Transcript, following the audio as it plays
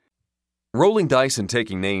Rolling Dice and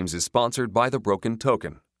Taking Names is sponsored by The Broken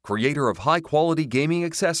Token, creator of high-quality gaming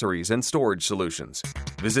accessories and storage solutions.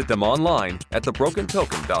 Visit them online at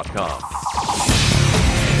thebrokentoken.com.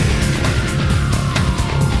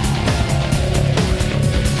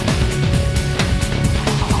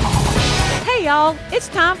 Hey y'all, it's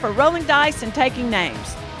time for Rolling Dice and Taking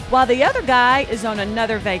Names. While the other guy is on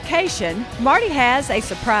another vacation, Marty has a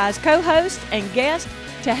surprise co-host and guest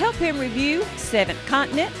to help him review Seventh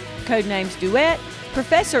Continent, Codenames Duet,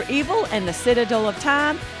 Professor Evil and the Citadel of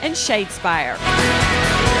Time, and Shadespire.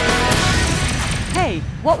 Hey,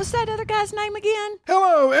 what was that other guy's name again?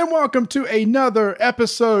 Hello, and welcome to another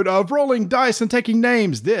episode of Rolling Dice and Taking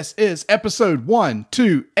Names. This is episode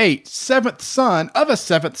 128, Seventh Son of a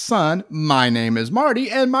Seventh Son. My name is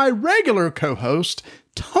Marty, and my regular co-host,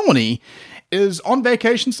 Tony, is on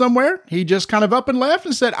vacation somewhere. He just kind of up and left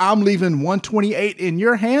and said, I'm leaving 128 in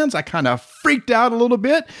your hands. I kind of freaked out a little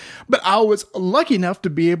bit, but I was lucky enough to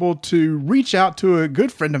be able to reach out to a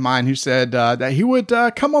good friend of mine who said that he would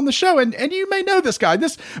come on the show. And you may know this guy.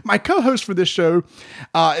 My co-host for this show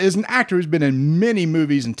is an actor who's been in many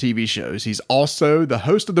movies and TV shows. He's also the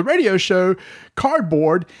host of the radio show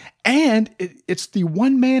Cardboard, and it's the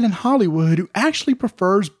one man in Hollywood who actually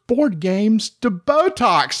prefers board games to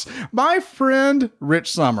Botox. My friend,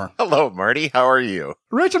 Rich Sommer. Hello, Marty. How are you?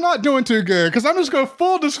 Rich, I'm not doing too good because I'm just going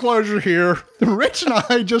full disclosure here. Rich and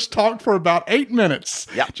I just talked for about 8 minutes.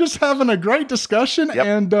 Yep. Just having a great discussion. Yep.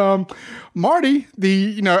 And Marty,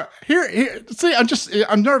 here, see,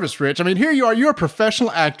 I'm nervous, Rich. I mean, here you are. You're a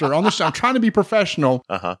professional actor on the show. I'm trying to be professional.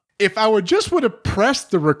 Uh-huh. If I would have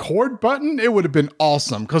pressed the record button, it would have been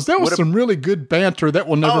awesome because there was some really good banter that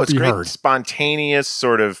will never be heard. Spontaneous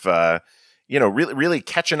sort of, really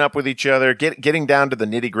catching up with each other, getting down to the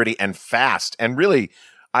nitty gritty and fast. And really,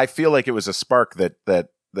 I feel like it was a spark that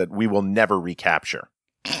we will never recapture.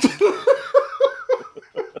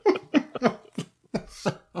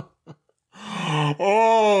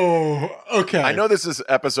 Oh, okay. I know this is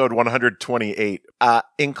episode 128,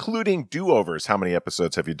 including do-overs. How many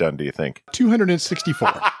episodes have you done, do you think?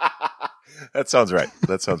 264. That sounds right.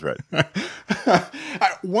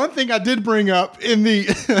 One thing I did bring up in the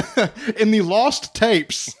in the Lost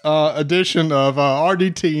Tapes edition of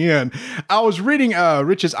RDTN, I was reading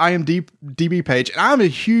Rich's IMDb page, and I'm a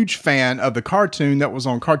huge fan of the cartoon that was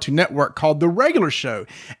on Cartoon Network called The Regular Show.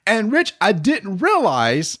 And Rich, I didn't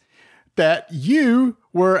realize that you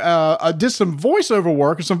were did some voiceover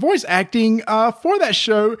work or some voice acting for that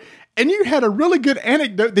show. And you had a really good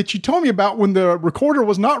anecdote that you told me about when the recorder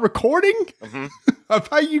was not recording, of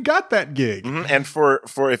how you got that gig. Mm-hmm. And for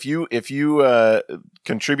if you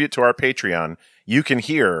contribute to our Patreon, you can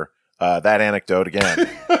hear that anecdote again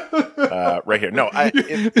right here. No,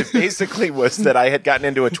 it basically was that I had gotten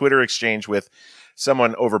into a Twitter exchange with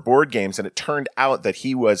someone over board games, and it turned out that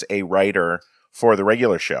he was a writer for The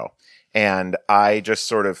Regular Show. And I just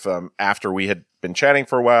sort of, after we had been chatting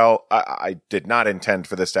for a while, I did not intend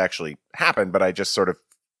for this to actually happen, but I just sort of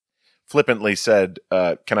flippantly said,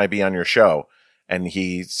 can I be on your show? And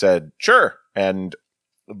he said, sure. And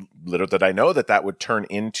little did I know that would turn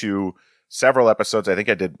into several episodes. I think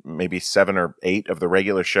I did maybe 7 or 8 of The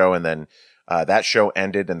Regular Show. And then that show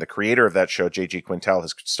ended. And the creator of that show, J.G. Quintel,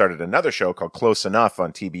 has started another show called Close Enough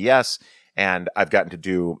on TBS. And I've gotten to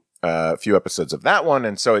do a few episodes of that one.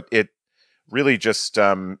 And so it really just,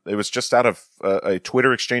 it was just out of a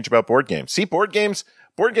Twitter exchange about board games. See, board games,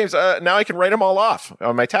 now I can write them all off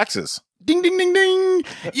on my taxes. Ding, ding, ding, ding.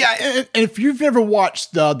 Yeah, and if you've never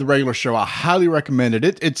watched the Regular Show, I highly recommend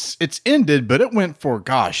it. It's ended, but it went for,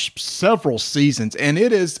 several seasons. And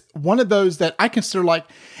it is one of those that I consider like,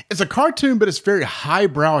 it's a cartoon, but it's very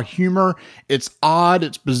highbrow humor. It's odd,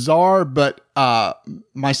 it's bizarre, but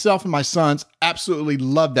myself and my sons absolutely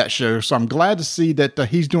love that show. So I'm glad to see that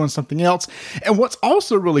he's doing something else. And what's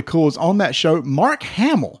also really cool is on that show, Mark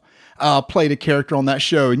Hamill played a character on that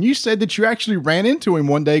show. And you said that you actually ran into him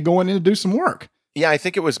one day going in to do some work. Yeah, I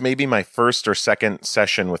think it was maybe my first or second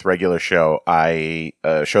session with Regular Show. I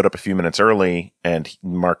showed up a few minutes early, and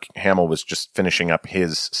Mark Hamill was just finishing up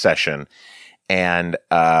his session. And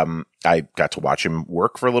I got to watch him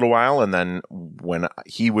work for a little while. And then when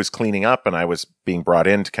he was cleaning up and I was being brought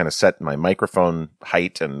in to kind of set my microphone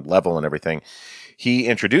height and level and everything, he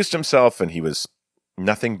introduced himself, and he was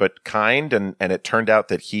nothing but kind. And it turned out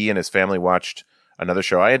that he and his family watched another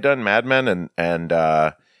show I had done, Mad Men. And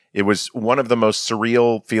it was one of the most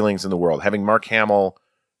surreal feelings in the world. Having Mark Hamill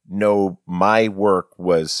know my work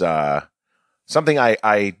was something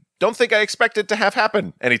I don't think I expected to have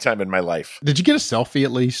happen anytime in my life. Did you get a selfie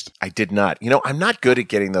at least? I did not. I'm not good at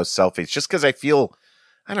getting those selfies just because I feel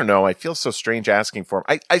I don't know. I feel so strange asking for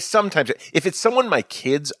them. I sometimes, if it's someone my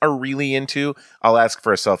kids are really into, I'll ask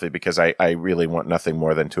for a selfie because I really want nothing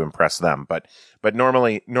more than to impress them. But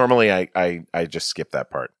normally I just skip that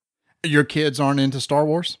part. Your kids aren't into Star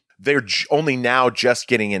Wars? They're only now just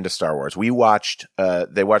getting into Star Wars. They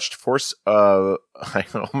watched Force,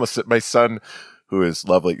 my son, who is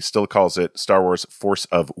lovely, still calls it Star Wars Force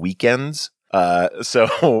of Weekends.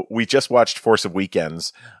 So we just watched Force of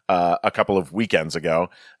Weekends, a couple of weekends ago.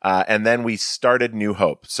 And then we started New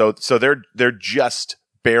Hope. So they're just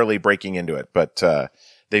barely breaking into it, but,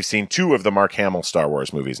 they've seen 2 of the Mark Hamill Star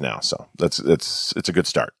Wars movies now. So it's a good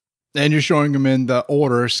start. And you're showing them in the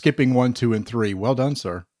order, skipping 1, 2, and 3. Well done,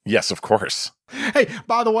 sir. Yes, of course. Hey,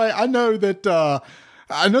 by the way, I know that,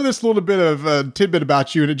 I know this little bit of a tidbit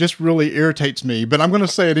about you, and it just really irritates me, but I'm going to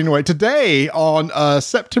say it anyway. Today, on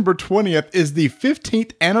September 20th, is the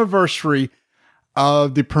 15th anniversary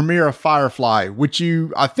of the premiere of Firefly, which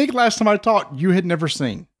I think last time I talked, you had never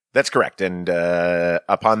seen. That's correct. And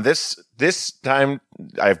upon this time,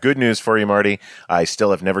 I have good news for you, Marty. I still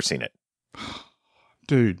have never seen it.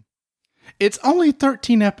 Dude, it's only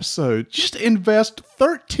 13 episodes. Just invest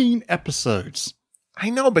 13 episodes. I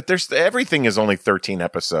know, but everything is only 13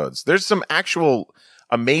 episodes. There's some actual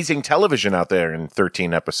amazing television out there in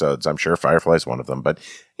 13 episodes. I'm sure Firefly is one of them, but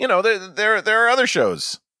there are other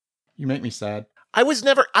shows. You make me sad. I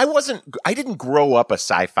didn't grow up a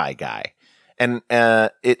sci-fi guy. And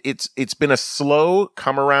it's been a slow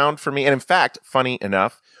come around for me. And in fact, funny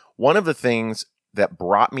enough, one of the things that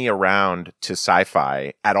brought me around to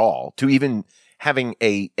sci-fi at all, to even having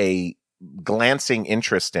a glancing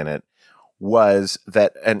interest in it, was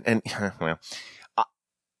that, well,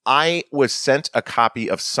 I was sent a copy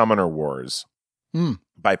of Summoner Wars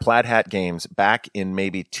by Plaid Hat Games back in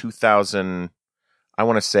maybe 2000, I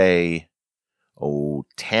want to say,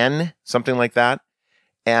 10, something like that.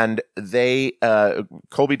 And they,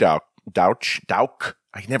 Colby Dauch,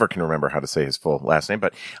 I never can remember how to say his full last name,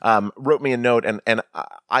 but wrote me a note, and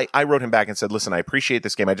I wrote him back and said, listen, I appreciate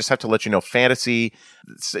this game. I just have to let you know, fantasy,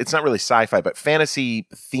 it's not really sci-fi, but fantasy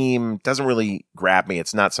theme doesn't really grab me.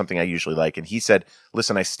 It's not something I usually like. And he said,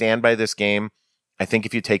 listen, I stand by this game. I think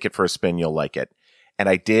if you take it for a spin, you'll like it. And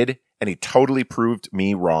I did, and he totally proved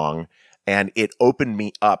me wrong. And it opened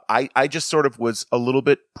me up. I just sort of was a little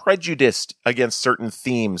bit prejudiced against certain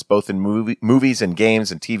themes, both in movies and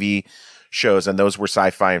games and TV shows, and those were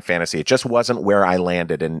sci-fi and fantasy. It just wasn't where I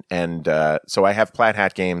landed, and so I have Plaid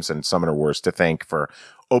Hat Games and Summoner Wars to thank for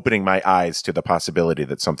opening my eyes to the possibility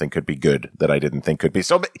that something could be good that I didn't think could be.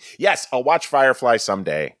 So, yes, I'll watch Firefly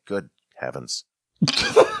someday. Good heavens.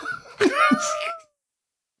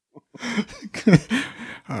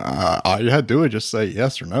 All you had to do is just say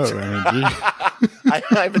yes or no. I mean, I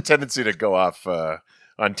have a tendency to go off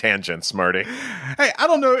on tangents, Marty. Hey, I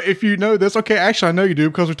don't know if you know this. Okay, actually, I know you do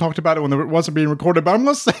because we talked about it when it wasn't being recorded, but I'm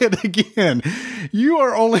going to say it again. You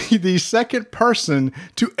are only the second person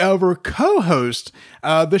to ever co-host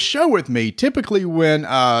the show with me. Typically, when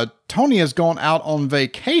Tony has gone out on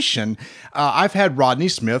vacation, I've had Rodney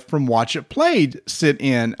Smith from Watch It Played sit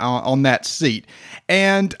in on that seat.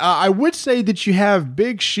 And I would say that you have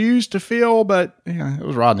big shoes to fill, but yeah, it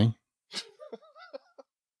was Rodney.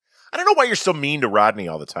 I don't know why you're so mean to Rodney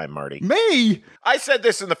all the time, Marty. Me? I said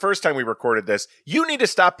this in the first time we recorded this. You need to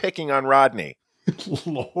stop picking on Rodney.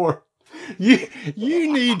 Lord. You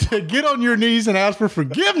need to get on your knees and ask for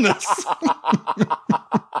forgiveness.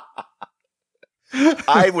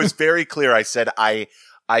 I was very clear. I said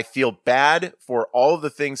I feel bad for all of the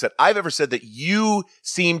things that I've ever said that you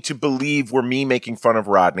seem to believe were me making fun of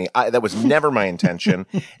Rodney. That was never my intention.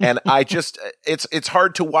 And I just, it's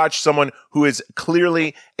hard to watch someone who is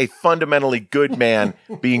clearly a fundamentally good man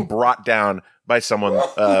being brought down by someone,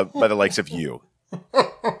 by the likes of you.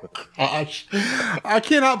 Gosh, I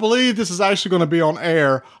cannot believe this is actually going to be on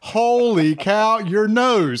air. Holy cow, your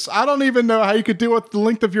nose. I don't even know how you could deal with the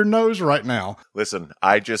length of your nose right now. Listen,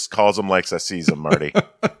 I just calls them like I sees them, Marty.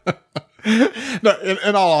 No,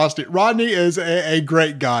 in all honesty, Rodney is a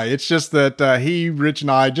great guy. It's just that Rich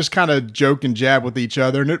and I just kind of joke and jab with each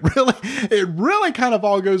other, and it really kind of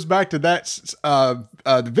all goes back to that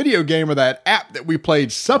the video game or that app that we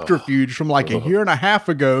played, Subterfuge, from like a year and a half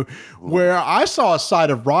ago, where I saw a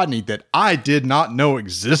side of Rodney that I did not know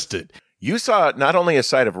existed. You saw not only a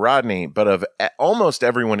side of Rodney, but of almost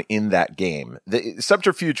everyone in that game. The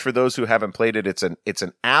Subterfuge, for those who haven't played it, it's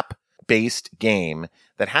an app-based game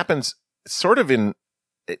that happens sort of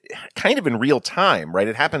kind of in real time, right?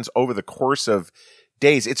 It happens over the course of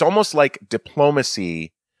days. It's almost like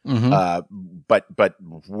Diplomacy but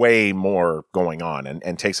way more going on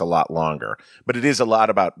and takes a lot longer. But it is a lot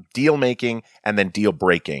about deal making and then deal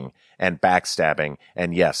breaking and backstabbing.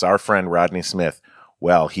 And yes, our friend Rodney Smith,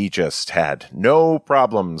 well, he just had no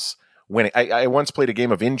problems winning. I once played a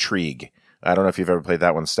game of Intrigue. I don't know if you've ever played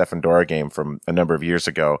that one, Stefan Dora game from a number of years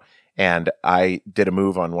ago. And I did a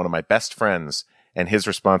move on one of my best friends, and his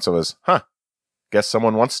response was, guess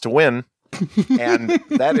someone wants to win. And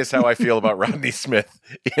that is how I feel about Rodney Smith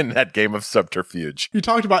in that game of Subterfuge. You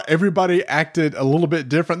talked about everybody acted a little bit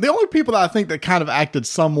different. The only people that I think that kind of acted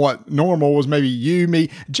somewhat normal was maybe you, me.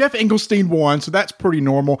 Jeff Engelstein won, so that's pretty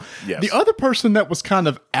normal. Yes. The other person that was kind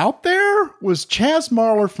of out there was Chaz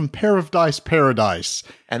Marlar from Pair of Dice Paradise.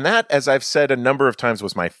 And that, as I've said a number of times,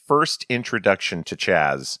 was my first introduction to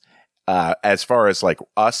Chaz. As far as like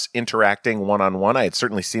us interacting one-on-one, I had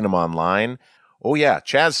certainly seen him online. Oh yeah,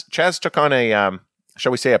 Chaz took on a,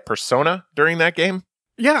 shall we say, a persona during that game?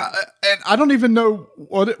 Yeah, and I don't even know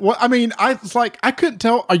what I mean, I was like, I couldn't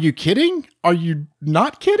tell, are you kidding? Are you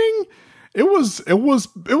not kidding? It was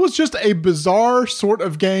just a bizarre sort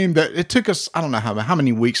of game that it took us, I don't know how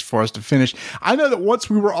many weeks for us to finish. I know that once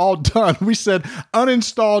we were all done, we said,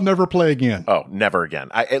 uninstall, never play again. Oh, never again.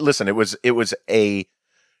 Listen, it was a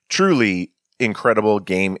truly incredible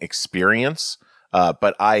game experience.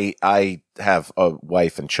 But I have a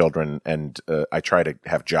wife and children, and I try to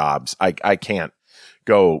have jobs. I can't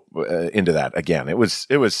go into that again. It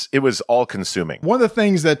was all consuming. One of the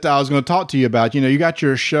things that I was going to talk to you about, you got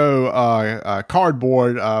your show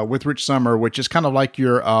Cardboard with Rich Sommer, which is kind of like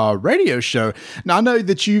your radio show. Now, I know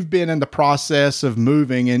that you've been in the process of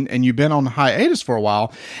moving and you've been on hiatus for a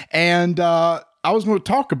while, and I was going to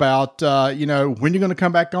talk about when you're going to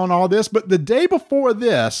come back on all this, but the day before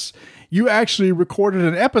this, you actually recorded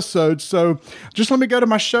an episode. So just let me go to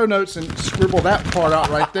my show notes and scribble that part out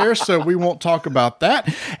right there so we won't talk about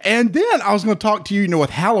that. And then I was going to talk to you, with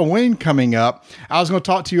Halloween coming up, I was going to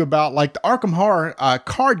talk to you about like the Arkham Horror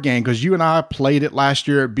card game, because you and I played it last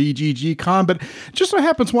year at BGG Con. But just so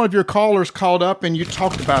happens one of your callers called up and you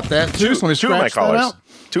talked about that too. So let me scratch that out.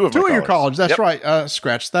 Two of your callers. That's right.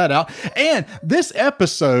 Scratch that out. And this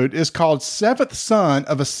episode is called Seventh Son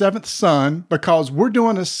of a Seventh Son, because we're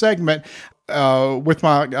doing a segment with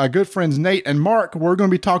my good friends Nate and Mark. We're going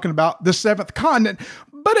to be talking about the seventh continent.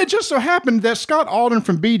 But it just so happened that Scott Alden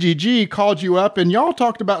from BGG called you up and y'all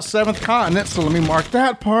talked about seventh continent. So let me mark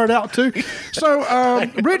that part out too. So,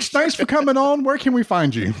 Rich, thanks for coming on. Where can we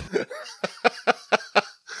find you?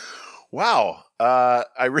 Wow.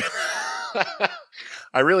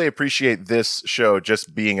 I really appreciate this show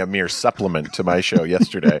just being a mere supplement to my show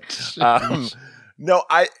yesterday. No,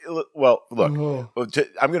 look, I'm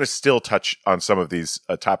going to still touch on some of these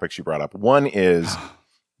topics you brought up. One is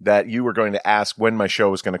that you were going to ask when my show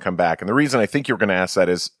was going to come back. And the reason I think you were going to ask that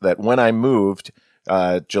is that when I moved,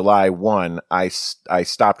 July 1, I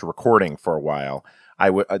stopped recording for a while.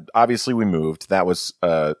 Obviously we moved. That was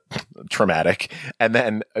traumatic. And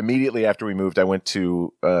then immediately after we moved, I went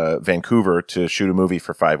to Vancouver to shoot a movie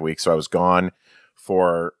for 5 weeks. So I was gone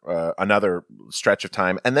for another stretch of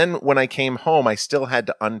time. And then when I came home, I still had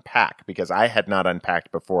to unpack because I had not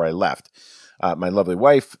unpacked before I left. My lovely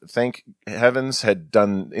wife, thank heavens, had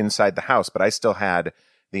done inside the house, but I still had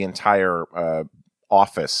the entire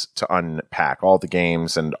office to unpack, all the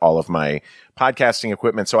games and all of my podcasting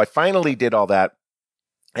equipment. So I finally did all that.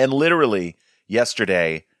 And literally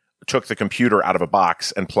yesterday took the computer out of a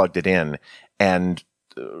box and plugged it in and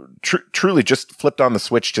truly just flipped on the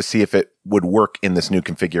switch to see if it would work in this new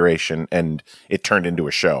configuration. And it turned into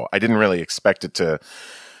a show. I didn't really expect it to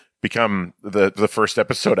become the first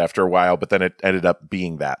episode after a while, but then it ended up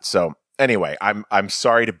being that. So anyway, I'm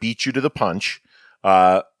sorry to beat you to the punch.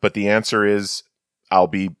 But the answer is I'll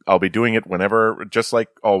be doing it whenever, just like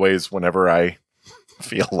always, whenever I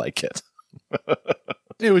feel like it.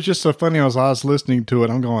 It was just so funny as I was listening to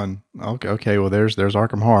it. I'm going, okay, well, there's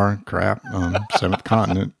Arkham Horror crap, Seventh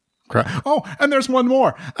Continent crap. Oh, and there's one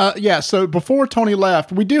more. So before Tony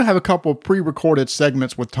left, we do have a couple of pre-recorded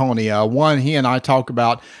segments with Tony. One, he and I talk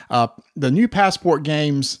about the new Passport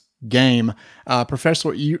Games game,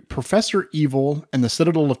 Professor Evil and the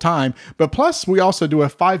Citadel of Time. But plus, we also do a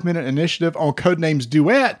 5-minute initiative on Codenames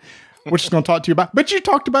Duet, which is going to talk to you about. But you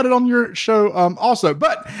talked about it on your show also.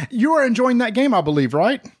 But you are enjoying that game, I believe,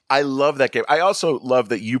 right? I love that game. I also love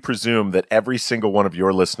that you presume that every single one of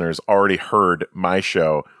your listeners already heard my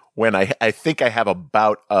show when I think I have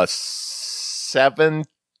about a 17th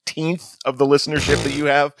of the listenership that you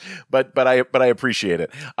have, but I appreciate it.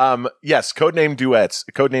 Yes,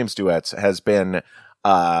 Codenames Duets has been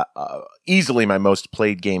easily my most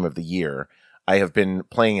played game of the year. I have been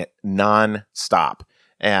playing it non-stop.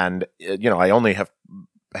 And, I only have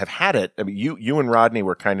had it. I mean, you and Rodney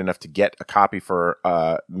were kind enough to get a copy for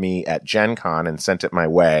me at Gen Con and sent it my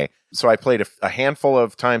way. So I played a handful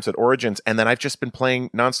of times at Origins, and then I've just been playing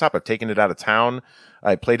nonstop. I've taken it out of town.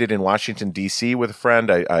 I played it in Washington, D.C. with a friend.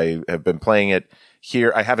 I have been playing it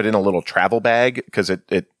here. I have it in a little travel bag because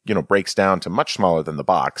it breaks down to much smaller than the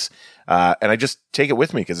box. And I just take it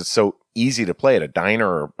with me because it's so easy to play at a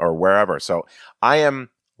diner or wherever. So I am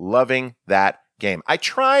loving that game.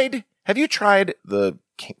 Have you tried the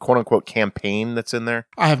quote unquote campaign that's in there?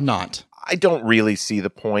 I have not. I don't really see the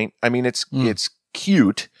point. I mean, it's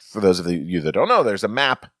cute. For those of you that don't know, there's a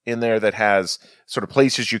map in there that has sort of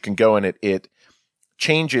places you can go, and it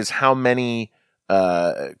changes how many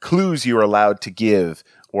clues you're allowed to give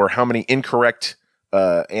or how many incorrect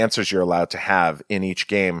answers you're allowed to have in each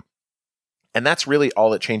game. And that's really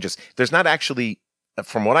all it changes. There's not actually,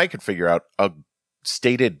 from what I could figure out, a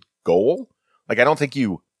stated goal. Like, I don't think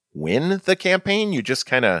you win the campaign. You just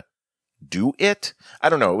kind of do it. I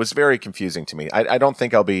don't know. It was very confusing to me. I don't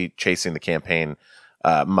think I'll be chasing the campaign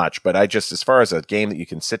much, but as far as a game that you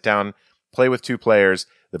can sit down, play with 2 players,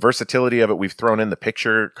 the versatility of it, we've thrown in the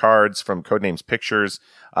picture cards from Codenames Pictures.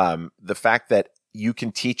 The fact that you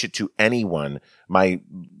can teach it to anyone. My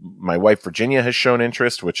wife, Virginia, has shown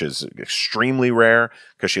interest, which is extremely rare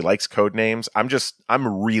because she likes Codenames.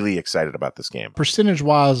 I'm really excited about this game. Percentage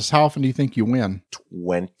wise, how often do you think you win?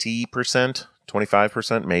 20%,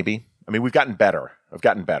 25%, maybe. I mean, we've gotten better. I've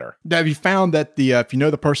gotten better. Have you found that if you know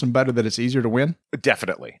the person better, that it's easier to win?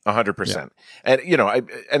 Definitely, 100%. Yeah. And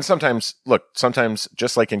and sometimes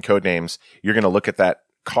just like in Codenames, you're going to look at that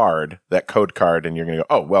code card, and you're going to go,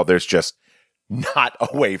 oh, well, there's just not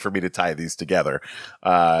a way for me to tie these together.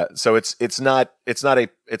 So it's not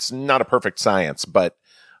a perfect science, but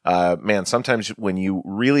man, sometimes when you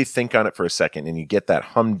really think on it for a second and you get that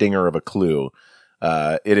humdinger of a clue,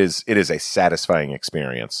 it is a satisfying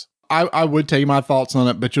experience. I would tell you my thoughts on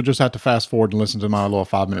it, but you'll just have to fast forward and listen to my little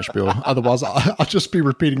 5-minute spiel. Otherwise, I'll just be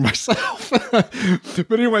repeating myself. But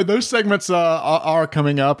anyway, those segments are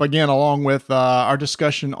coming up again, along with our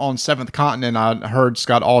discussion on Seventh Continent. I heard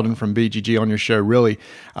Scott Alden from BGG on your show. Really,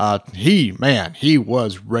 he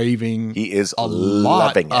was raving. He is a lot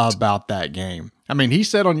loving it. About that game. I mean, he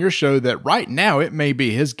said on your show that right now it may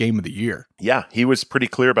be his game of the year. Yeah, he was pretty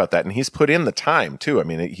clear about that, and he's put in the time too. I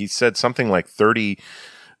mean, he said something like 30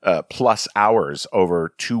 plus hours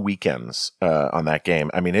over 2 weekends on that game.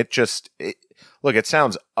 I mean, it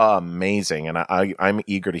sounds amazing, and I'm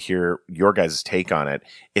eager to hear your guys' take on it.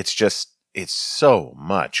 It's so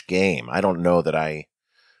much game. I don't know that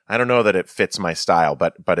it fits my style,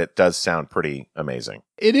 but it does sound pretty amazing.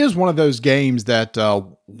 It is one of those games that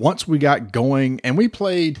once we got going, and we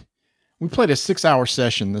played a 6-hour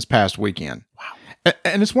session this past weekend. Wow.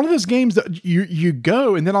 And it's one of those games that you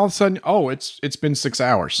go, and then all of a sudden, it's been 6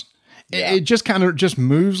 hours. Yeah. It just kind of just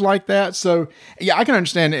moves like that. So yeah, I can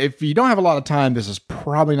understand if you don't have a lot of time, this is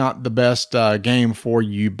probably not the best game for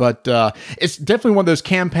you, but it's definitely one of those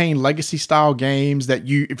campaign legacy style games that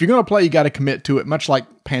if you're going to play, you got to commit to it, much like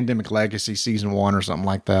Pandemic Legacy Season 1 or something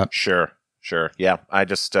like that. Sure. Yeah. I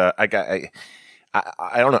just, I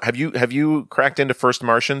don't know. Have you cracked into First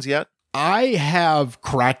Martians yet? I have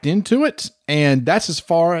cracked into it, and that's as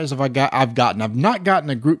far as I've gotten. I've not gotten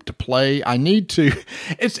a group to play. I need to.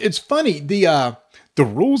 It's funny. The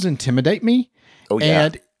rules intimidate me. Oh yeah.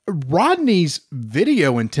 And Rodney's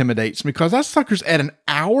video intimidates me because that sucker's at an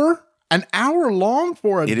hour long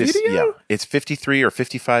for a video. Yeah, it's 53 or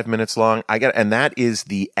 55 minutes long. And that is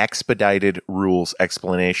the expedited rules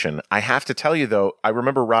explanation. I have to tell you though, I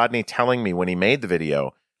remember Rodney telling me when he made the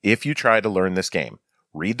video, if you try to learn this game,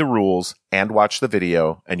 read the rules and watch the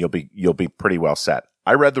video, and you'll be pretty well set.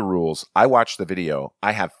 I read the rules. I watched the video.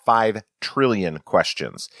 I have 5 trillion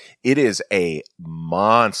questions. It is a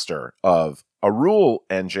monster of a rule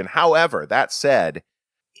engine. However, that said,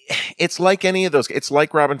 it's like any of those. It's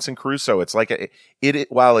like Robinson Crusoe. It's like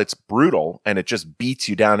while it's brutal and it just beats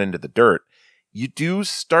you down into the dirt, you do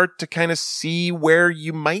start to kind of see where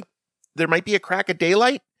there might be a crack of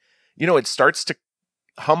daylight. It starts to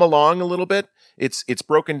hum along a little bit. It's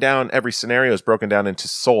broken down. Every scenario is broken down into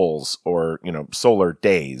sols or, solar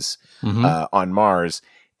days, on Mars.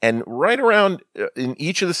 And right around in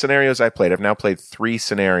each of the scenarios I played, I've now played 3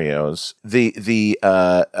 scenarios. The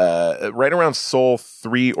right around Sol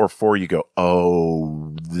 3 or 4, you go,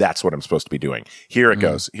 oh, that's what I'm supposed to be doing. Here it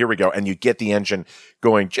goes. Here we go. And you get the engine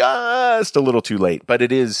going just a little too late, but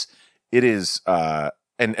it is, and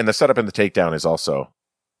the setup and the takedown is also,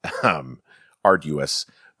 arduous,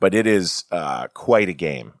 but it is, quite a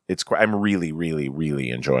game. I'm really, really, really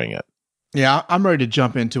enjoying it. Yeah, I'm ready to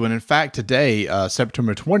jump into it. In fact, today,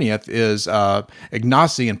 September 20th, is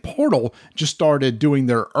Ignacy and Portal just started doing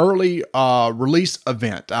their early release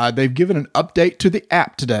event. They've given an update to the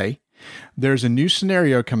app today. There's a new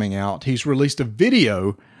scenario coming out. He's released a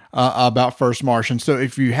video about First Martian. So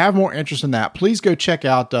if you have more interest in that, please go check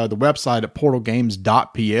out the website at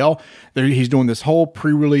portalgames.pl. There, he's doing this whole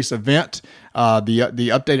pre-release event. The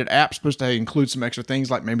updated app's supposed to include some extra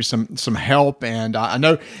things like maybe some help. And I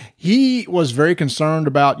know he was very concerned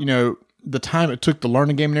about, the time it took to learn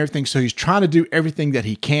the game and everything. So he's trying to do everything that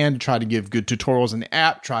he can to try to give good tutorials in the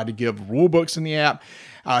app, try to give rule books in the app.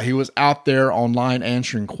 He was out there online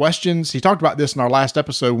answering questions. He talked about this in our last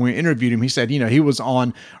episode when we interviewed him. He said, he was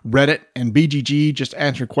on Reddit and BGG just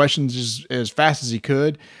answering questions as fast as he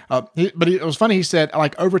could. But it was funny. He said,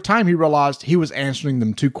 over time, he realized he was answering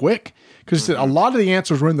them too quick because he said a lot of the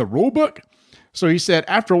answers were in the rule book. So he said,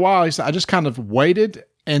 after a while, he said, I just kind of waited.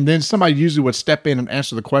 And then somebody usually would step in and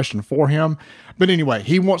answer the question for him. But anyway,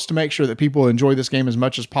 he wants to make sure that people enjoy this game as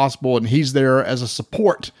much as possible. And he's there as a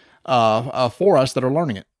support for us that are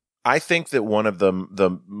learning it. I think that one of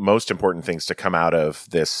the most important things to come out of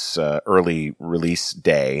this early release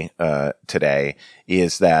day today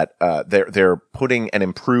is that they're putting an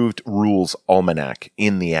improved rules almanac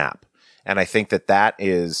in the app, and I think that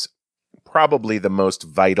is probably the most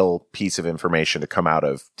vital piece of information to come out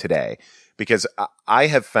of today, because I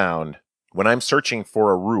have found when I'm searching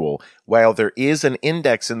for a rule, while there is an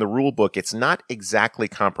index in the rule book, it's not exactly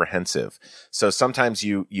comprehensive. So sometimes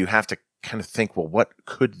you have to kind of think, well,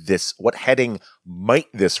 what heading might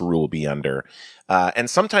this rule be under? And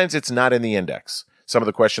sometimes it's not in the index. Some of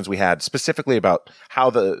the questions we had specifically about how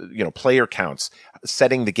the, player counts,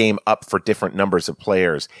 setting the game up for different numbers of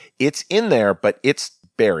players. It's in there, but it's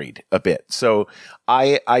buried a bit. So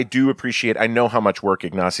I do appreciate, I know how much work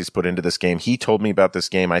Ignacy's put into this game. He told me about this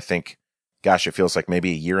game, I think, gosh, it feels like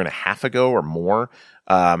maybe a year and a half ago or more.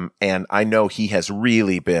 And I know he has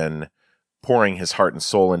really been pouring his heart and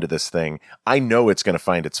soul into this thing. I know it's going to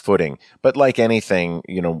find its footing, but like anything,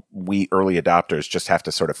 we early adopters just have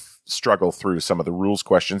to sort of struggle through some of the rules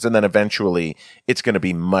questions. And then eventually it's going to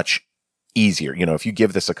be much easier. If you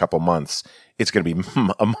give this a couple months, it's going to be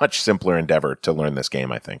a much simpler endeavor to learn this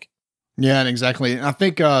game, I think. Yeah, exactly. And I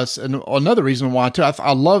think another reason why, too,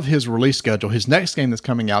 I love his release schedule. His next game that's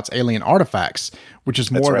coming out is Alien Artifacts, which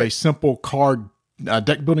is more of a simple card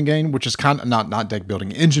deck building game, which is kind of not deck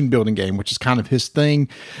building, engine building game, which is kind of his thing.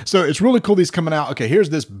 So it's really cool. He's coming out. Okay, here's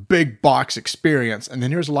this big box experience, and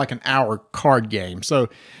then here's like an hour card game. So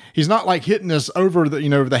he's not like hitting us over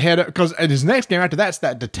the head, because his next game after that's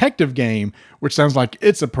that detective game, which sounds like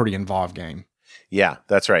it's a pretty involved game. Yeah,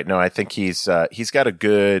 that's right. No, I think he's got a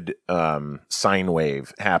good sine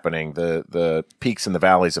wave happening. The peaks and the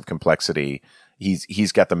valleys of complexity.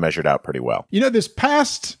 He's got them measured out pretty well. This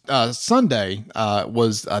past Sunday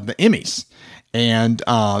was the Emmys. And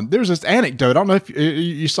there's this anecdote. I don't know if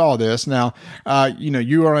you saw this. Now,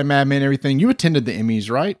 you are a Mad Men and everything. You attended the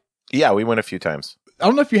Emmys, right? Yeah, we went a few times. I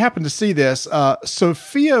don't know if you happen to see this.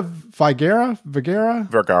 Sofia Vergara.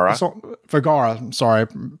 I'm sorry.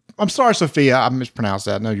 I'm sorry, Sophia. I mispronounced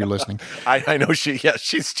that. I know you're listening. I know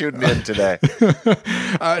she's tuned in today.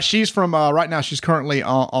 She's from, right now, she's currently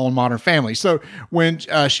on Modern Family. So when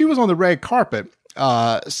she was on the red carpet,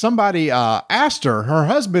 somebody asked her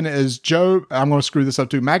husband is Joe, I'm going to screw this up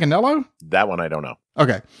too, Manganiello? That one I don't know.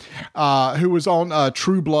 Okay. Who was on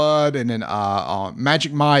True Blood and then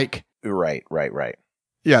Magic Mike. Right.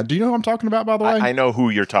 Yeah, do you know who I'm talking about, by the way? I know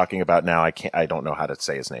who you're talking about now. I don't know how to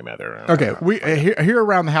say his name either. Okay, we here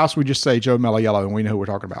around the house, we just say Joe Melliello, and we know who we're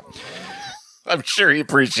talking about. I'm sure he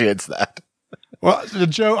appreciates that. Well,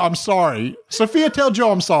 Joe, I'm sorry. Sophia, tell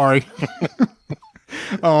Joe I'm sorry.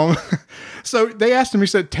 So they asked him, he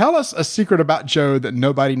said, tell us a secret about Joe that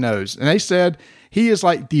nobody knows. And they said he is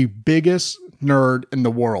like the biggest nerd in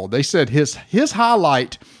the world. They said his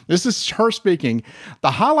highlight, this is her speaking,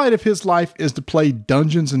 the highlight of his life is to play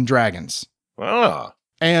Dungeons and Dragons. Ah.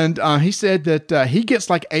 And he said that he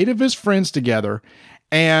gets like 8 of his friends together,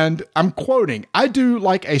 and I'm quoting, I do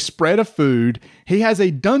like a spread of food. He has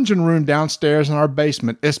a dungeon room downstairs in our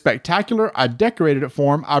basement. It's spectacular. I decorated it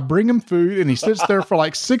for him. I bring him food, and he sits there for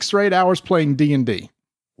like 6 or 8 hours playing D&D.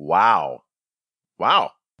 Wow.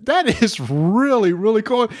 That is really, really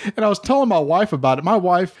cool. And I was telling my wife about it. My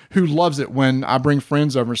wife, who loves it when I bring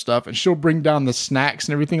friends over and stuff, and she'll bring down the snacks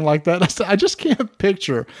and everything like that. I said, I just can't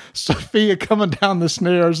picture Sophia coming down the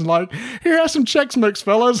stairs and like, here, have some Chex Mix,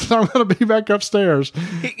 fellas. And I'm going to be back upstairs.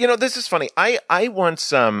 You know, this is funny. I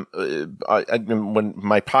once, when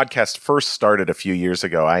my podcast first started a few years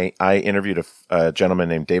ago, I interviewed a gentleman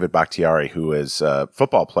named David Bakhtiari, who is a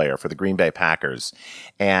football player for the Green Bay Packers.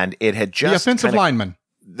 And it had just... The offensive lineman.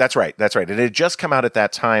 That's right. It had just come out at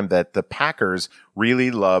that time that the Packers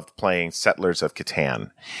really loved playing Settlers of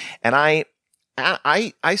Catan. And I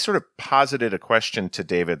sort of posited a question to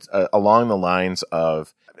David along the lines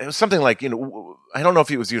of, it was something like, you know, I don't know if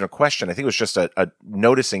it was even a question. I think it was just a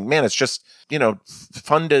noticing, man, it's just, you know,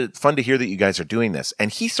 fun to hear that you guys are doing this.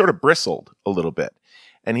 And he sort of bristled a little bit.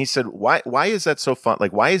 And he said, why is that so fun?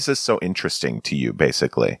 Like, why is this so interesting to you,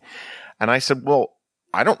 basically? And I said, well,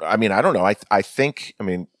 I don't know. I think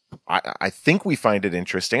we find it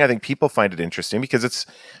interesting. I think people find it interesting because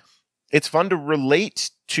it's fun to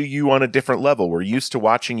relate to you on a different level. We're used to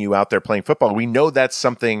watching you out there playing football. We know that's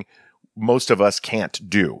something most of us can't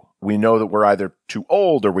do. We know that we're either too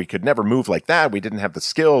old or we could never move like that. We didn't have the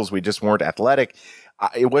skills. We just weren't athletic.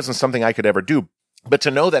 It wasn't something I could ever do. But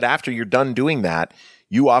to know that after you're done doing that,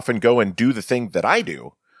 you often go and do the thing that I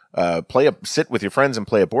do, sit with your friends and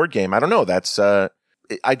play a board game. I don't know. That's,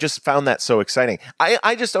 I just found that so exciting.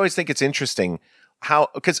 I just always think it's interesting how,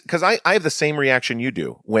 cause I have the same reaction you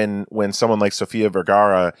do when someone like Sofia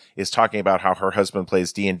Vergara is talking about how her husband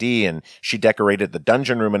plays D&D and she decorated the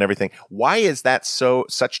dungeon room and everything. Why is that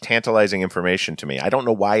such tantalizing information to me? I don't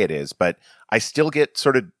know why it is, but I still get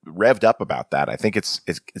sort of revved up about that. I think it's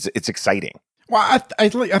exciting. Well, I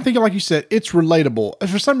think, like you said, it's relatable.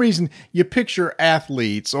 For some reason, you picture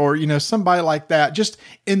athletes or, you know, somebody like that just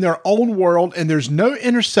in their own world, and there's no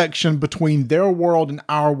intersection between their world and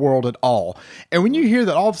our world at all. And when you hear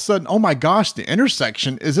that all of a sudden, oh my gosh, the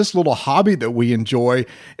intersection is this little hobby that we enjoy,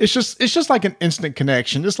 it's just like an instant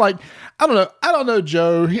connection. It's like, I don't know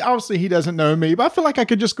Joe. He doesn't know me, but I feel like I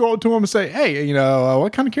could just go up to him and say, hey, you know,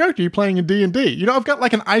 what kind of character are you playing in D&D? You know, I've got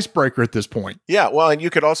like an icebreaker at this point. Yeah, well, and you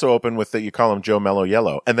could also open with you call him Joe Mellow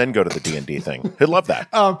Yellow, and then go to the D&D thing. He'd love that.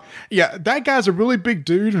 Yeah, that guy's a really big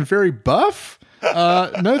dude and very buff.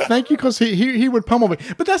 No, thank you, because he would pummel me.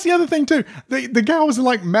 But that's the other thing too. The guy was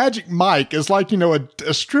like Magic Mike is like, you know,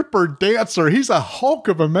 a stripper dancer. He's a hulk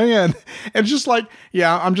of a man, and just like,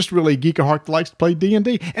 yeah, I'm just really a geekaholic that likes to play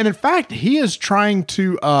D&D. And in fact, he is trying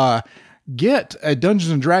to get a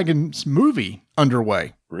Dungeons and Dragons movie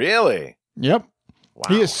underway. Really? Yep.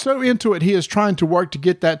 Wow. He is so into it. He is trying to work to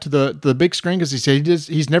get that to the big screen, because he said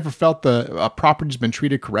he's never felt the property's been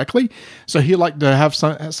treated correctly. So he'd like to have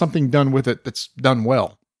something done with it that's done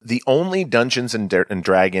well. The only Dungeons and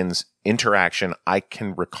Dragons interaction I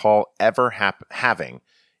can recall ever having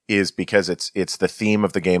is because it's the theme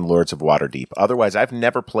of the game Lords of Waterdeep. Otherwise, I've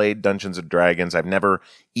never played Dungeons and Dragons. I've never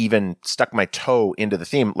even stuck my toe into the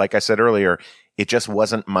theme. Like I said earlier, it just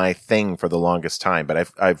wasn't my thing for the longest time. But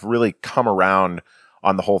I've really come around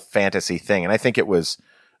on the whole fantasy thing. And I think it was,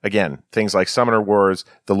 again, things like Summoner Wars,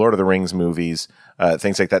 the Lord of the Rings movies,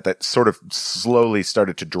 things like that sort of slowly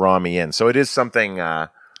started to draw me in. So it is something,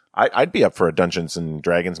 I'd be up for a Dungeons and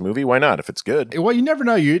Dragons movie. Why not, if it's good? Well, you never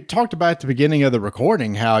know. You talked about at the beginning of the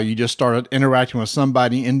recording how you just started interacting with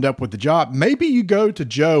somebody, end up with the job. Maybe you go to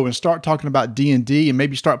Joe and start talking about D&D, and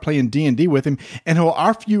maybe start playing D&D with him, and he'll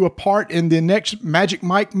offer you a part in the next Magic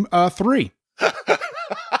Mike 3.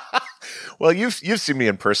 Well, you've seen me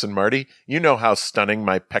in person, Marty. You know how stunning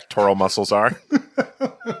my pectoral muscles are.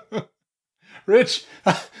 Rich,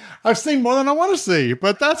 I've seen more than I want to see,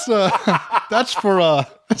 but that's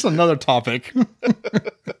another topic.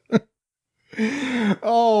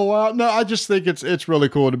 Oh wow! No, I just think it's really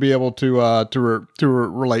cool to be able to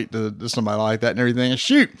relate to somebody like that and everything. And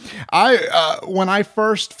shoot, when I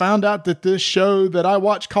first found out that this show that I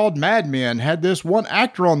watched called Mad Men had this one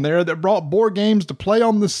actor on there that brought board games to play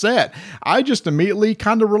on the set, I just immediately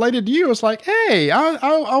kind of related to you. It's like, hey,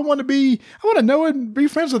 I want to know and be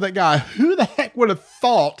friends with that guy. Who the heck would have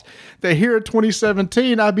thought that here in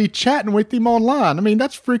 2017 I'd be chatting with him online? I mean,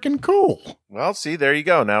 that's freaking cool. Well, see, there you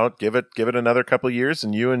go. Now give it another couple of years,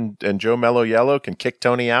 and you and Joe Mellow Yellow can kick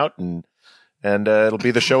Tony out, and it'll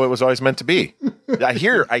be the show it was always meant to be. I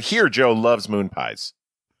hear Joe loves moon pies.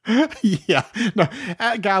 Yeah, no,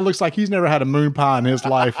 that guy looks like he's never had a moon pie in his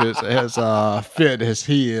life as fit as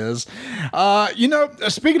he is. You know,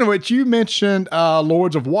 speaking of which, you mentioned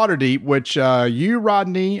Lords of Waterdeep, which you,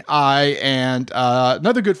 Rodney, I, and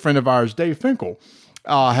another good friend of ours, Dave Finkel,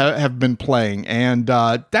 have been playing, and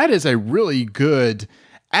that is a really good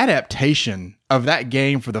adaptation of that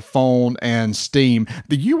game for the phone and Steam.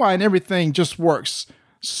 The UI and everything just works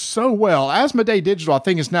so well. Asmodee Digital, I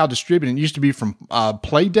think, is now distributed. It used to be from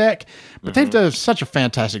Playdeck, but they've done such a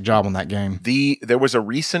fantastic job on that game. There was a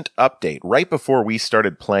recent update right before we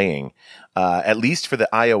started playing, at least for the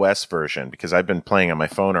iOS version, because I've been playing on my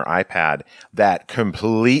phone or iPad, that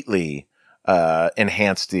completely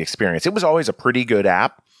enhanced the experience. It was always a pretty good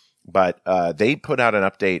app, but they put out an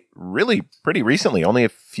update really pretty recently, only a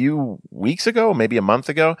few weeks ago, maybe a month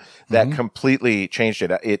ago, that completely changed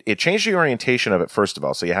it. It changed the orientation of it, first of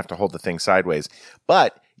all, so you have to hold the thing sideways.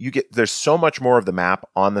 But there's so much more of the map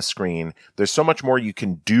on the screen. There's so much more you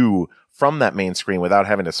can do from that main screen without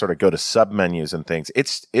having to sort of go to sub-menus and things.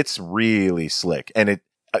 It's really slick. And it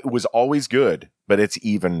was always good, but it's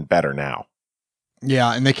even better now.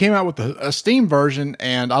 Yeah, and they came out with a Steam version,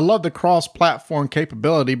 and I love the cross-platform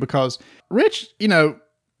capability because, Rich,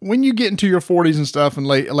 when you get into your 40s and stuff and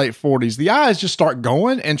late 40s, the eyes just start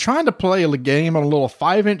going, and trying to play a game on a little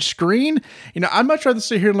 5-inch screen, I'd much rather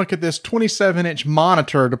sit here and look at this 27-inch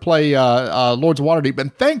monitor to play Lords of Waterdeep.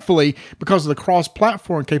 And thankfully, because of the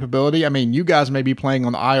cross-platform capability, I mean, you guys may be playing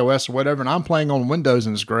on the iOS or whatever, and I'm playing on Windows,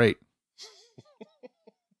 and it's great.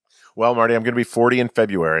 Well, Marty, I'm going to be 40 in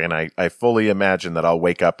February, and I fully imagine that I'll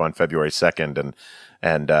wake up on February 2nd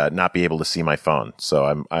and not be able to see my phone.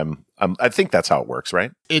 So I think that's how it works,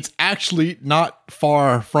 right? It's actually not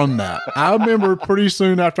far from that. I remember pretty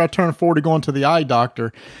soon after I turned 40 going to the eye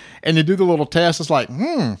doctor, and they do the little test. It's like,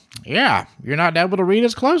 yeah, you're not able to read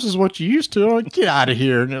as close as what you used to. Get out of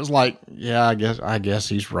here. And it was like, yeah, I guess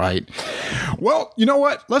he's right. Well, you know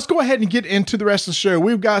what? Let's go ahead and get into the rest of the show.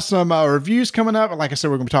 We've got some reviews coming up. Like I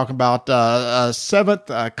said, we're going to be talking about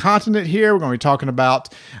Seventh Continent here. We're going to be talking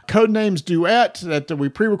about Codenames Duet that we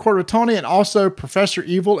pre-recorded with Tony, and also Professor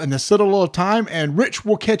Evil and the Citadel of Time. And Rich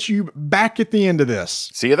will catch you back at the end of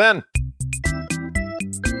this. See you then.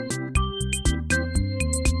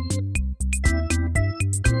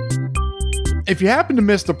 If you happen to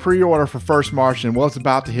miss the pre-order for First Martian, well, it's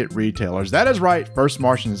about to hit retailers. That is right. First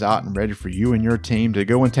Martian is out and ready for you and your team to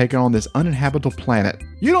go and take on this uninhabitable planet.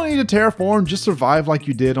 You don't need to terraform, just survive like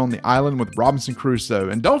you did on the island with Robinson Crusoe.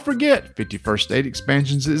 And don't forget, 51st State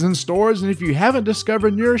Expansions is in stores, and if you haven't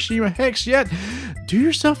discovered Neuroshima Hex yet, do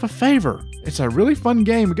yourself a favor. It's a really fun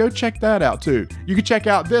game. Go check that out too. You can check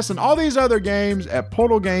out this and all these other games at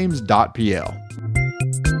portalgames.pl.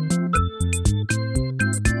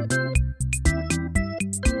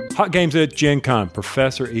 Hot games at Gen Con,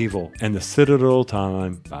 Professor Evil, and the Citadel of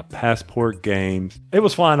Time by Passport Games. It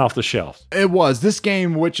was flying off the shelves. It was. This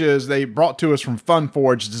game, which is they brought to us from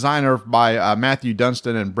Funforge, designer by Matthew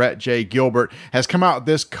Dunstan and Brett J. Gilbert, has come out with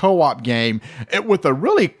this co-op game with a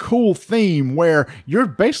really cool theme where you're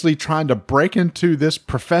basically trying to break into this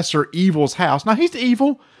Professor Evil's house. Now, he's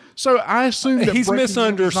evil. So I assume that he's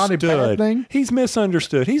misunderstood. Not a bad thing. He's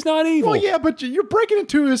misunderstood. He's not evil. Well, yeah, but you're breaking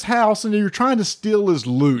into his house and you're trying to steal his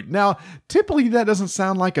loot. Now, typically that doesn't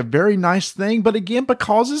sound like a very nice thing, but again,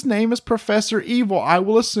 because his name is Professor Evil, I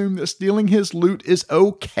will assume that stealing his loot is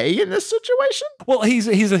okay in this situation. Well, he's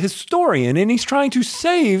a historian and he's trying to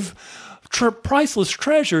save priceless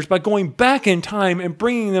treasures by going back in time and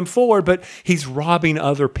bringing them forward, but he's robbing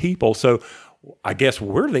other people. So I guess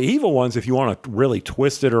we're the evil ones if you want to really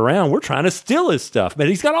twist it around. We're trying to steal his stuff, but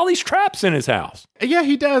he's got all these traps in his house. Yeah,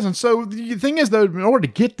 he does. And so the thing is, though, in order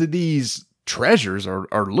to get to these treasures or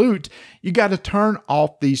loot, you got to turn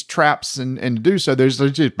off these traps and do so. There's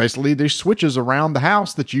switches around the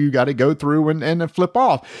house that you got to go through and flip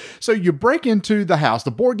off. So you break into the house.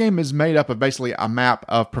 The board game is made up of basically a map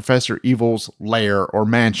of Professor Evil's lair or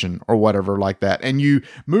mansion or whatever like that. And you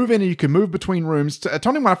move in and you can move between rooms.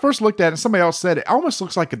 Tony, when I first looked at it, somebody else said it almost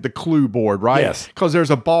looks like the Clue board, right? Yes. Because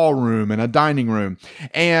there's a ballroom and a dining room.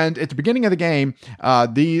 And at the beginning of the game,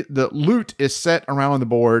 the loot is set around on the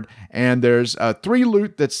board, and there's 3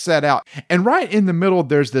 loot that's set out. And right in the middle,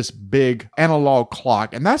 there's this big analog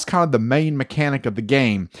clock, and that's kind of the main mechanic of the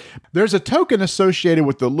game. There's a token associated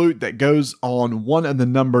with the loot that goes on one of the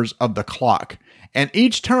numbers of the clock. And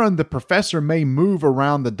each turn, the professor may move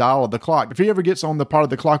around the dial of the clock. If he ever gets on the part of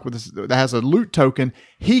the clock that has a loot token,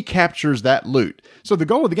 he captures that loot. So the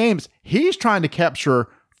goal of the game is he's trying to capture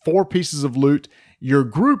 4 pieces of loot. Your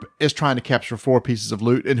group is trying to capture 4 pieces of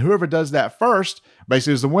loot, and whoever does that first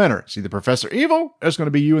basically is the winner. It's either Professor Evil, or it's going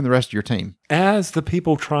to be you and the rest of your team. As the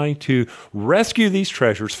people trying to rescue these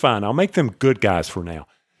treasures, fine, I'll make them good guys for now.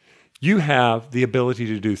 You have the ability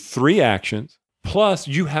to do 3 actions, plus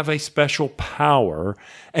you have a special power,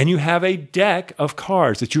 and you have a deck of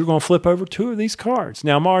cards that you're going to flip over 2 of these cards.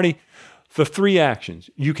 Now, Marty, the 3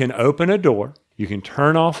 actions, you can open a door, You can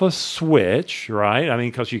turn off a switch, right? I mean,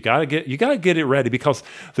 because you gotta get it ready because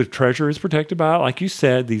the treasure is protected by, like you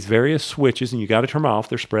said, these various switches, and you got to turn them off.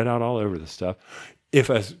 They're spread out all over the stuff. If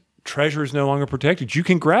a treasure is no longer protected, you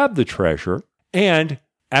can grab the treasure, and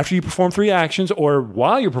after you perform 3 actions, or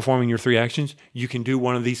while you're performing your 3 actions, you can do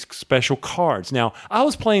one of these special cards. Now, I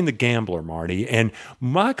was playing the gambler, Marty, and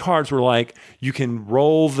my cards were like, you can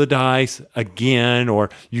roll the dice again, or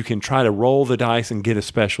you can try to roll the dice and get a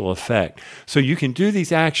special effect. So you can do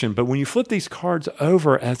these actions, but when you flip these cards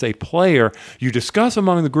over as a player, you discuss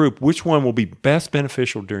among the group which one will be best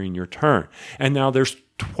beneficial during your turn. And now there's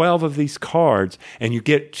 12 of these cards, and you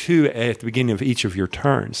get 2 at the beginning of each of your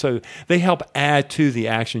turns. So they help add to the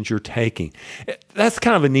actions you're taking. That's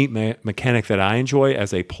kind of a neat mechanic that I enjoy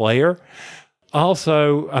as a player.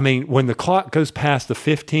 Also, I mean, when the clock goes past the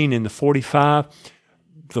 15 and the 45,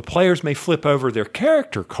 the players may flip over their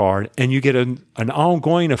character card, and you get an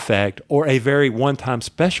ongoing effect or a very one-time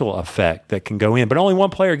special effect that can go in. But only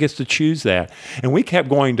one player gets to choose that. And we kept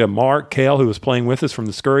going to Mark Kell, who was playing with us from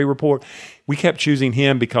the Scurry Report. We kept choosing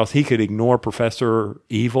him because he could ignore Professor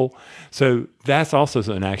Evil. So that's also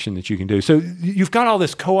an action that you can do. So you've got all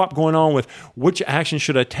this co-op going on with which action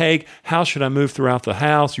should I take? How should I move throughout the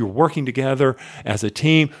house? You're working together as a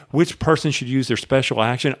team. Which person should use their special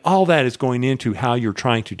action? All that is going into how you're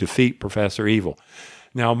trying to defeat Professor Evil.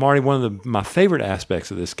 Now, Marty, one of my favorite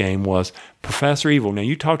aspects of this game was Professor Evil. Now,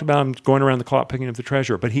 you talked about him going around the clock picking up the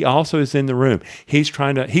treasure, but he also is in the room. He's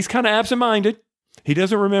kind of absent-minded. He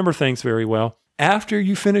doesn't remember things very well. After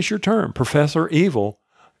you finish your turn, Professor Evil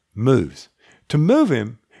moves. To move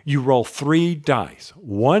him, you roll 3 dice.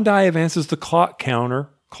 1 die advances the clock counter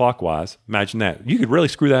clockwise. Imagine that. You could really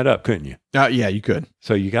screw that up, couldn't you? Yeah, you could.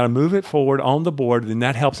 So you got to move it forward on the board, then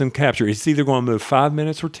that helps him capture. It's either going to move 5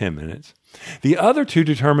 minutes or 10 minutes. The other 2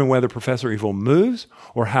 determine whether Professor Evil moves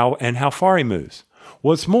or how far he moves.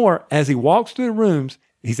 What's more, as he walks through the rooms,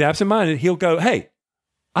 he's absent-minded. He'll go, hey,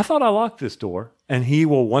 I thought I locked this door. And he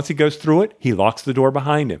will, once he goes through it, he locks the door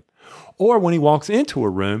behind him. Or when he walks into a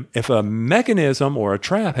room, if a mechanism or a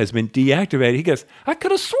trap has been deactivated, he goes, I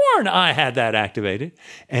could have sworn I had that activated.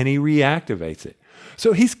 And he reactivates it.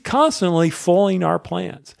 So he's constantly foiling our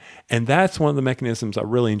plans. And that's one of the mechanisms I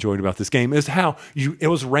really enjoyed about this game is how it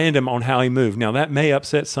was random on how he moved. Now, that may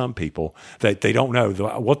upset some people that they don't know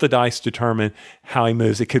what the dice determine, how he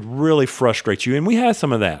moves. It could really frustrate you. And we had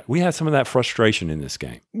some of that. We had some of that frustration in this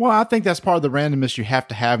game. Well, I think that's part of the randomness you have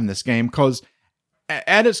to have in this game because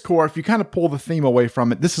at its core, if you kind of pull the theme away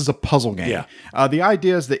from it, this is a puzzle game. Yeah. The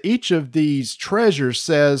idea is that each of these treasures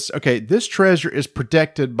says, okay, this treasure is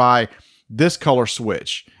protected by this color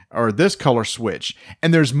switch or this color switch.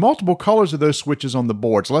 And there's multiple colors of those switches on the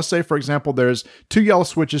board. So let's say, for example, there's 2 yellow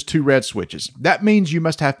switches, 2 red switches. That means you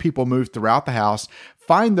must have people move throughout the house,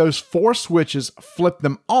 find those 4 switches, flip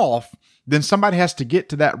them off. Then somebody has to get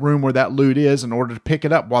to that room where that loot is in order to pick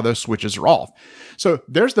it up while those switches are off. So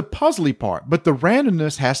there's the puzzly part, but the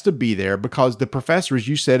randomness has to be there because the professor, as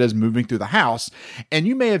you said, is moving through the house, and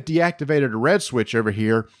you may have deactivated a red switch over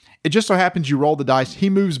here. It just so happens you roll the dice. He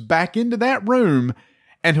moves back into that room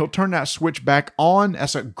and he'll turn that switch back on.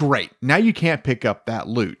 That's great. Now you can't pick up that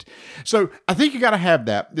loot. So I think you got to have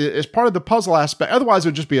that as part of the puzzle aspect. Otherwise, it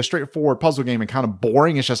would just be a straightforward puzzle game and kind of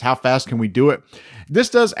boring. It's just how fast can we do it?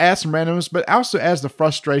 This does add some randomness, but also adds the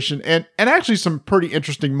frustration and actually some pretty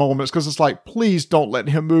interesting moments because it's like, please don't let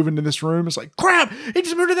him move into this room. It's like, crap, he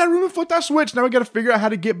just moved to that room and flipped that switch. Now we got to figure out how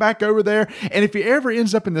to get back over there. And if he ever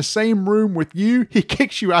ends up in the same room with you, he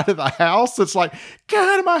kicks you out of the house. It's like, get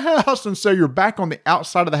out of my house. And so you're back on the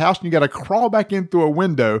outside of the house and you got to crawl back in through a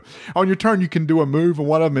window. On your turn, you can do a move, and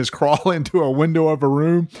one of them is crawl into a window of a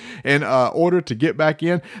room in order to get back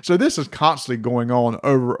in. So this is constantly going on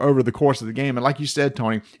over the course of the game. And like you said,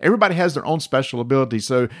 Tony, everybody has their own special abilities.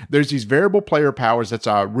 So there's these variable player powers that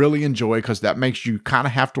I really enjoy because that makes you kind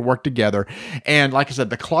of have to work together. And like I said,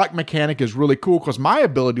 the clock mechanic is really cool because my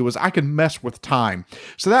ability was I can mess with time.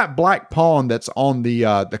 So that black pawn that's on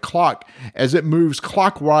the clock, as it moves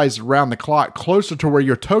clockwise around the clock, closer to where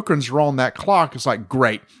your tokens are on that clock, it's like,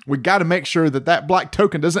 great. We got to make sure that black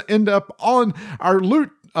token doesn't end up on our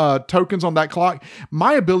loot tokens on that clock.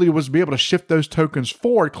 My ability was to be able to shift those tokens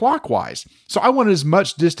forward clockwise. So I wanted as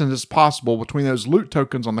much distance as possible between those loot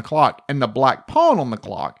tokens on the clock and the black pawn on the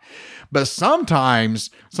clock. But sometimes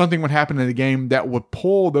something would happen in the game that would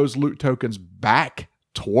pull those loot tokens back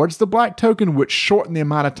towards the black token, which shortened the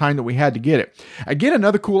amount of time that we had to get it. Again,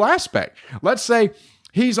 another cool aspect. Let's say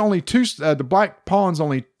he's only the black pawn's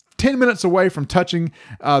only 10 minutes away from touching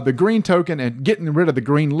the green token and getting rid of the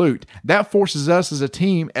green loot. That forces us as a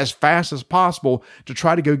team as fast as possible to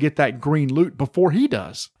try to go get that green loot before he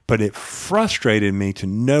does. but it frustrated me to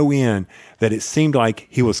no end that it seemed like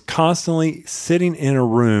he was constantly sitting in a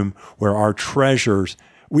room where our treasures,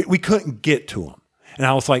 we couldn't get to them. And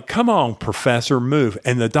I was like, come on, professor, move.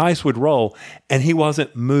 And the dice would roll, and he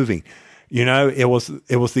wasn't moving. You know, it was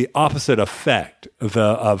the opposite effect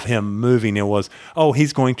of him moving. It was, oh,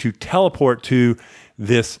 he's going to teleport to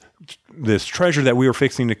this treasure that we were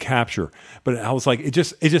fixing to capture. But I was like, it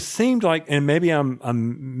just seemed like, and maybe I'm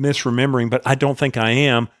misremembering, but I don't think I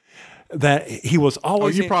am, that he was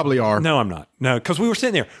always. Oh, you probably are. No, I'm not. No, because we were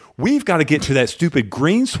sitting there. We've got to get to that stupid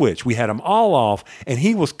green switch. We had them all off, and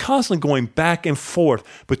he was constantly going back and forth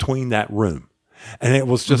between that room. And it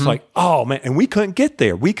was just like, oh, man. And we couldn't get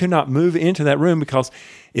there. We could not move into that room because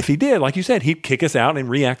if he did, like you said, he'd kick us out and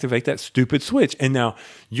reactivate that stupid switch. And now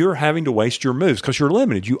you're having to waste your moves because you're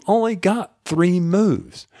limited. You only got 3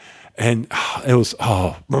 moves. And it was,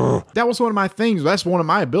 that was one of my things. That's one of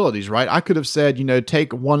my abilities, right? I could have said,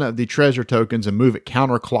 take one of the treasure tokens and move it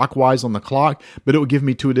counterclockwise on the clock, but it would give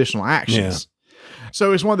me 2 additional actions. Yeah.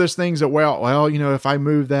 So it's one of those things that, if I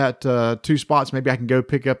move that 2 spots, maybe I can go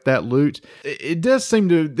pick up that loot. It does seem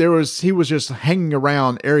he was just hanging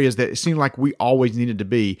around areas that it seemed like we always needed to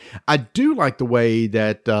be. I do like the way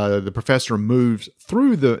that the professor moves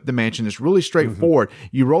through the mansion. It's really straightforward.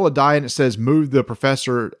 You roll a die and it says move the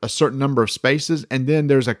professor a certain number of spaces. And then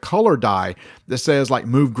there's a color die that says like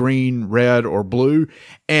move green, red, or blue.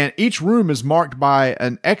 And each room is marked by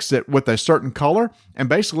an exit with a certain color. And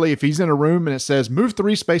basically, if he's in a room and it says move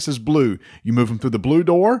 3 spaces blue, you move him through the blue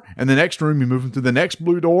door, and the next room you move him through the next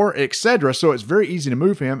blue door, etc. So it's very easy to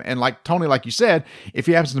move him. And like Tony, like you said, if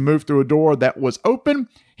he happens to move through a door that was open,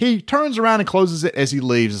 he turns around and closes it as he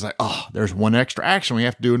leaves. It's like, oh, there's one extra action we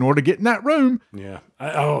have to do in order to get in that room. Yeah.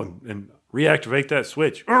 And reactivate that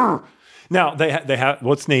switch. Urgh. Now they have.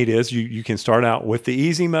 What's neat is you can start out with the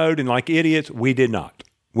easy mode, and like idiots, we did not.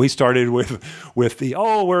 We started with the,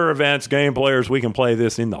 we're advanced game players. We can play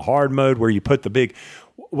this in the hard mode where you put the big,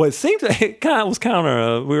 well, it seemed we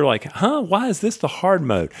were like, why is this the hard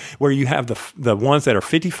mode? Where you have the ones that are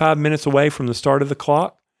 55 minutes away from the start of the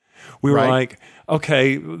clock. We were like,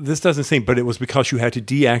 okay, this doesn't seem, but it was because you had to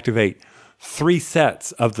deactivate 3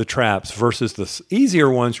 sets of the traps versus the easier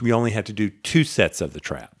ones, we only had to do 2 sets of the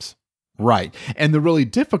traps. Right. And the really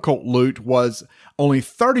difficult loot was only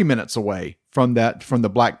 30 minutes away from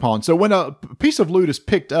the Black Pawn. So when a piece of loot is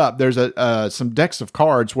picked up, there's some decks of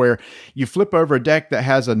cards where you flip over a deck that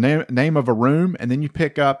has a name of a room, and then you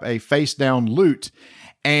pick up a face down loot.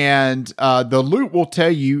 And the loot will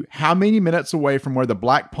tell you how many minutes away from where the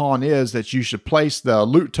Black Pawn is that you should place the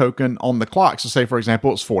loot token on the clock. So say, for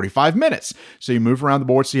example, it's 45 minutes. So you move around the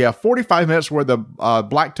board. So you have 45 minutes where the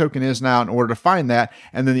black token is now in order to find that.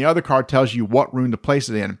 And then the other card tells you what room to place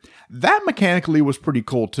it in. That mechanically was pretty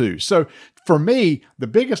cool too. So for me, the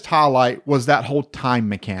biggest highlight was that whole time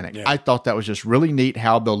mechanic. Yeah. I thought that was just really neat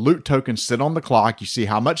how the loot tokens sit on the clock. You see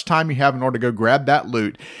how much time you have in order to go grab that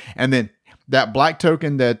loot. And then that black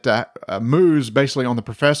token that moves basically on the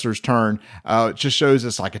professor's turn just shows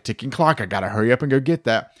it's like a ticking clock. I got to hurry up and go get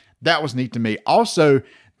that. That was neat to me. Also,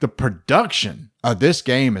 the production of this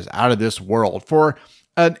game is out of this world. For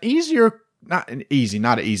an easier,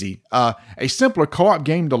 a simpler co-op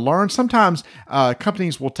game to learn. Sometimes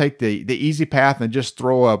companies will take the easy path and just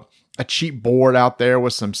throw a cheap board out there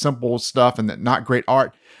with some simple stuff and not great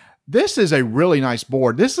art. This is a really nice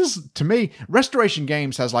board. This is, to me, Restoration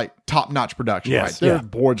Games has like top-notch production, right? Their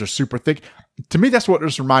boards are super thick. To me, that's what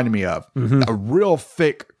this reminded me of. Mm-hmm. A real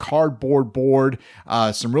thick cardboard board,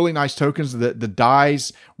 some really nice tokens. The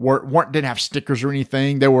dies didn't have stickers or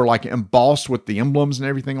anything. They were like embossed with the emblems and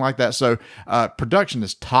everything like that. So production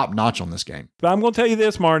is top-notch on this game. But I'm going to tell you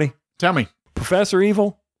this, Marty. Tell me. Professor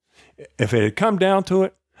Evil, if it had come down to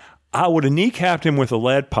it, I would have kneecapped him with a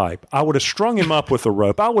lead pipe. I would have strung him up with a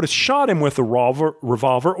rope. I would have shot him with a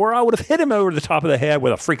revolver, or I would have hit him over the top of the head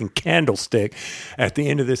with a freaking candlestick at the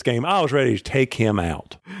end of this game. I was ready to take him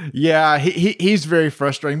out. Yeah, he's very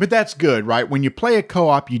frustrating, but that's good, right? When you play a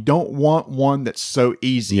co-op, you don't want one that's so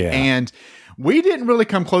easy. Yeah. And we didn't really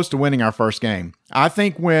come close to winning our first game. I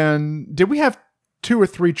think did we have 2 or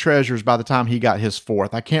 3 treasures by the time he got his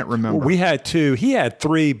 4th? I can't remember. Well, we had 2. He had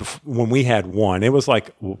 3 when we had 1. It was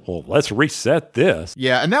like, well, let's reset this.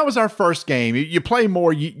 Yeah, and that was our first game. You play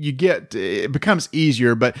more, you get, it becomes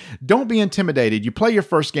easier, but don't be intimidated. You play your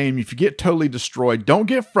first game, if you get totally destroyed, don't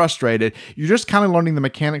get frustrated. You're just kind of learning the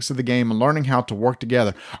mechanics of the game and learning how to work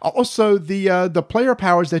together. Also, the player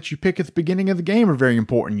powers that you pick at the beginning of the game are very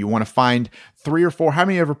important. You want to find 3 or 4, how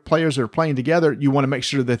many ever players that are playing together, you want to make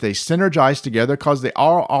sure that they synergize together, because because they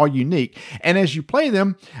are all unique. And as you play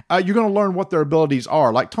them, you're going to learn what their abilities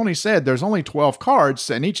are. Like Tony said, there's only 12 cards,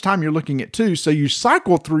 and each time you're looking at 2, so you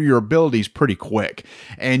cycle through your abilities pretty quick.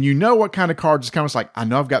 And you know what kind of cards is coming. It's like, I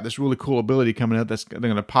know I've got this really cool ability coming up that's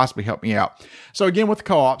going to possibly help me out. So again, with the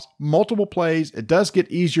co-ops, multiple plays, it does get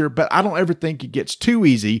easier, but I don't ever think it gets too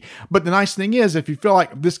easy. But the nice thing is, if you feel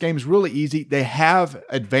like this game is really easy, they have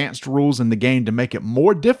advanced rules in the game to make it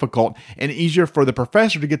more difficult and easier for the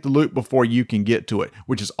professor to get the loot before you can get to it,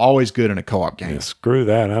 which is always good in a co-op game. Yeah, screw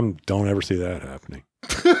that. Don't ever see that happening.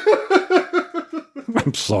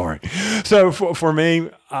 I'm sorry. So for me,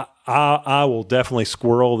 I will definitely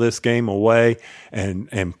squirrel this game away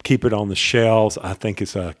and keep it on the shelves. I think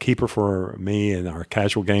it's a keeper for me and our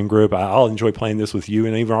casual game group. I'll enjoy playing this with you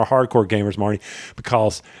and even our hardcore gamers, Marty,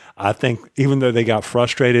 because I think even though they got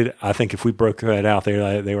frustrated, I think if we broke that out, they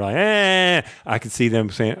were like, I could see them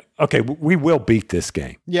saying, okay, we will beat this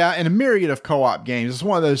game. Yeah, and a myriad of co-op games. It's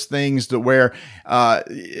one of those things that where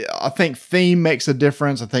I think theme makes a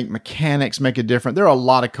difference. I think mechanics make a difference. There are a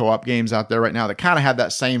lot of co-op games out there right now that kind of have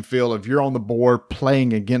that same feel of you're on the board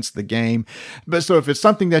playing against the game. But so if it's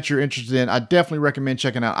something that you're interested in, I definitely recommend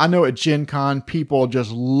checking out. I know at Gen Con, people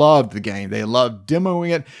just loved the game. They loved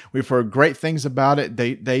demoing it. We've heard great things about it.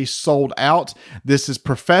 They sold out. This is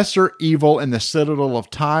Professor Evil in the Citadel of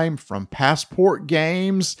Time from Passport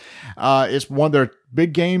Games. It's one of their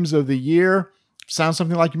big games of the year. Sounds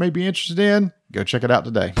something like you may be interested in? Go check it out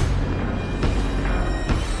today.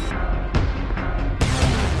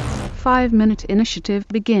 5-minute initiative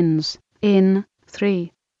begins in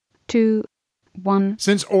 3, 2, 1.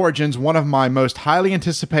 Since Origins, one of my most highly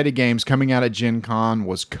anticipated games coming out at Gen Con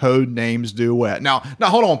was Codenames Duet. Now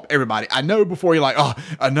hold on, everybody. I know before you're like, oh,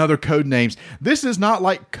 another Codenames. This is not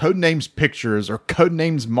like Codenames Pictures or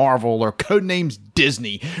Codenames Marvel or Codenames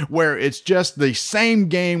Disney, where it's just the same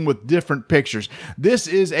game with different pictures. This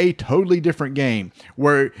is a totally different game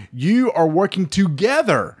where you are working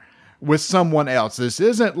together with someone else. This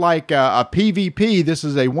isn't like a PvP. This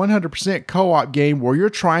is a 100% co-op game where you're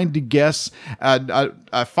trying to guess a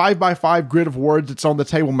 5x5 grid of words that's on the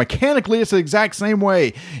table. Mechanically, it's the exact same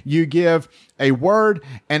way. You give a word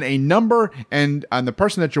and a number, and the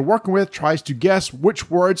person that you're working with tries to guess which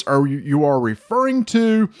words you are referring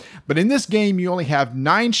to. But in this game, you only have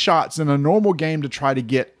 9 shots in a normal game to try to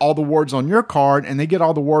get all the words on your card, and they get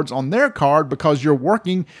all the words on their card because you're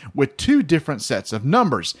working with 2 different sets of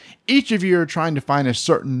numbers. Each of you are trying to find a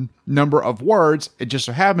certain number of words. It just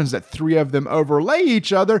so happens that 3 of them overlay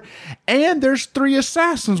each other, and there's 3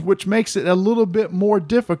 assassins, which makes it a little bit more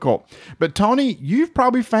difficult. But Tony, you've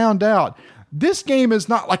probably found out this game is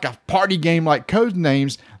not like a party game like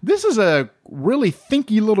Codenames. This is a really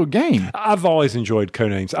thinky little game. I've always enjoyed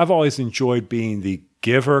Codenames. I've always enjoyed being the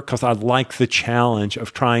giver because I like the challenge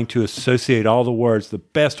of trying to associate all the words the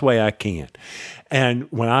best way I can.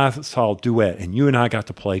 And when I saw Duet, and you and I got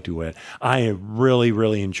to play Duet, I really,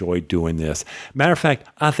 really enjoyed doing this. Matter of fact,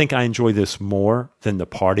 I think I enjoy this more than the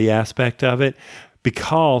party aspect of it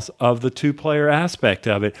because of the 2-player aspect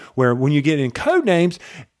of it, where when you get in Codenames,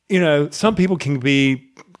 you know, some people can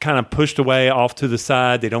be kind of pushed away off to the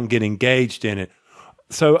side. They don't get engaged in it.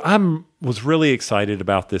 So I was really excited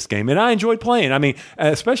about this game, and I enjoyed playing. I mean,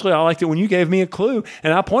 especially I liked it when you gave me a clue,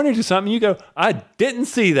 and I pointed to something, and you go, I didn't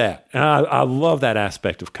see that. And I love that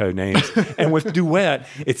aspect of Codenames. And with Duet,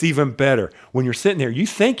 it's even better. When you're sitting there, you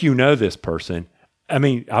think you know this person. I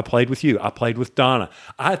mean, I played with you. I played with Donna.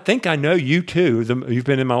 I think I know you too. You've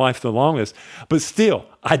been in my life the longest. But still,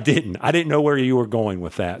 I didn't. I didn't know where you were going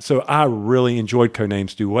with that. So I really enjoyed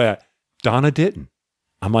Codenames Duet. Donna didn't.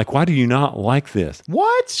 I'm like, why do you not like this?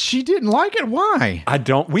 What? She didn't like it? Why? I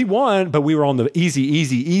don't. We won, but we were on the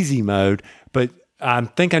easy mode. But I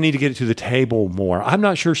think I need to get it to the table more. I'm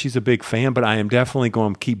not sure she's a big fan, but I am definitely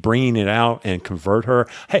going to keep bringing it out and convert her.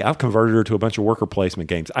 Hey, I've converted her to a bunch of worker placement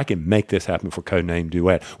games. I can make this happen for Codename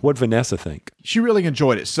Duet. What'd Vanessa think? She really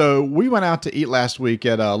enjoyed it. So we went out to eat last week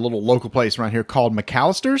at a little local place around here called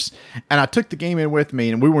McAllister's, and I took the game in with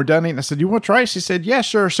me, and we were done eating. I said, you want to try it? She said, yeah,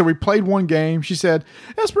 sure. So we played one game. She said,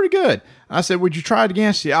 that's pretty good. I said, would you try it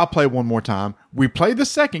again? She said, I'll play one more time. We played the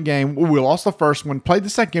second game. We lost the first one. Played the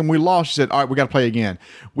second game. We lost. She said, all right, we got to play again.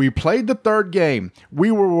 We played the third game.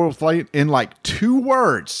 We were playing in like 2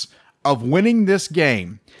 words of winning this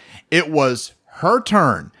game. It was her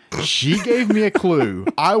turn. She gave me a clue.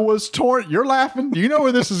 I was torn. You're laughing. You know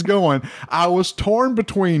where this is going. I was torn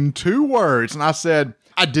between 2 words. And I said,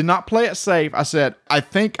 I did not play it safe. I said, I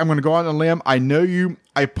think I'm going to go out on a limb. I know you.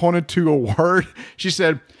 I pointed to a word. She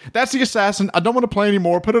said, that's the assassin. I don't want to play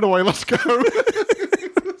anymore. Put it away. Let's go.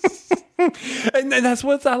 And that's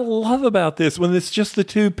what I love about this. When it's just the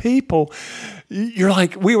 2 people, you're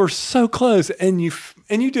like, we were so close, and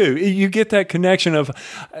you get that connection of,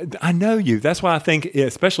 I know you. That's why I think,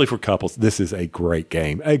 especially for couples, this is a great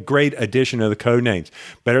game, a great addition of the Codenames,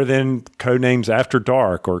 better than Codenames After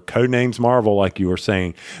Dark or Codenames Marvel, like you were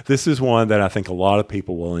saying. This is one that I think a lot of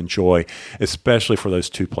people will enjoy, especially for those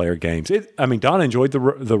 2-player games. Donna enjoyed the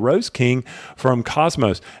Rose King from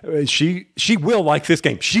Cosmos. She will like this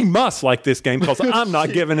game. She must like this game because I'm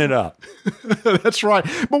not giving it up. That's right.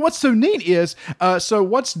 But what's so neat is, so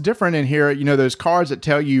what's different in here, those cards that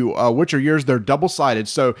tell you which are yours, they're double-sided.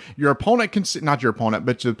 So your opponent can see, not your opponent,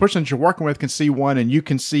 but the person that you're working with can see one and you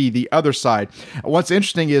can see the other side. What's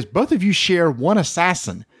interesting is both of you share one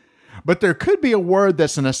assassin. But there could be a word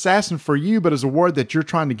that's an assassin for you, but is a word that you're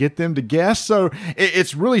trying to get them to guess. So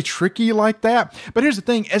it's really tricky like that. But here's the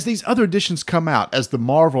thing. As these other editions come out, as the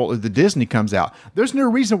Marvel or the Disney comes out, there's no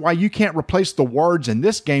reason why you can't replace the words in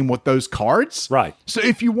this game with those cards. Right. So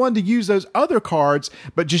if you wanted to use those other cards,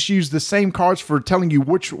 but just use the same cards for telling you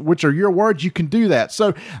which are your words, you can do that.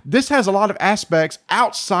 So this has a lot of aspects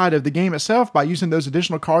outside of the game itself by using those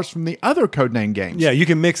additional cards from the other Codename games. Yeah, you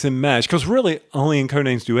can mix and match, because really only in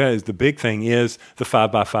Codenames Duet is the big thing is the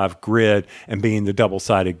 5x5 grid and being the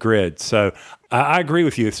double-sided grid. So I agree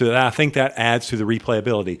with you. So I think that adds to the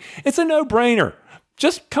replayability. It's a no-brainer.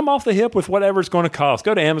 Just come off the hip with whatever it's going to cost.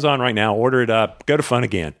 Go to Amazon right now, order it up, go to Fun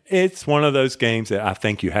Again. It's one of those games that I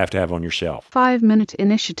think you have to have on your shelf. 5-minute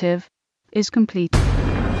initiative is complete.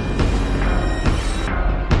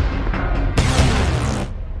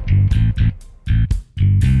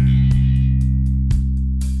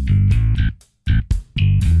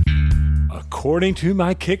 According to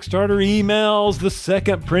my Kickstarter emails, the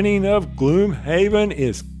second printing of Gloomhaven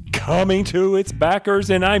is coming to its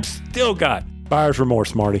backers, and I've still got buyer's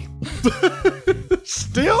remorse, Marty.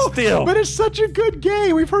 Still? But it's such a good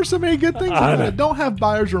game. We've heard so many good things about it. Don't have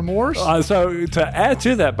buyer's remorse. So to add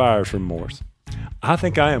to that buyer's remorse, I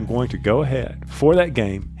think I am going to go ahead for that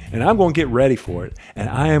game, and I'm going to get ready for it, and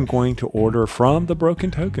I am going to order from the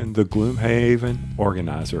Broken Token, the Gloomhaven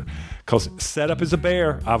organizer, because setup is a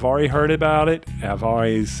bear. I've already heard about it. I've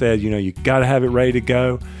already said, you got to have it ready to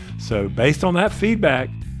go. So based on that feedback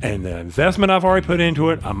and the investment I've already put into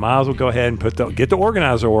it, I might as well go ahead and get the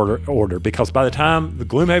organizer order, because by the time the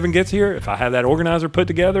Gloomhaven gets here, if I have that organizer put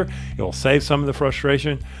together, it will save some of the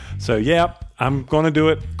frustration. So yeah, I'm going to do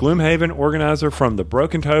it. Gloomhaven organizer from the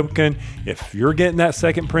Broken Token. If you're getting that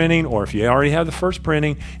second printing, or if you already have the first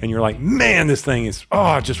printing and you're like, man, this thing is,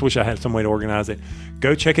 I just wish I had some way to organize it,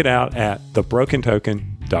 go check it out at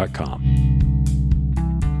thebrokentoken.com.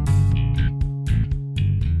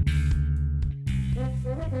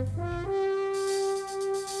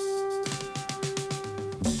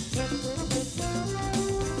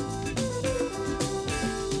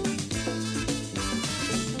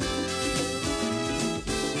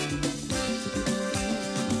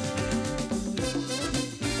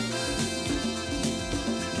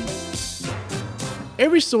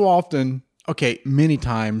 Every so often, many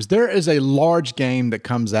times, there is a large game that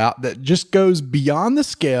comes out that just goes beyond the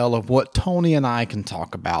scale of what Tony and I can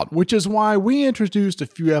talk about, which is why we introduced a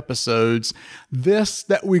few episodes,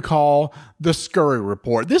 that we call the Scurry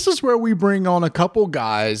Report. This is where we bring on a couple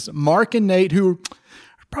guys, Mark and Nate, who are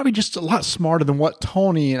probably just a lot smarter than what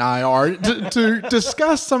Tony and I are, to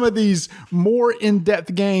discuss some of these more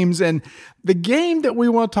in-depth games. And the game that we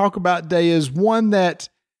want to talk about today is one that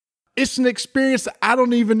it's an experience that I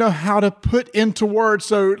don't even know how to put into words.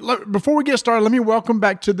 So before we get started, let me welcome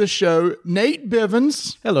back to the show Nate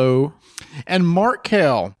Bivens. Hello. And Mark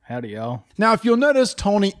Kell. Howdy, y'all. Now, if you'll notice,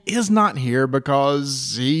 Tony is not here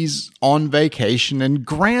because he's on vacation. And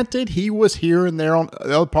granted, he was here and there on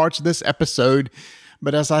other parts of this episode.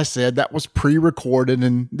 But as I said, that was pre-recorded,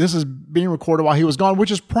 and this is being recorded while he was gone, which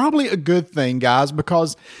is probably a good thing, guys,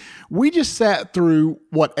 because we just sat through,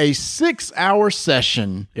 a 6-hour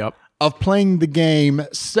session of playing the game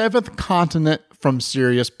Seventh Continent from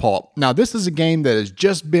Serious Pulp. Now, this is a game that has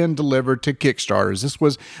just been delivered to Kickstarters. This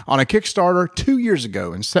was on a Kickstarter 2 years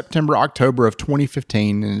ago in September, October of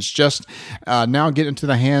 2015, and it's just now getting into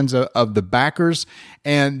the hands of the backers.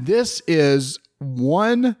 And this is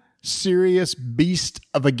one serious beast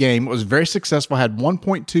of a game. It was very successful, had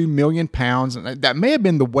 1.2 million pounds, and that may have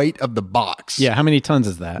been the weight of the box. Yeah, how many tons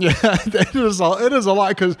is that? Yeah, it is a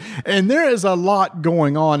lot, and there is a lot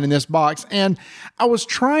going on in this box. And I was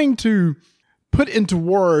trying to put into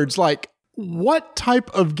words, what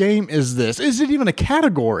type of game is this? Is it even a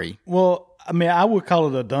category? Well, I would call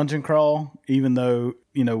it a dungeon crawl, even though,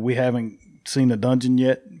 we haven't seen a dungeon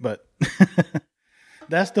yet, but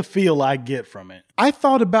that's the feel I get from it. I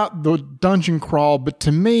thought about the dungeon crawl, but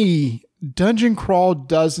to me, dungeon crawl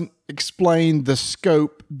explain the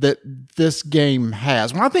scope that this game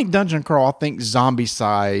has. When I think Dungeon Crawl, I think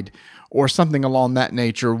Zombicide or something along that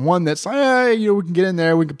nature. One that's, hey, we can get in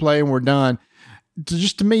there, we can play, and we're done.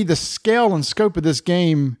 Just to me, the scale and scope of this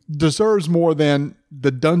game deserves more than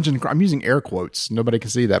the Dungeon Crawl. I'm using air quotes. Nobody can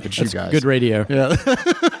see that, but you guys. Good radio. Yeah.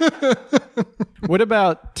 What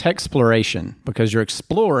about textploration? Because you're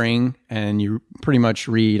exploring and you pretty much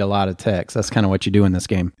read a lot of text. That's kind of what you do in this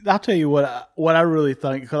game. I'll tell you what I really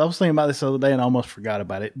think, because I was thinking about this the other day and I almost forgot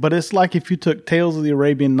about it. But it's like if you took Tales of the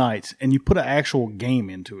Arabian Nights and you put an actual game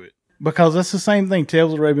into it. Because that's the same thing.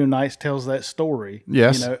 Tales of the Arabian Nights tells that story.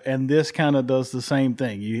 Yes. And this kind of does the same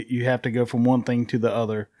thing. You have to go from one thing to the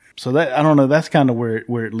other. So that, I don't know, that's kind of where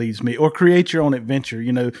it leads me. Or create your own adventure.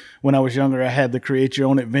 When I was younger, I had the create your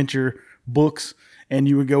own adventure books, and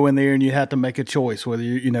you would go in there and you had to make a choice, whether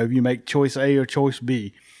you make choice A or choice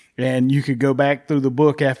B. And you could go back through the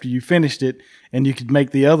book after you finished it and you could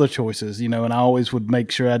make the other choices, and I always would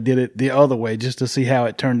make sure I did it the other way just to see how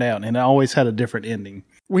it turned out. And it always had a different ending.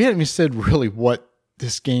 We hadn't even said really what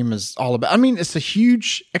this game is all about. I mean, it's a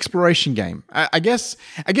huge exploration game. I guess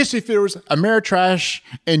if there was Ameritrash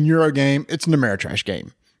and Eurogame, it's an Ameritrash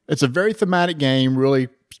game. It's a very thematic game, really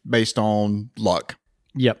based on luck.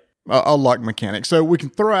 Yep. A luck mechanic. So we can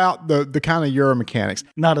throw out the kind of Euro mechanics.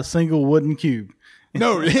 Not a single wooden cube.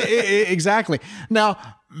 No, exactly. Now,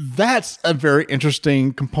 that's a very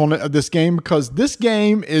interesting component of this game, because this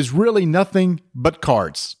game is really nothing but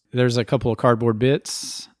cards. There's a couple of cardboard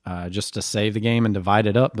bits just to save the game and divide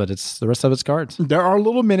it up, but the rest of it's cards. There are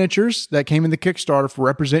little miniatures that came in the Kickstarter for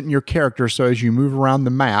representing your character, so as you move around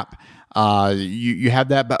the map, you have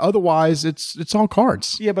that, but otherwise it's all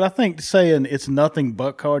cards. Yeah, but I think saying it's nothing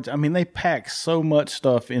but cards, I mean, they pack so much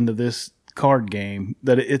stuff into this card game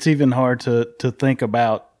that it's even hard to think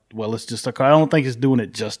about, well, it's just a card. I don't think it's doing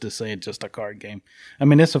it just to say it's just a card game. I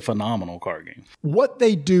mean, it's a phenomenal card game. What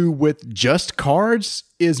they do with just cards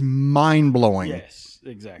is mind-blowing. Yes,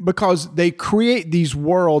 exactly. Because they create these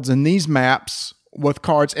worlds and these maps with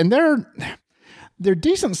cards, and they're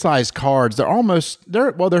decent-sized cards.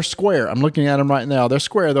 They're square. I'm looking at them right now. They're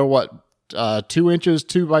square. They're what? 2 inches,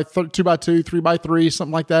 2 by 2, 3 by 3,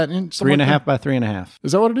 something like that. 3.5 by 3.5.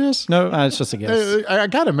 Is that what it is? No, it's just a guess. I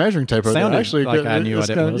got a measuring tape over there. Actually, like I knew what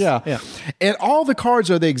it was. Yeah. And all the cards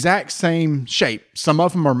are the exact same shape. Some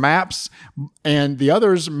of them are maps, and the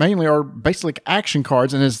others mainly are basically action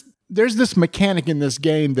cards. And there's this mechanic in this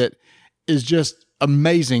game that is just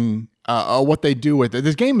amazing. What they do with it.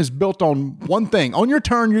 This game is built on one thing. On your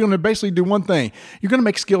turn, you're going to basically do one thing. You're going to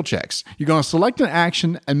make skill checks. You're going to select an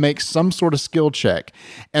action and make some sort of skill check.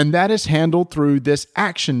 And that is handled through this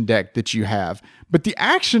action deck that you have. But the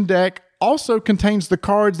action deck also contains the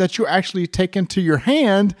cards that you actually take into your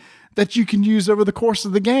hand that you can use over the course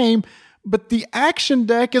of the game. But the action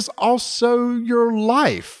deck is also your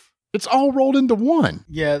life. It's all rolled into one.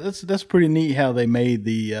 Yeah, that's pretty neat how they made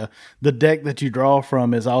the deck that you draw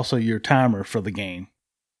from is also your timer for the game.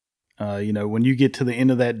 When you get to the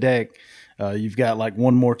end of that deck, you've got like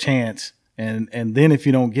one more chance, and then if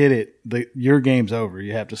you don't get it, your game's over.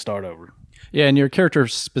 You have to start over. Yeah, and your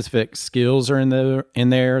character-specific skills are in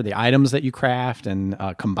there. The items that you craft and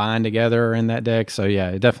combine together are in that deck. So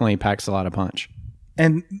yeah, it definitely packs a lot of punch.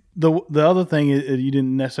 And the other thing is, you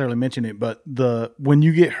didn't necessarily mention it, but when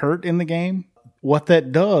you get hurt in the game, what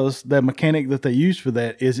that does, the mechanic that they use for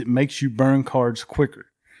that is it makes you burn cards quicker.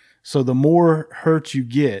 So the more hurt you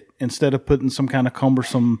get, instead of putting some kind of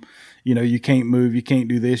cumbersome, you can't move, you can't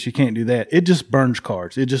do this, you can't do that, it just burns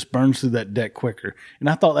cards. It just burns through that deck quicker. And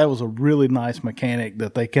I thought that was a really nice mechanic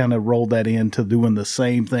that they kind of rolled that into doing the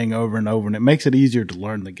same thing over and over, and it makes it easier to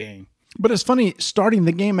learn the game. But it's funny, starting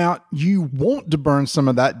the game out, you want to burn some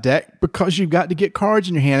of that deck because you've got to get cards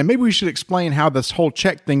in your hand. And maybe we should explain how this whole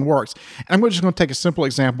check thing works. And I'm just going to take a simple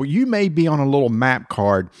example. You may be on a little map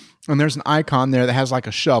card, and there's an icon there that has like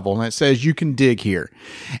a shovel, and it says you can dig here.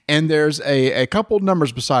 And there's a couple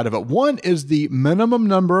numbers beside of it. One is the minimum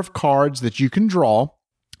number of cards that you can draw.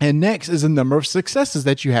 And next is the number of successes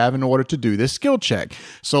that you have in order to do this skill check.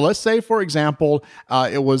 So let's say, for example,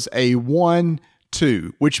 it was a 1-2,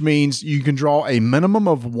 which means you can draw a minimum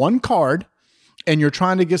of one card, and you're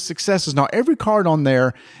trying to get successes. Now, every card on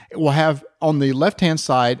there will have on the left-hand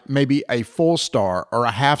side maybe a full star or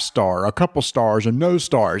a half star, or a couple stars or no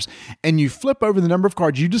stars. And you flip over the number of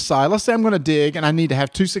cards you decide. Let's say I'm going to dig and I need to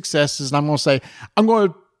have 2 successes, and I'm going to say I'm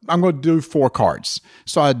going to do 4 cards.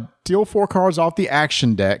 So I deal 4 cards off the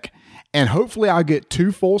action deck, and hopefully I'll get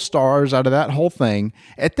 2 full stars out of that whole thing.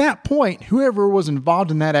 At that point, whoever was involved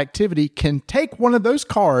in that activity can take one of those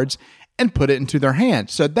cards and put it into their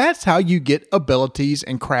hand. So that's how you get abilities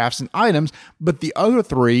and crafts and items, but the other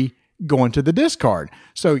 3 going to the discard.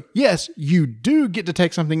 So yes, you do get to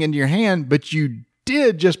take something into your hand, but you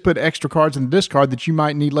did just put extra cards in the discard that you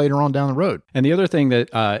might need later on down the road. And the other thing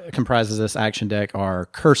that comprises this action deck are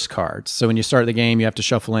curse cards. So when you start the game, you have to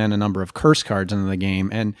shuffle in a number of curse cards into the game.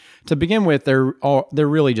 And to begin with, they're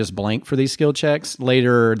really just blank for these skill checks.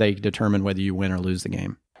 Later, they determine whether you win or lose the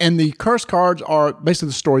game. And the curse cards are basically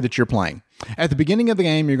the story that you're playing. At the beginning of the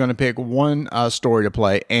game, you're going to pick one story to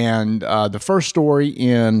play. And the first story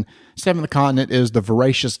in Seventh Continent is the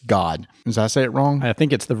Voracious God. Did I say it wrong? I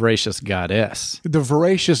think it's the Voracious Goddess. The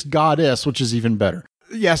Voracious Goddess, which is even better.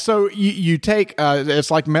 Yeah, so you take,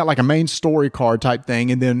 it's like a main story card type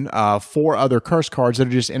thing, and then 4 other curse cards that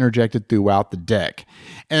are just interjected throughout the deck.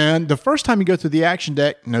 And the first time you go through the action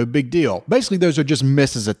deck, no big deal. Basically, those are just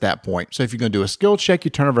misses at that point. So if you're going to do a skill check,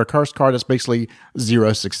 you turn over a curse card, that's basically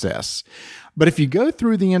 0 success. But if you go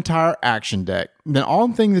through the entire action deck, then all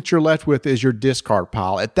the thing that you're left with is your discard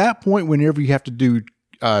pile. At that point, whenever you have to do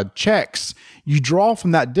checks, you draw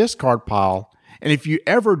from that discard pile. And if you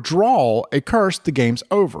ever draw a curse, the game's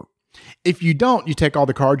over. If you don't, you take all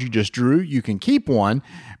the cards you just drew. You can keep one,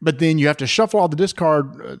 but then you have to shuffle all the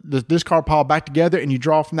discard pile back together, and you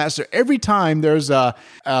draw from that. So every time there's a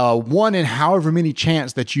 1 in however many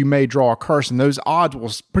chance that you may draw a curse, and those odds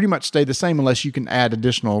will pretty much stay the same unless you can add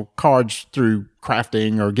additional cards through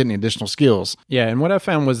crafting or getting additional skills. Yeah, and what I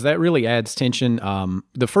found was that really adds tension.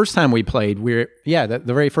 The first time we played, the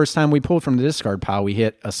very first time we pulled from the discard pile, we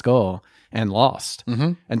hit a skull and lost.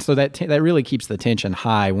 Mm-hmm. And so that really keeps the tension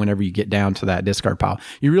high whenever you get down to that discard pile.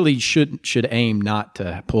 You really should aim not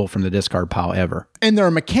to pull from the discard pile ever. And there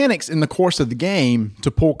are mechanics in the course of the game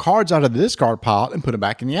to pull cards out of the discard pile and put them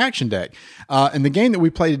back in the action deck. In the game that we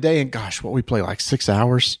played today, and gosh, what we played, like 6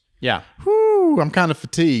 hours? Yeah. Whew, I'm kind of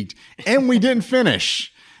fatigued. And we didn't finish.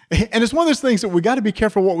 And it's one of those things that we got to be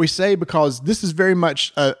careful what we say, because this is very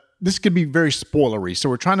much... this could be very spoilery. So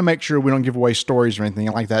we're trying to make sure we don't give away stories or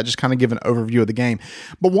anything like that. Just kind of give an overview of the game.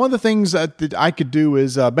 But one of the things that I could do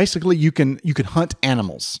is basically you can hunt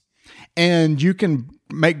animals, and you can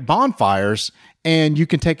make bonfires, and you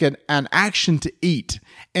can take an action to eat.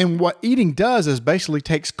 And what eating does is basically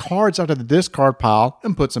takes cards out of the discard pile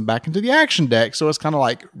and puts them back into the action deck. So it's kind of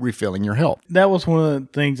like refilling your health. That was one of the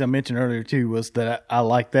things I mentioned earlier too, was that I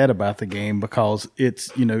like that about the game, because it's,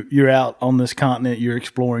 you're out on this continent, you're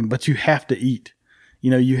exploring, but you have to eat.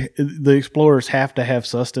 The explorers have to have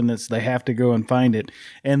sustenance. They have to go and find it.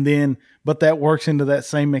 And then, but that works into that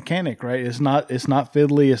same mechanic, right? It's not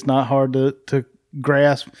fiddly. It's not hard to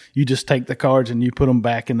grasp. You just take the cards and you put them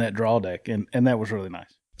back in that draw deck. And that was really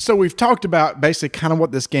nice. So we've talked about basically kind of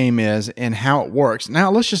what this game is and how it works. Now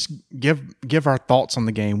let's just give our thoughts on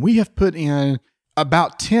the game. We have put in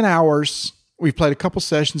about 10 hours. We've played a couple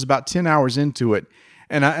sessions, about 10 hours into it.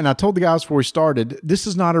 And I told the guys before we started, this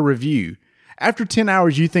is not a review. After 10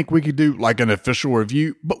 hours, you think we could do like an official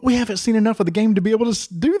review, but we haven't seen enough of the game to be able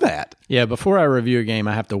to do that. Yeah, before I review a game,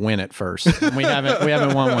 I have to win it first. And we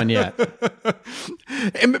haven't won one yet.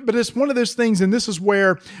 But it's one of those things, and this is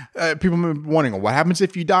where people have been wondering, what happens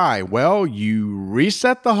if you die? Well, you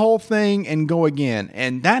reset the whole thing and go again.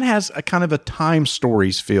 And that has a kind of a time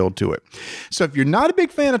stories feel to it. So if you're not a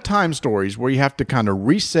big fan of time stories where you have to kind of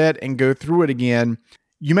reset and go through it again,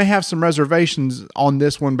 you may have some reservations on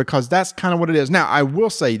this one, because that's kind of what it is. Now, I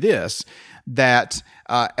will say this, that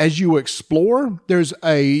as you explore, this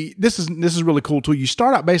is really cool too. You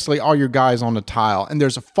start out basically all your guys on a tile, and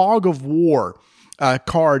there's a fog of war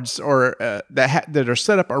cards or that are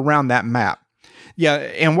set up around that map. Yeah,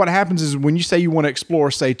 and what happens is when you say you want to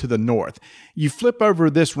explore, say, to the north, you flip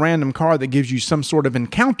over this random card that gives you some sort of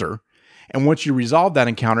encounter. And once you resolve that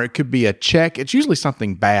encounter, it could be a check. It's usually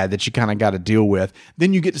something bad that you kind of got to deal with.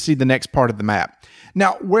 Then you get to see the next part of the map.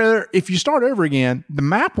 Now, if you start over again, the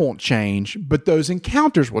map won't change, but those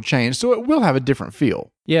encounters will change. So it will have a different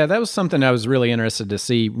feel. Yeah, that was something I was really interested to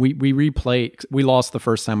see. We replayed. We lost the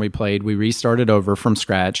first time we played. We restarted over from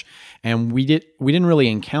scratch, and we didn't really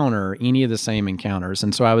encounter any of the same encounters.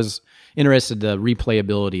 And so I was interested in the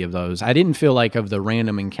replayability of those. I didn't feel like of the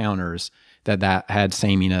random encounters that had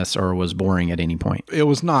sameness or was boring at any point. It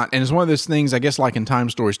was not. And it's one of those things, I guess, like in time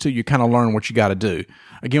stories too, you kind of learn what you got to do.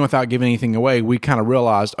 Again, without giving anything away, we kind of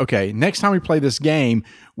realized, okay, next time we play this game,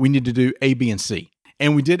 we need to do A, B, and C.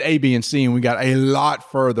 And we did A, B, and C, and we got a lot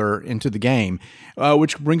further into the game,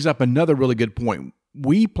 which brings up another really good point.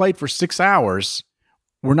 We played for 6 hours.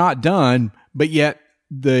 We're not done, but yet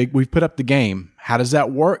we've put up the game. How does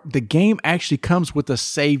that work? The game actually comes with a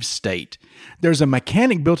save state. There's a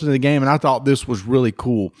mechanic built into the game, and I thought this was really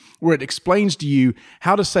cool, where it explains to you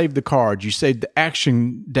how to save the cards. You save the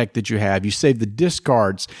action deck that you have. You save the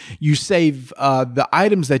discards. You save the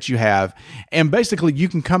items that you have. And basically, you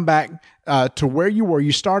can come back to where you were.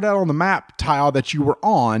 You start out on the map tile that you were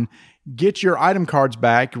on, get your item cards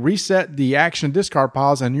back, reset the action discard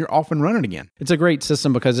piles, and you're off and running again. It's a great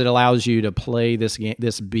system because it allows you to play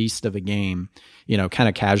this beast of a game, kind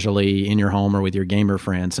of casually in your home or with your gamer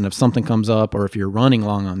friends. And if something comes up or if you're running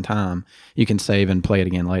long on time, you can save and play it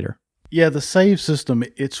again later. Yeah, the save system,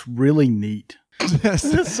 it's really neat.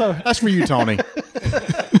 That's for you, Tony.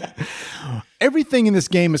 Everything in this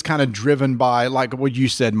game is kind of driven by, like what you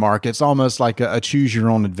said, Mark. It's almost like a choose your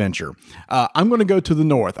own adventure. I'm going to go to the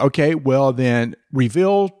north. Okay, well then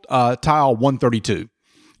reveal tile 132.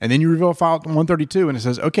 And then you reveal file 132 and it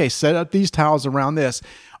says, okay, set up these tiles around this.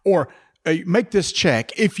 Or make this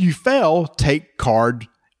check. If you fail, take card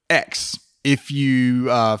X. If you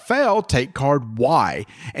fail, take card Y,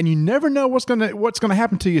 and you never know what's gonna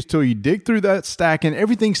happen to you until you dig through that stack, and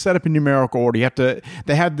everything's set up in numerical order.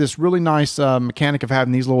 They have this really nice mechanic of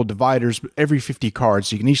having these little dividers every 50 cards,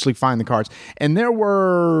 so you can easily find the cards. And there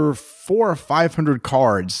were 400 or 500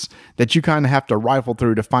 cards that you kind of have to rifle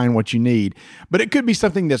through to find what you need. But it could be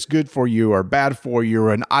something that's good for you or bad for you,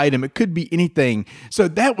 or an item. It could be anything. So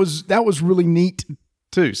that was really neat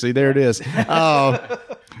too. See, there it is.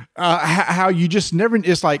 How you just never,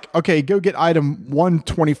 it's like, okay, go get item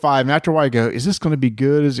 125. And after a while, I go, is this going to be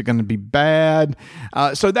good? Is it going to be bad?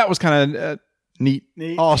 So that was kind of neat.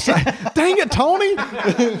 Oh, dang it, Tony.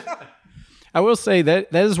 I will say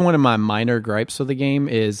that is one of my minor gripes with the game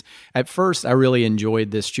is at first I really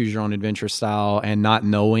enjoyed this choose your own adventure style and not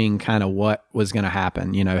knowing kind of what was going to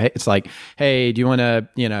happen. It's like, hey, do you want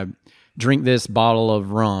to, drink this bottle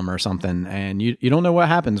of rum or something? And you don't know what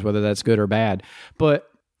happens, whether that's good or bad. But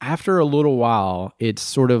after a little while, it's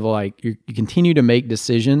sort of like you continue to make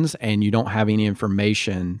decisions and you don't have any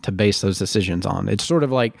information to base those decisions on. It's sort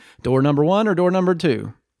of like door number 1 or door number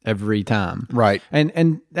 2 every time. Right.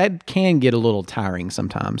 And that can get a little tiring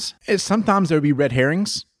sometimes. Sometimes there would be red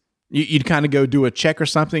herrings. You'd kind of go do a check or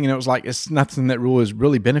something, and it was like it's nothing that was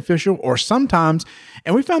really beneficial. Or sometimes,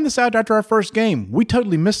 and we found this out after our first game, we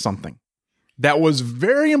totally missed something that was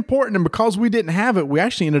very important, and because we didn't have it, we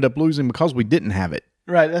actually ended up losing because we didn't have it.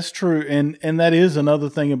 Right, that's true, and that is another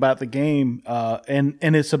thing about the game, and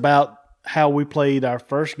it's about how we played our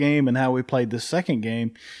first game and how we played the second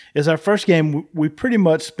game. Is our first game, we pretty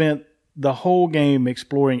much spent the whole game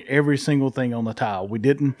exploring every single thing on the tile. We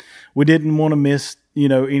didn't want to miss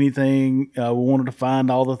anything. We wanted to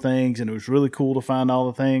find all the things, and it was really cool to find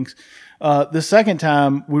all the things. The second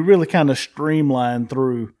time, we really kind of streamlined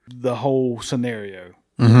through the whole scenario.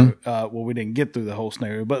 Well, we didn't get through the whole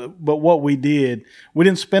scenario, but what we didn't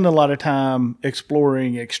spend a lot of time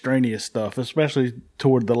exploring extraneous stuff, especially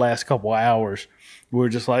toward the last couple of hours. We were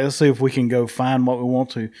just like, let's see if we can go find what we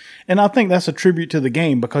want to. And I think that's a tribute to the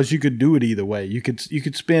game because you could do it either way. You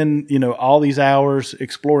could spend, all these hours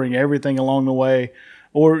exploring everything along the way,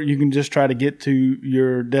 or you can just try to get to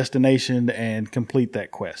your destination and complete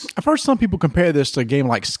that quest. I've heard some people compare this to a game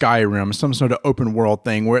like Skyrim, some sort of open world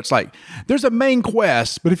thing where it's like, there's a main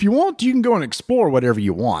quest, but if you want, you can go and explore whatever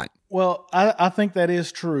you want. Well, I think that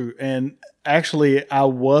is true. And actually, I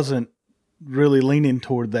wasn't really leaning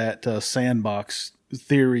toward that sandbox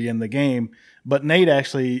theory in the game. But Nate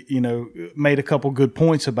actually, made a couple good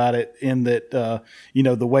points about it in that,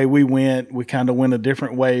 the way we kind of went a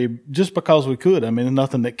different way just because we could. I mean,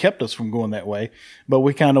 nothing that kept us from going that way, but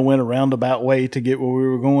we kind of went a roundabout way to get where we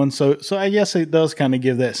were going. So I guess it does kind of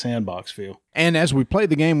give that sandbox feel. And as we played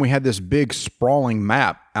the game, we had this big sprawling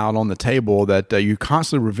map out on the table that you're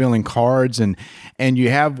constantly revealing cards and you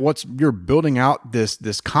have you're building out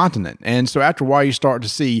this continent. And so after a while, you start to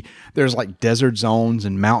see there's like desert zones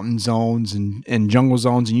and mountain zones and jungle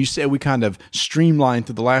zones. And you said we kind of streamlined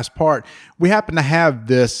to the last part. We happen to have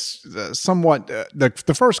this somewhat,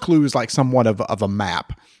 the first clue is like somewhat of a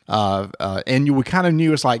map. And we kind of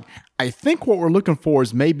knew it's like, I think what we're looking for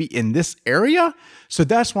is maybe in this area. So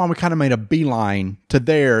that's why we kind of made a beeline to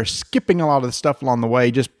there, skipping a lot of the stuff along the way,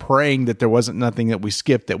 just praying that there wasn't nothing that we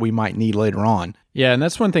skipped that we might need later on. Yeah, and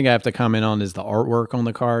that's one thing I have to comment on is the artwork on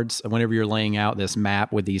the cards. Whenever you're laying out this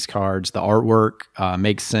map with these cards, the artwork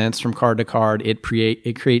makes sense from card to card. It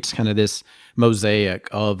creates kind of this mosaic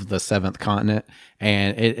of the seventh continent,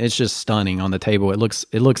 and it's just stunning on the table. It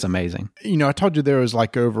looks amazing. I told you there was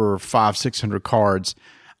like over 500-600 cards.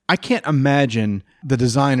 I can't imagine the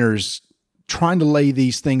designers trying to lay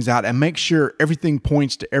these things out and make sure everything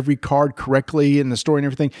points to every card correctly in the story and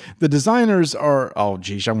everything. The designers are, oh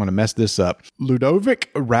geez, I'm going to mess this up.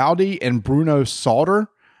 Ludovic Rowdy and Bruno Sauter.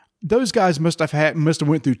 Those guys must have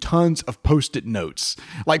went through tons of Post-it notes,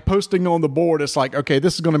 like posting on the board. It's like, okay,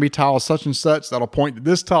 this is going to be tile such and such. That'll point to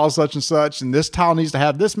this tile such and such. And this tile needs to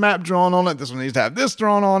have this map drawn on it. This one needs to have this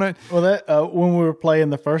drawn on it. Well, that when we were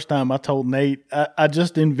playing the first time, I told Nate, I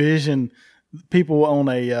just envisioned people on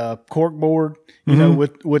a cork board, you know,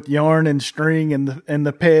 with yarn and string and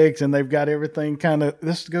the pegs, and they've got everything kind of,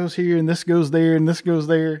 this goes here and this goes there and this goes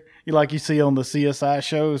there. Like you see on the CSI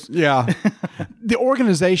shows. Yeah. The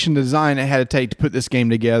organization design it had to take to put this game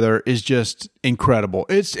together is just incredible.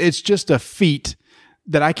 It's just a feat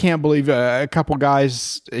that I can't believe a couple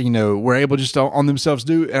guys, were able just on themselves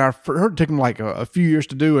to do. And I heard it took them like a few years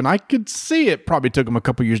to do. And I could see it probably took them a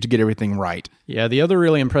couple years to get everything right. Yeah, the other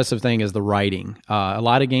really impressive thing is the writing. A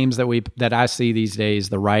lot of games that I see these days,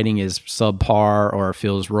 the writing is subpar or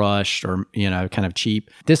feels rushed or kind of cheap.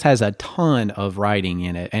 This has a ton of writing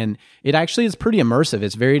in it, and it actually is pretty immersive.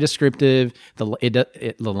 It's very descriptive.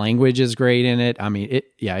 The language is great in it. I mean,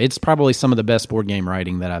 it's probably some of the best board game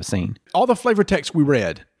writing that I've seen. All the flavor text we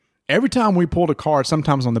read. Every time we pulled a card,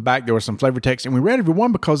 sometimes on the back there was some flavor text, and we read every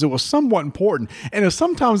one because it was somewhat important. And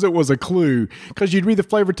sometimes it was a clue because you'd read the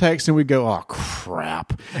flavor text and we'd go, oh,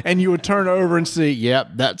 crap. And you would turn over and see,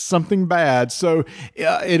 yep, that's something bad. So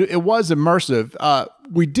it was immersive.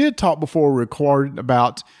 We did talk before we recorded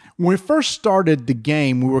about when we first started the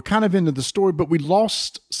game, we were kind of into the story, but we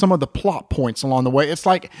lost some of the plot points along the way. It's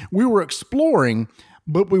like we were exploring,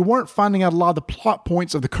 but we weren't finding out a lot of the plot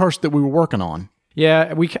points of the curse that we were working on.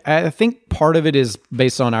 Yeah, I think part of it is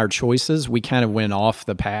based on our choices. We kind of went off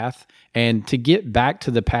the path. And to get back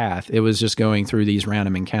to the path, it was just going through these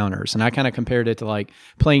random encounters. And I kind of compared it to like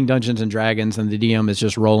playing Dungeons and Dragons, and the DM is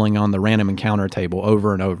just rolling on the random encounter table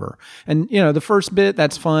over and over. And, the first bit,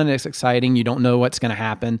 that's fun. It's exciting. You don't know what's going to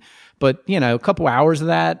happen. But, a couple hours of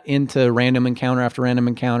that into random encounter after random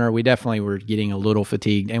encounter, we definitely were getting a little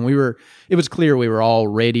fatigued. And it was clear we were all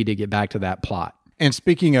ready to get back to that plot. And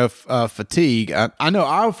speaking of fatigue, I know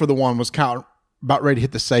I, for the one, was kind of about ready to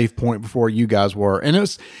hit the save point before you guys were. And it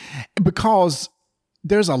was because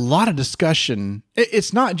there's a lot of discussion.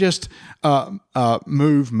 It's not just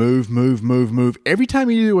move. Every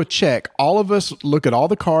time you do a check, all of us look at all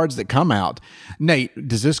the cards that come out. Nate,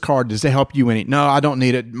 does it help you any? No, I don't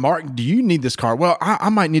need it. Mark, do you need this card? Well, I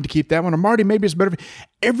might need to keep that one. Or Marty, maybe it's better.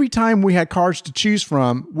 Every time we had cards to choose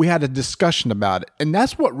from, we had a discussion about it. And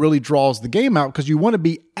that's what really draws the game out, because you want to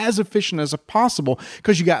be as efficient as possible,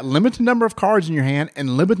 because you got limited number of cards in your hand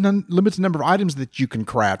and limited number of items that you can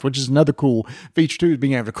craft, which is another cool feature too, is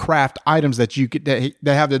being able to craft items that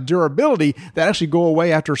that have the durability that actually go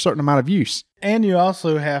away after a certain amount of use. And you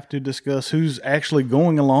also have to discuss who's actually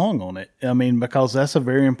going along on it. I mean, because that's a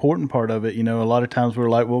very important part of it. A lot of times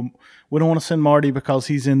we're like, well, we don't want to send Marty because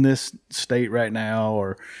he's in this state right now,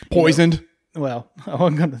 or poisoned. Well, I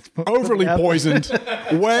wasn't going to overly poisoned,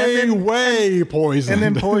 way poisoned, and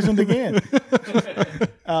then poisoned again.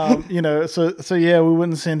 So yeah, we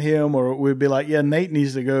wouldn't send him, or we'd be like, yeah, Nate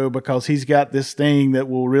needs to go because he's got this thing that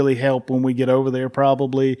will really help when we get over there,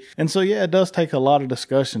 probably. And so yeah, it does take a lot of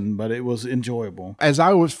discussion, but it was enjoyable. As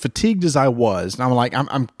I was fatigued as I was, and I'm like,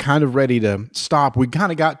 I'm kind of ready to stop. We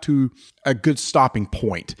kind of got to a good stopping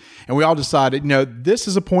point, and we all decided, this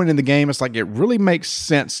is a point in the game. It's like it really makes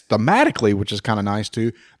sense thematically, which is kind of nice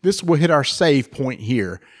too. This will hit our save point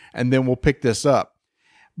here, and then we'll pick this up.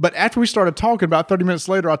 But after we started talking, about 30 minutes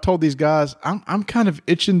later, I told these guys, I'm kind of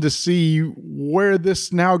itching to see where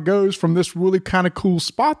this now goes from this really kind of cool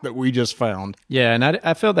spot that we just found. Yeah, and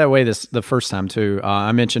I felt that way the first time too.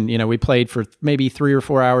 I mentioned, we played for maybe 3 or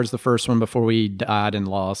 4 hours the first one before we died and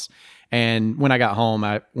lost. And when I got home,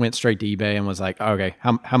 I went straight to eBay and was like, okay,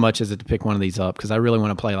 how much is it to pick one of these up? Because I really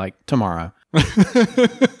want to play like tomorrow.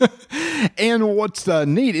 And what's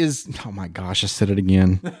neat is, oh my gosh, I said it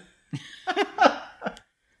again.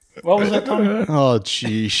 What was that, Tommy? Oh,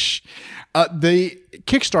 geez. The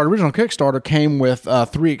original Kickstarter came with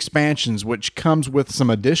 3 expansions, which comes with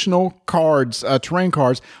some additional cards, terrain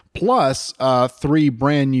cards, plus 3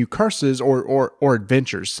 brand new curses or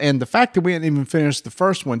adventures. And the fact that we hadn't even finished the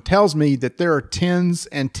first one tells me that there are tens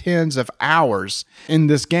and tens of hours in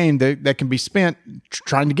this game that can be spent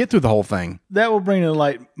trying to get through the whole thing. That will bring to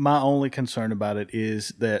light my only concern about it is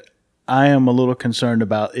that I am a little concerned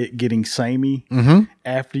about it getting samey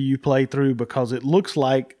after you play through, because it looks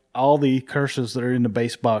like all the curses that are in the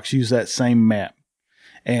base box use that same map.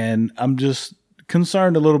 And I'm just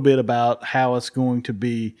concerned a little bit about how it's going to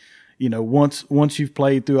be, once you've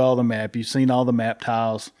played through all the map, you've seen all the map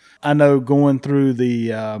tiles, I know going through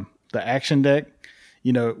the action deck,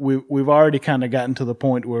 you know, we've already kind of gotten to the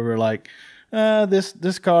point where we're like,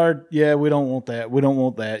 this card, yeah, we don't want that. We don't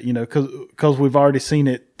want that, you know, because we've already seen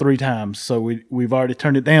it 3 times. So we've already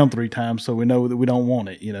turned it down 3 times. So we know that we don't want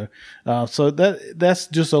it, you know. So that's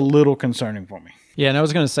just a little concerning for me. Yeah, and I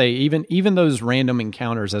was going to say, even those random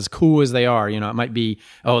encounters, as cool as they are, you know, it might be,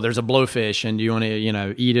 oh, there's a blowfish, and do you want to, you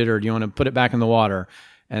know, eat it, or do you want to put it back in the water?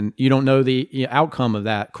 And you don't know the outcome of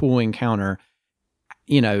that cool encounter.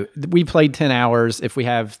 You know, we played 10 hours. If we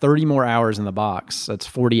have 30 more hours in the box, that's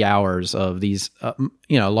 40 hours of these,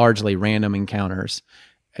 you know, largely random encounters.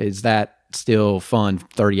 Is that still fun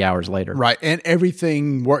 30 hours later? Right. And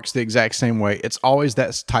everything works the exact same way. It's always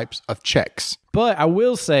that types of checks. But I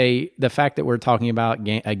will say the fact that we're talking about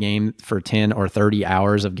a game for 10 or 30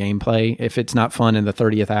 hours of gameplay, if it's not fun in the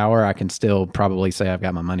 30th hour, I can still probably say I've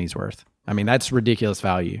got my money's worth. I mean, that's ridiculous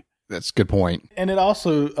value. That's a good point. And it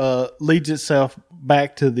also leads itself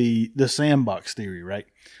back to the sandbox theory, right?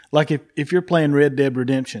 Like if you're playing Red Dead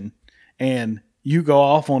Redemption and you go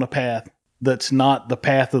off on a path that's not the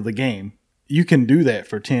path of the game, you can do that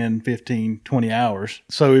for 10, 15, 20 hours.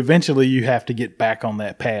 So eventually you have to get back on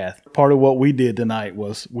that path. Part of what we did tonight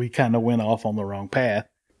was we kind of went off on the wrong path.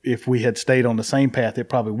 If we had stayed on the same path, it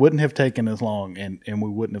probably wouldn't have taken as long, and we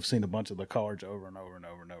wouldn't have seen a bunch of the cards over and over and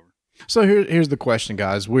over and over. So here's the question,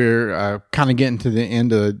 guys. We're kind of getting to the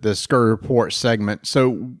end of the Scurry Report segment.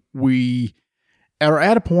 So we are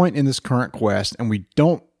at a point in this current quest, and we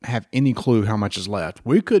don't have any clue how much is left.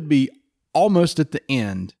 We could be almost at the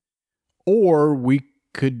end, or we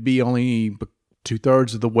could be only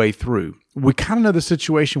 2/3 of the way through. We kind of know the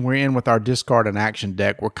situation we're in with our discard and action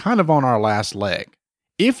deck. We're kind of on our last leg.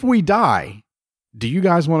 If we die, do you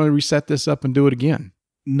guys want to reset this up and do it again?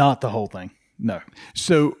 Not the whole thing. No.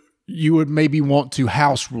 So you would maybe want to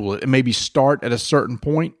house rule it and maybe start at a certain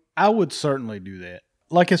point? I would certainly do that.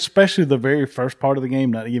 Like, especially the very first part of the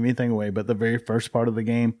game, not to give anything away, but the very first part of the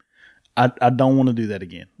game, I don't want to do that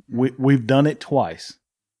again. We've done it twice,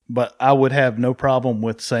 but I would have no problem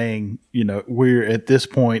with saying, you know, we're at this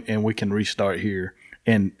point and we can restart here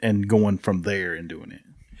and going from there and doing it.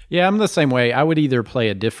 Yeah, I'm the same way. I would either play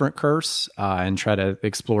a different curse and try to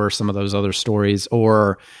explore some of those other stories,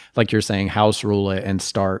 or like you're saying, house rule it and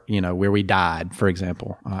start, you know, where we died, for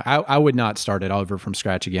example. I would not start it over from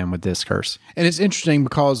scratch again with this curse. And it's interesting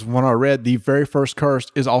because when I read, the very first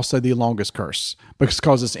curse is also the longest curse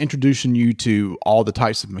because it's introducing you to all the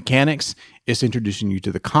types of mechanics. It's introducing you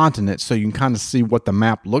to the continent so you can kind of see what the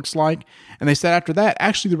map looks like. And they said after that,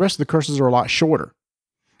 actually the rest of the curses are a lot shorter.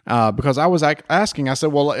 Because I was asking, I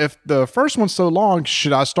said, well, if the first one's so long,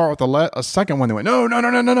 should I start with a second one? They went,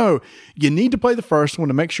 no. You need to play the first one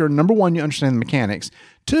to make sure, number one, you understand the mechanics.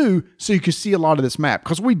 2, so you can see a lot of this map.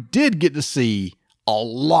 Because we did get to see a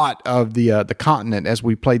lot of the continent as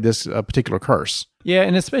we played this particular curse. Yeah,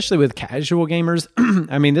 and especially with casual gamers,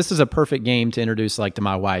 I mean, this is a perfect game to introduce, like, to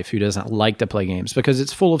my wife who doesn't like to play games, because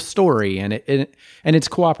it's full of story and it's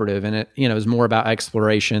cooperative, and it, you know, is more about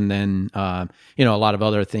exploration than you know, a lot of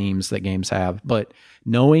other themes that games have. But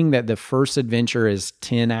knowing that the first adventure is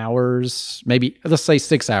 10 hours, maybe let's say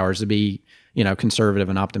 6 hours to be, you know, conservative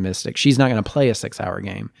and optimistic. She's not going to play a 6-hour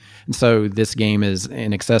game, and so this game is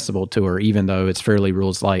inaccessible to her, even though it's fairly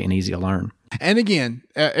rules light and easy to learn. And again,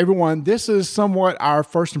 everyone, this is somewhat our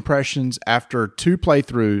first impressions after 2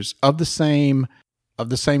 playthroughs of the same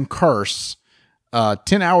curse,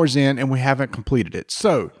 10 hours in, and we haven't completed it.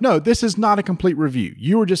 So, no, this is not a complete review.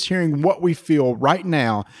 You are just hearing what we feel right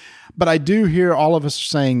now. But I do hear all of us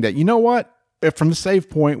saying that, you know what? If from the save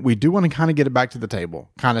point, we do want to kind of get it back to the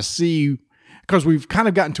table, kind of see, because we've kind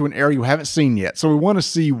of gotten to an area we haven't seen yet. So we want to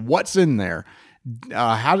see what's in there.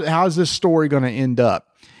 How is this story going to end up?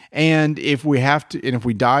 And if we have to, and if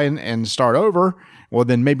we die and start over, well,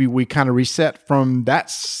 then maybe we kind of reset from that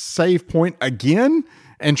save point again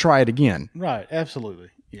and try it again. Right. Absolutely.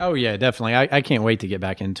 Yeah. Oh, yeah, definitely. I can't wait to get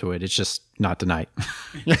back into it. It's just not tonight.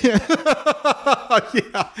 Yeah.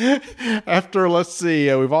 After, let's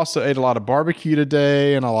see, we've also ate a lot of barbecue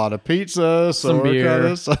today and a lot of pizza. Some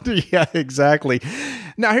beer. Yeah, exactly.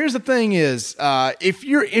 Now, here's the thing is, if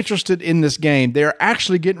you're interested in this game, they're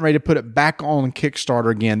actually getting ready to put it back on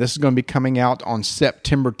Kickstarter again. This is going to be coming out on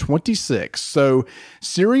September 26th. So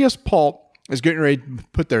Serious Pulp is getting ready to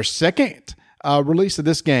put their second release of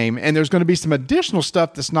this game, and there's going to be some additional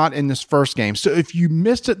stuff that's not in this first game. So if you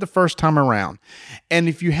missed it the first time around, and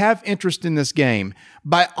if you have interest in this game,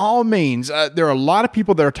 by all means, there are a lot of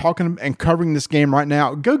people that are talking and covering this game right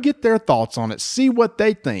now. Go get their thoughts on it. See what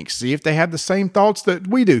they think. See if they have the same thoughts that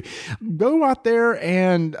we do. Go out there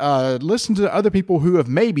and listen to other people who have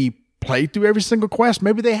maybe play through every single quest.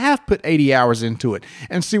 Maybe they have put 80 hours into it,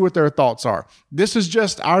 and see what their thoughts are. This is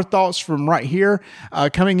just our thoughts from right here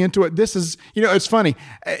coming into it. This is, it's funny.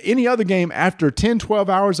 Any other game after 10, 12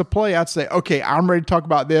 hours of play, I'd say, okay, I'm ready to talk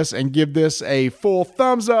about this and give this a full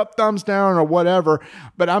thumbs up, thumbs down, or whatever.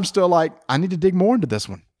 But I'm still like, I need to dig more into this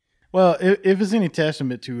one. Well, if it's any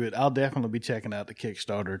testament to it, I'll definitely be checking out the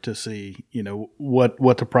Kickstarter to see,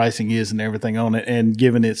 what the pricing is and everything on it, and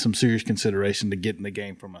giving it some serious consideration to getting the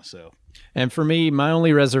game for myself. And for me, my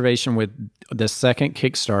only reservation with the second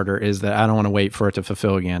Kickstarter is that I don't want to wait for it to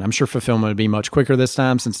fulfill again. I'm sure fulfillment would be much quicker this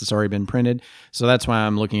time since it's already been printed. So that's why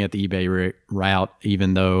I'm looking at the eBay route,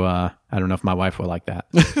 even though I don't know if my wife will like that.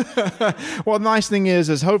 Well, the nice thing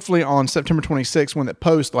is hopefully on September 26th, when it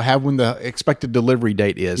posts, they'll have when the expected delivery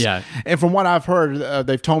date is. Yeah. And from what I've heard,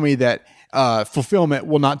 they've told me that fulfillment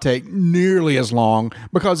will not take nearly as long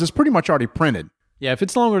because it's pretty much already printed. Yeah, if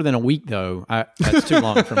it's longer than a week, though, that's too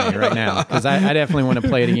long for me right now, because I definitely want to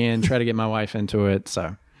play it again, try to get my wife into it.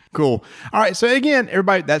 So cool. All right. So again,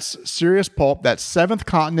 everybody, that's Serious Pulp. That Seventh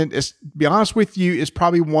Continent is, to be honest with you, is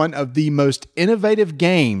probably one of the most innovative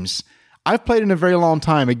games I've played in a very long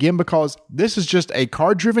time. Again, because this is just a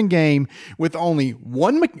card-driven game with only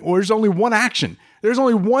there's only one action. There's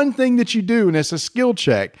only one thing that you do, and it's a skill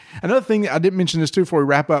check. Another thing, I didn't mention this too before we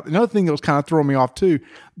wrap up. Another thing that was kind of throwing me off too,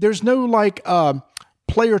 there's no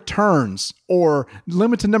player turns or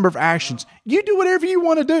limited number of actions. You do whatever you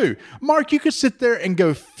want to do. Mark, you could sit there and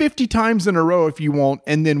go 50 times in a row if you want,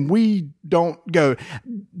 and then we don't go.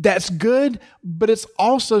 That's good, but it's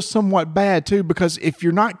also somewhat bad too, because if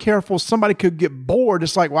you're not careful, somebody could get bored.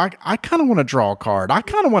 It's like, well, I kind of want to draw a card. I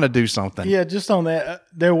kind of want to do something. Yeah, just on that,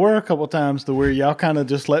 there were a couple of times to where y'all kind of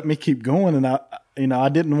just let me keep going, and I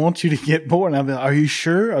didn't want you to get bored. And I've been, are you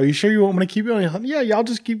sure? Are you sure you want me to keep going? Yeah, y'all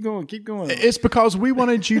just keep going. It's because we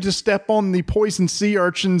wanted you to step on the poison sea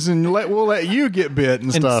urchins and we'll let you get bit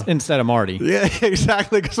and stuff. Instead of Marty. Yeah,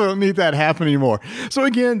 exactly, because we don't need that happen anymore. So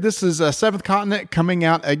again, this is Seventh Continent coming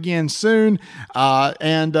out again soon.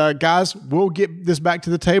 And guys, we'll get this back to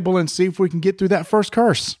the table and see if we can get through that first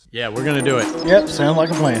curse. Yeah, we're going to do it. Yep, sounds like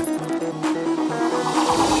a plan.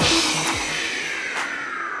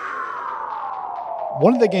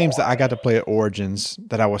 One of the games that I got to play at Origins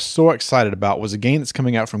that I was so excited about was a game that's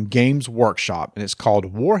coming out from Games Workshop, and it's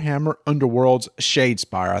called Warhammer Underworld's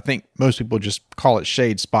Shadespire. I think most people just call it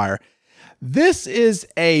Shadespire. This is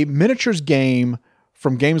a miniatures game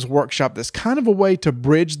from Games Workshop that's kind of a way to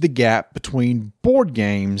bridge the gap between board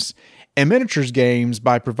games and miniatures games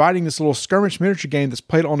by providing this little skirmish miniature game that's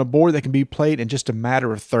played on a board that can be played in just a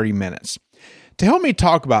matter of 30 minutes. To help me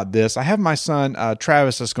talk about this, I have my son,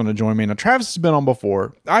 Travis, that's going to join me. Now, Travis has been on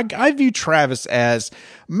before. I view Travis as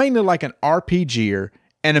mainly like an RPGer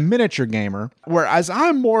and a miniature gamer, whereas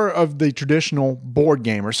I'm more of the traditional board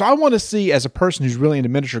gamer. So I want to see, as a person who's really into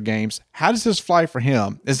miniature games, how does this fly for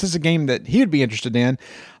him? Is this a game that he would be interested in?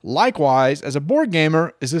 Likewise, as a board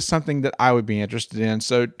gamer, is this something that I would be interested in?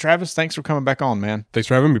 So, Travis, thanks for coming back on, man. Thanks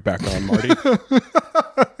for having me back on, Marty.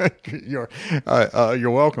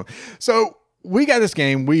 You're welcome. So, we got this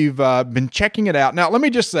game. We've been checking it out. Now, let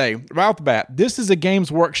me just say, right off the bat, this is a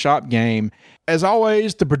Games Workshop game. As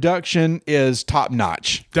always, the production is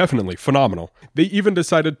top-notch. Definitely. Phenomenal. They even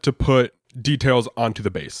decided to put details onto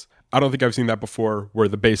the base. I don't think I've seen that before, where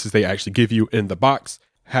the bases they actually give you in the box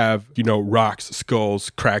have, rocks,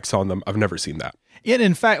 skulls, cracks on them. I've never seen that. And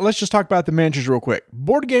in fact, let's just talk about the miniatures real quick.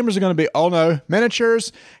 Board gamers are going to be, oh no,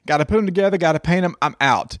 miniatures, got to put them together, got to paint them, I'm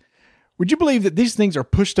out. Would you believe that these things are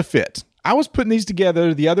push to fit? I was putting these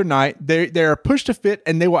together the other night. They're push to fit,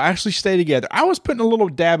 and they will actually stay together. I was putting a little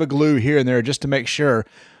dab of glue here and there just to make sure,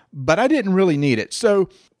 but I didn't really need it. So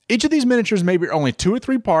each of these miniatures maybe are only 2 or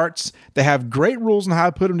 3 parts. They have great rules on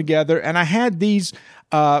how to put them together, and I had these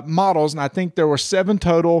models, and I think there were 7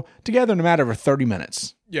 total together in a matter of 30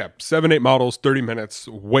 minutes. Yeah, 7, 8 models, 30 minutes,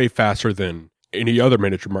 way faster than any other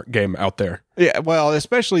miniature game out there. Yeah, well,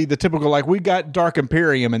 especially the typical, like we got Dark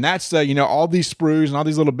Imperium, and that's, all these sprues and all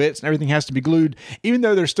these little bits and everything has to be glued. Even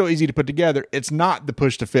though they're still easy to put together, it's not the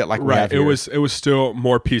push to fit like we have here. It was still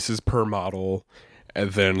more pieces per model,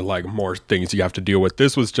 and then like more things you have to deal with.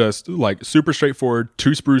 This was just like super straightforward,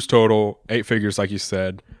 2 sprues total, 8 figures, like you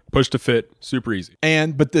said. Push to fit, super easy.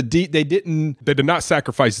 But they did not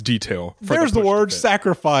sacrifice detail. There's the word,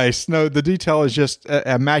 sacrifice. No, the detail is just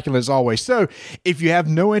immaculate as always. So if you have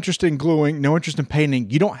no interest in gluing, no interest in painting,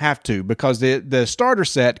 you don't have to, because the starter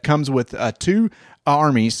set comes with 2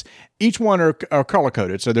 armies. Each one are color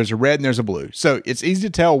coded. So there's a red and there's a blue. So it's easy to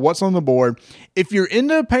tell what's on the board. If you're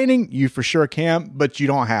into painting, you for sure can, but you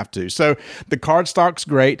don't have to. So the card stock's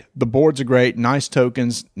great. The boards are great. Nice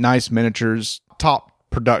tokens, nice miniatures, top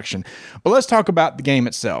production. But let's talk about the game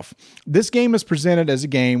itself. This game is presented as a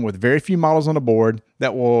game with very few models on the board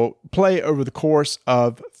that will play over the course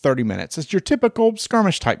of 30 minutes. It's your typical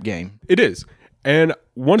skirmish type game. It is. And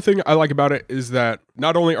one thing I like about it is that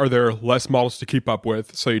not only are there less models to keep up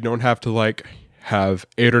with, so you don't have to like have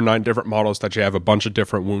 8 or 9 different models that you have a bunch of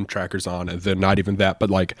different wound trackers on, and then not even that, but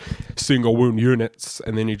like single wound units,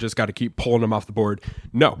 and then you just got to keep pulling them off the board.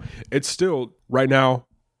 No, it's still right now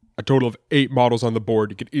a total of 8 models on the board.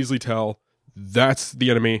 You can easily tell that's the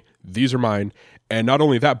enemy, these are mine. And not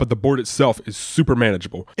only that, but the board itself is super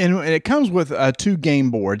manageable. And it comes with 2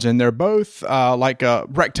 game boards, and they're both like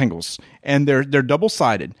rectangles, and they're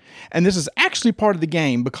double-sided. And this is actually part of the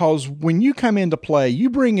game because when you come into play, you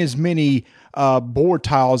bring as many board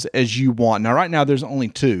tiles as you want. Now, right now, there's only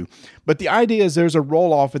 2. But the idea is there's a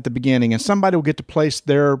roll-off at the beginning, and somebody will get to place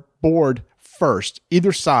their board first,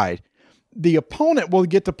 either side. The opponent will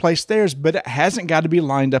get to place theirs, but it hasn't got to be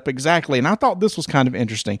lined up exactly. And I thought this was kind of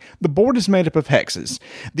interesting. The board is made up of hexes.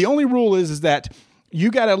 The only rule is that you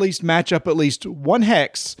got to at least match up at least one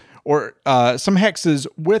hex or some hexes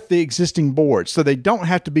with the existing board. So they don't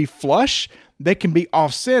have to be flush. They can be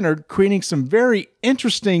off-centered, creating some very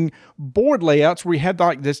interesting board layouts where you had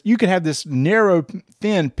like this. You could have this narrow,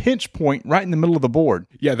 thin pinch point right in the middle of the board.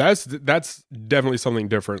 Yeah, that's definitely something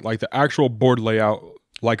different. Like the actual board layout,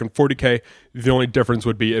 like in 40K, the only difference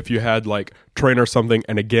would be if you had like terrain or something.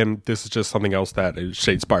 And again, this is just something else that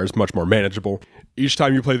Shadespire is much more manageable. Each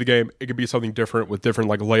time you play the game, it could be something different with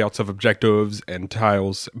different like layouts of objectives and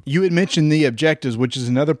tiles. You had mentioned the objectives, which is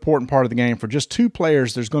another important part of the game. For just 2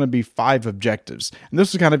 players, there's going to be 5 objectives. And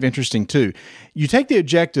this is kind of interesting too. You take the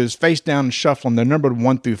objectives face down and shuffle them. They're numbered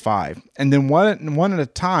 1 through 5. And then one at a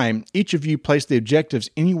time, each of you place the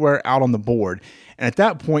objectives anywhere out on the board. And at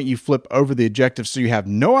that point, you flip over the objectives so you have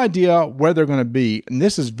no idea where they're going to be. And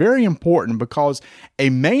this is very important because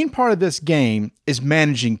a main part of this game is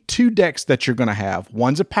managing 2 decks that you're going to have.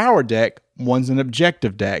 One's a power deck, one's an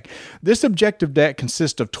objective deck. This objective deck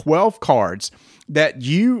consists of 12 cards that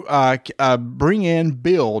you bring in,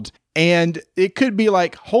 build, and it could be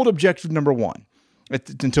like hold objective number 1.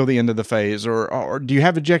 Until the end of the phase, or do you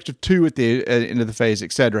have objective 2 at the end of the phase,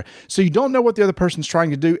 etc. So you don't know what the other person's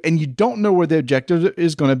trying to do, and you don't know where the objective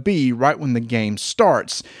is going to be right when the game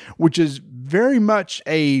starts, which is very much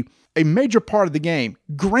a major part of the game.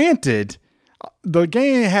 Granted, the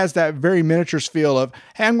game has that very miniatures feel of,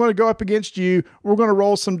 hey, I'm going to go up against you, we're going to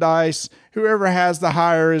roll some dice, whoever has the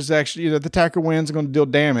higher is actually, the attacker wins and going to deal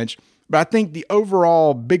damage. But I think the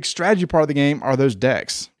overall big strategy part of the game are those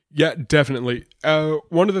decks. Yeah, definitely.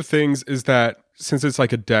 One of the things is that since it's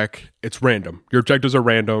like a deck, it's random. Your objectives are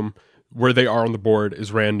random. Where they are on the board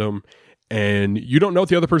is random. And you don't know what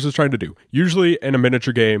the other person is trying to do. Usually in a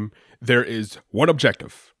miniature game, there is one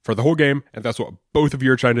objective for the whole game, and that's what both of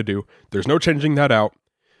you are trying to do. There's no changing that out.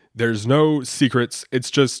 There's no secrets.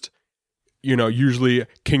 It's just, usually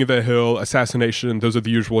King of the Hill, assassination, those are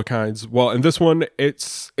the usual kinds. Well, in this one,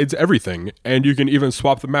 it's everything. And you can even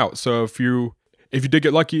swap them out. So if you did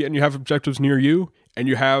get lucky and you have objectives near you and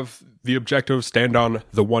you have the objective stand on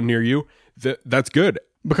the one near you, that's good.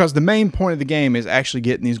 Because the main point of the game is actually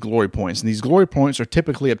getting these glory points. And these glory points are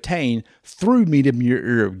typically obtained through meeting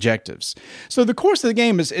your objectives. So the course of the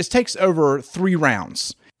game takes over 3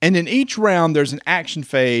 rounds. And in each round, there's an action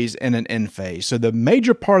phase and an end phase. So the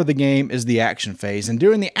major part of the game is the action phase. And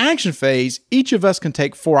during the action phase, each of us can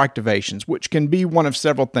take 4 activations, which can be one of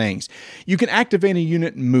several things. You can activate a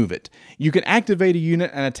unit and move it. You can activate a unit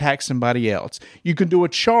and attack somebody else. You can do a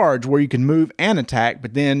charge where you can move and attack,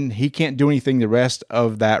 but then he can't do anything the rest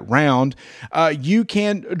of that round. You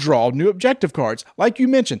can draw new objective cards. Like you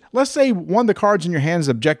mentioned, let's say one of the cards in your hand is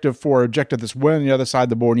objective for objective that's way on the other side of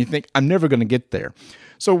the board, and you think, I'm never going to get there.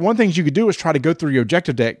 So one thing you could do is try to go through your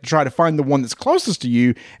objective deck to try to find the one that's closest to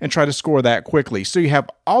you and try to score that quickly. So you have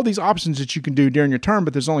all these options that you can do during your turn,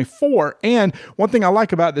 but there's only 4. And one thing I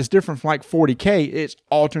like about this different from like 40K, it's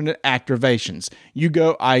alternate activations. You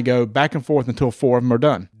go, I go, back and forth until 4 of them are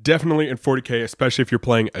done. Definitely in 40K, especially if you're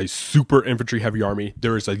playing a super infantry heavy army,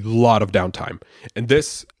 there is a lot of downtime. And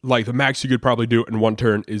this, like the max you could probably do in one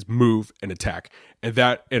turn is move and attack. And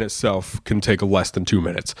that in itself can take less than 2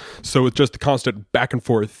 minutes. So with just the constant back and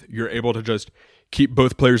forth, you're able to just keep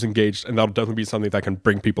both players engaged, and that'll definitely be something that can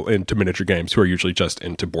bring people into miniature games who are usually just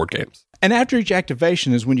into board games. And after each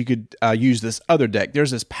activation is when you could use this other deck.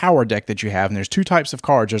 There's this power deck that you have, and there's 2 types of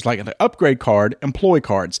cards. There's like an upgrade card, employee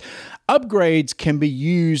cards. Upgrades can be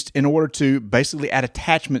used in order to basically add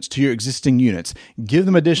attachments to your existing units, give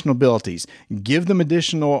them additional abilities, give them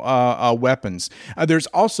additional weapons. There's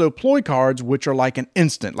also ploy cards, which are like an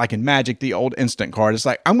instant, like in Magic, the old instant card. It's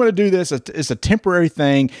like, I'm going to do this. It's a temporary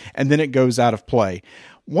thing, and then it goes out of play.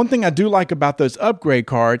 One thing I do like about those upgrade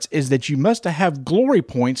cards is that you must have glory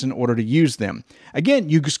points in order to use them. Again,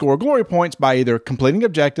 you can score glory points by either completing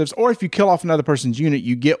objectives, or if you kill off another person's unit,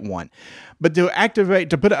 you get one. But to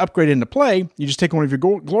put an upgrade into play, you just take one of your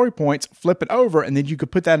glory points, flip it over, and then you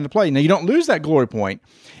could put that into play. Now, you don't lose that glory point.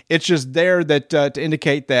 It's just there that to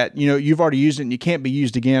indicate that, you've already used it and you can't be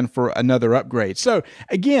used again for another upgrade. So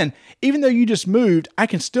again, even though you just moved, I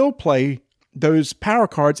can still play those power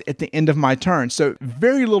cards at the end of my turn. So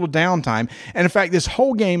very little downtime. And in fact, this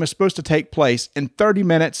whole game is supposed to take place in 30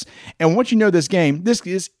 minutes. And once you know this game, this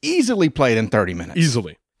is easily played in 30 minutes.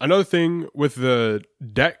 Easily. Another thing with the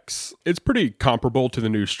decks, it's pretty comparable to the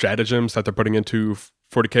new stratagems that they're putting into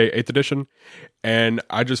 40K 8th edition. And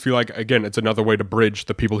I just feel like, again, it's another way to bridge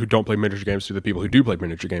the people who don't play miniature games to the people who do play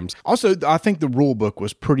miniature games. Also, I think the rule book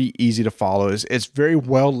was pretty easy to follow. It's very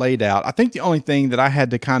well laid out. I think the only thing that I had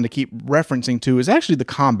to kind of keep referencing to is actually the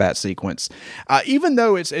combat sequence. Even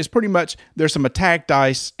though it's pretty much, there's some attack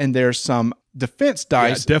dice and there's some defense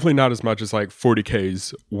dice. Yeah, definitely not as much as like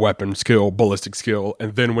 40K's weapon skill, ballistic skill,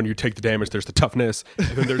 and then when you take the damage, there's the toughness, and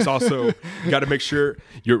then there's also you got to make sure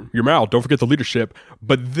your morale. Don't forget the leadership.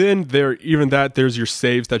 But then there's your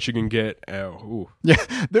saves that you can get. Yeah,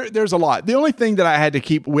 there's a lot. The only thing that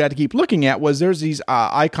we had to keep looking at was there's these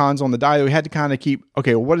icons on the die that we had to kind of keep.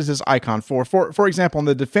 Okay, well, what is this icon for? For example, on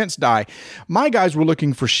the defense die, my guys were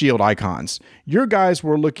looking for shield icons. Your guys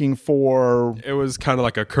were looking for. It was kind of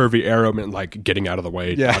like a curvy arrow meant like getting out of the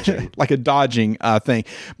way, dodging. Like a dodging thing.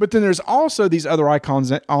 But then there's also these other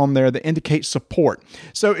icons on there that indicate support.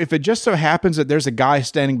 So if it just so happens that there's a guy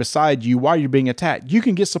standing beside you while you're being attacked, you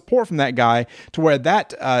can get support from that guy to where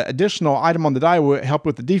that additional item on the die will help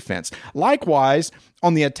with the defense. Likewise,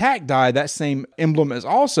 on the attack die, that same emblem is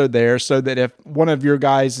also there so that if one of your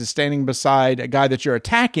guys is standing beside a guy that you're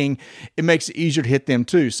attacking, it makes it easier to hit them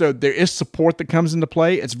too. So there is support that comes into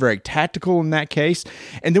play. It's very tactical in that case.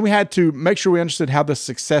 And then we had to make sure we understood how the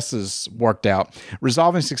successes worked out.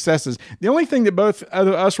 Resolving successes. The only thing that both of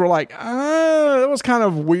us were like, that was kind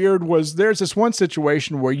of weird was there's this one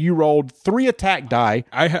situation where you rolled 3 attack die.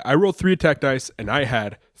 I rolled 3 attack dice and I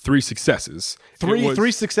had 3 successes.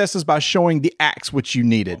 Three successes by showing the axe which you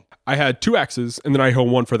needed. I had 2 axes and then I held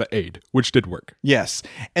 1 for the aid, which did work. Yes.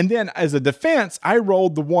 And then as a defense, I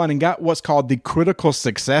rolled the 1 and got what's called the critical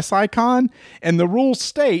success icon. And the rules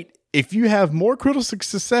state if you have more critical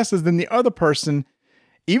successes than the other person,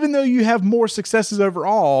 even though you have more successes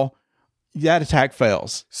overall, that attack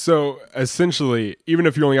fails. So essentially, even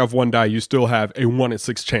if you only have 1 die, you still have a 1 in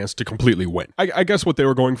 6 chance to completely win. I guess what they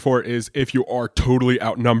were going for is if you are totally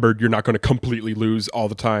outnumbered, you're not going to completely lose all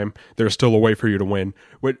the time. There's still a way for you to win,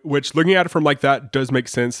 which looking at it from like that does make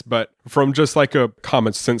sense. But from just like a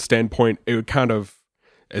common sense standpoint,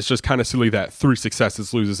 it's just kind of silly that 3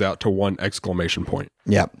 successes loses out to 1 exclamation point.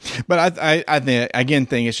 Yeah. But I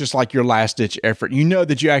think it's just like your last ditch effort. You know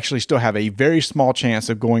that you actually still have a very small chance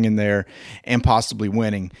of going in there and possibly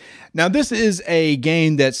winning. Now, this is a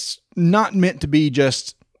game that's not meant to be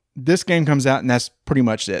just this game comes out and that's pretty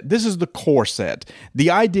much it. This is the core set. The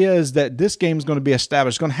idea is that this game is going to be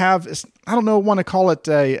established. It's going to have, I don't know, want to call it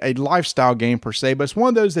a lifestyle game per se, but it's one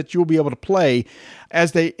of those that you'll be able to play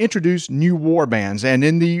as they introduce new war bands. And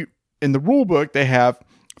in the rule book, they have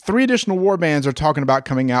 3 additional war bands are talking about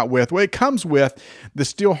coming out with. Well, it comes with the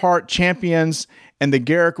Steelheart Champions and the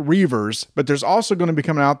Garrick Reavers, but there's also going to be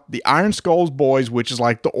coming out the Iron Skulls Boys, which is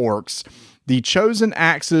like the orcs, the Chosen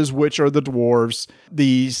Axes, which are the dwarves,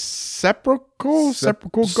 the Sepulchral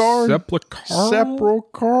Guard,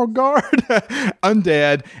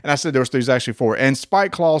 Undead, and I said there's actually 4, and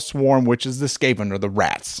Spikeclaw Swarm, which is the Skaven or the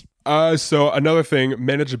rats. So another thing,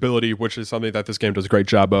 manageability, which is something that this game does a great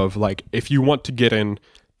job of. Like, if you want to get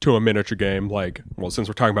into a miniature game, since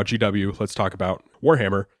we're talking about GW, let's talk about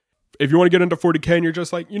Warhammer. If you want to get into 40K and you're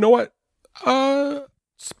just like, you know what?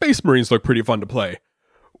 Space Marines look pretty fun to play.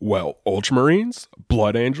 Well, Ultramarines,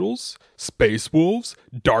 Blood Angels, Space Wolves,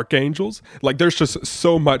 Dark Angels, there's just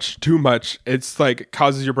so much, too much. It's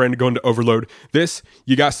causes your brain to go into overload. This,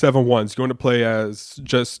 you got 7 ones. You want to play as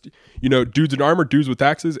just, dudes in armor, dudes with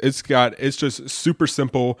axes. It's just super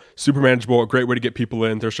simple, super manageable, a great way to get people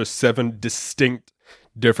in. There's just 7 distinct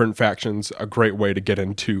different factions, a great way to get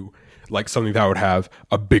into something that would have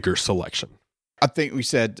a bigger selection. I think we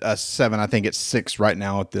said 7. I think it's 6 right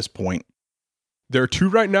now at this point. There are 2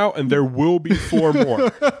 right now, and there will be 4 more.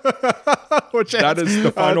 Which that is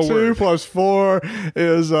the final 2 word. 2 plus 4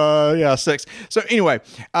 is 6. So anyway,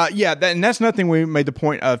 and that's nothing we made the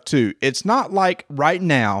point of too. It's not like right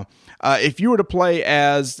now, if you were to play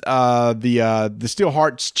as the Steel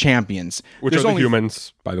Hearts champions, Which are the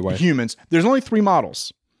humans, by the way. Humans. There's only 3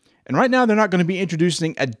 models. And right now, they're not going to be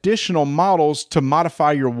introducing additional models to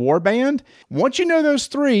modify your warband. Once you know those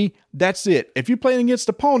 3, that's it. If you're playing against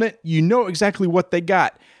an opponent, you know exactly what they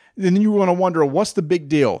got. Then you're going to wonder, what's the big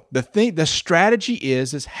deal? The strategy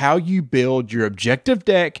is how you build your objective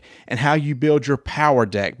deck and how you build your power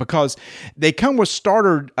deck, because they come with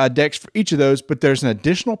starter decks for each of those, but there's an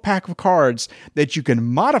additional pack of cards that you can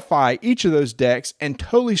modify each of those decks and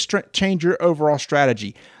totally change your overall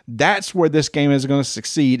strategy. That's where this game is going to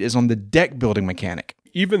succeed, is on the deck building mechanic.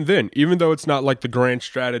 Even then, even though it's not like the grand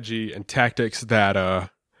strategy and tactics that a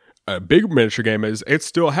big miniature game is, it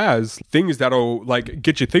still has things that'll like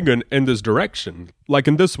get you thinking in this direction. Like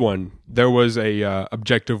in this one, there was a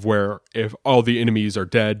objective where if all the enemies are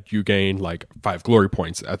dead, you gain like 5 glory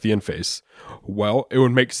points at the end phase. Well, it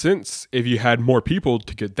would make sense if you had more people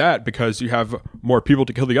to get that, because you have more people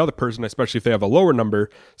to kill the other person, especially if they have a lower number,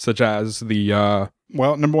 such as the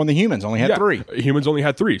number 1, the humans only had 3. Humans only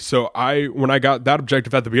had 3. So when I got that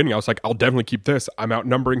objective at the beginning, I was like, I'll definitely keep this. I'm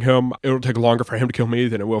outnumbering him. It'll take longer for him to kill me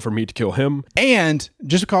than it will for me to kill him. And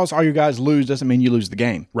just because all you guys lose doesn't mean you lose the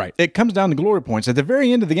game. Right. It comes down to glory points. At the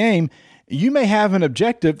very end of the game, you may have an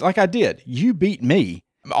objective like I did. You beat me.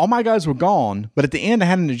 All my guys were gone, but at the end I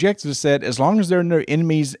had an objective that said, as long as there are no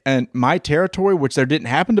enemies in my territory, which there didn't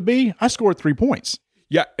happen to be, I scored 3 points.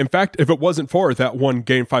 Yeah, in fact, if it wasn't for that one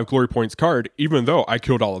gain 5 glory points card, even though I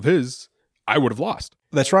killed all of his, I would have lost.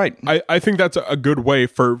 That's right. I think that's a good way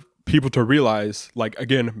for people to realize, like,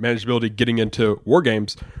 again, manageability getting into war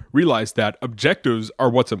games, realize that objectives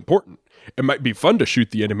are what's important. It might be fun to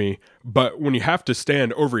shoot the enemy, but when you have to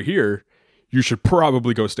stand over here, you should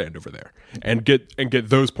probably go stand over there and get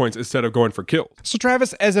those points instead of going for kills. So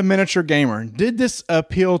Travis, as a miniature gamer, did this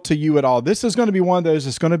appeal to you at all? This is going to be one of those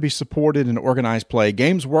that's going to be supported in organized play.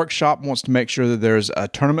 Games Workshop wants to make sure that there's a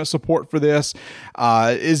tournament support for this.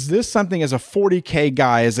 Is this something, as a 40K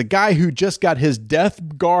guy, as a guy who just got his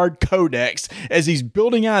Death Guard Codex, as he's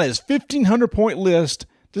building out his 1,500 point list,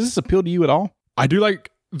 does this appeal to you at all? I do like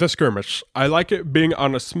the skirmish. I like it being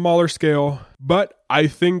on a smaller scale, but I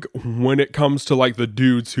think when it comes to like the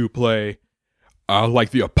dudes who play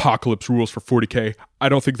like the Apocalypse rules for 40K, I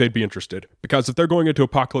don't think they'd be interested, because if they're going into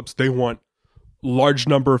Apocalypse, they want large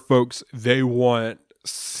number of folks. They want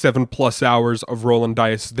 7+ hours of rolling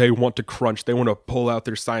dice. They want to crunch. They want to pull out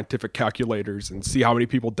their scientific calculators and see how many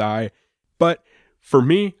people die. But for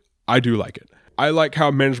me, I do like it. I like how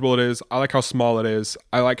manageable it is. I like how small it is.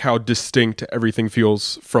 I like how distinct everything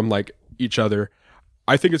feels from like each other.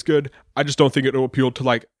 I think it's good. I just don't think it will appeal to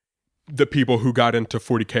like the people who got into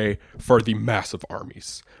 40K for the massive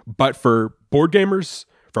armies. But for board gamers,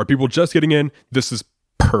 for people just getting in, this is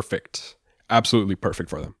perfect. Absolutely perfect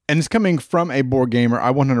for them. And it's coming from a board gamer.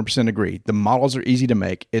 I 100% agree. The models are easy to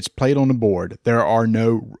make. It's played on the board. There are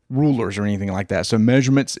no rulers or anything like that. So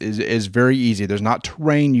measurements is very easy. There's not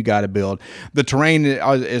terrain you got to build. The terrain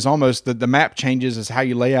is almost, the map changes is how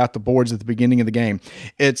you lay out the boards at the beginning of the game.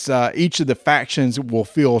 It's each of the factions will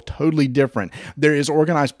feel totally different. There is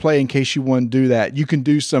organized play in case you want to do that. You can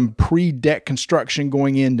do some pre-deck construction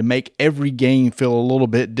going in to make every game feel a little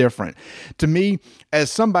bit different. To me,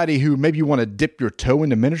 as somebody who maybe you want to dip your toe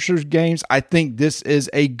into miniatures games, I think this is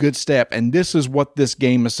a good step, and this is what this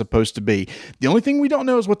game is supposed to be. The only thing we don't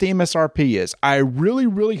know is what the MSRP is. I really,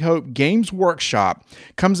 really hope Games Workshop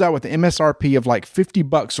comes out with an MSRP of like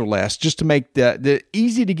 $50 or less, just to make the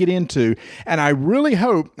easy to get into. And I really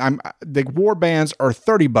hope the war bands are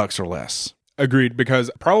 $30 or less. Agreed, because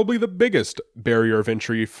probably the biggest barrier of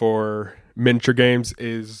entry for miniature games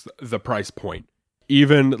is the price point.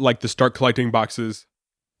 Even like the start collecting boxes,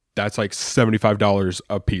 that's like $75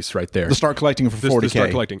 a piece right there. The start collecting for 40K. The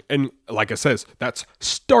start collecting. And like it says, that's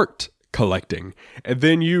start collecting. And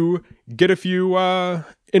then you get a few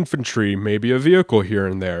infantry, maybe a vehicle here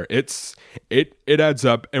and there. It adds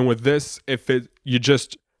up. And with this, you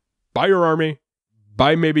just buy your army,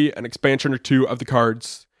 buy maybe an expansion or two of the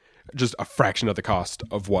cards, just a fraction of the cost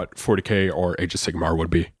of what 40K or Age of Sigmar would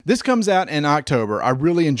be. This comes out in October. I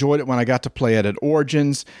really enjoyed it when I got to play it at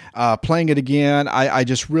Origins. Playing it again, I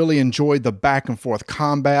just really enjoyed the back and forth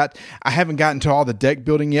combat. I haven't gotten to all the deck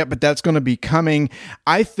building yet, but that's going to be coming.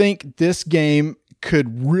 I think this game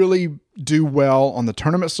could really do well on the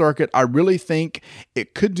tournament circuit. I really think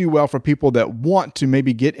it could do well for people that want to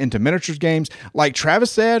maybe get into miniatures games. Like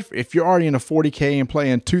Travis said, if you're already in a 40K and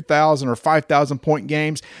playing 2,000 or 5,000 point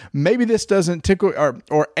games, maybe this doesn't tickle,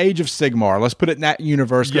 or Age of Sigmar. Let's put it in that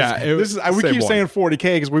universe. Yeah, we keep saying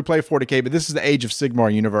 40K because we play 40K, but this is the Age of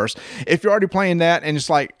Sigmar universe. If you're already playing that and it's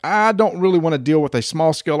like, I don't really want to deal with a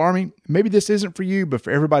small scale army, maybe this isn't for you, but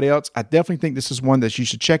for everybody else, I definitely think this is one that you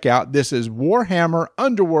should check out. This is Warhammer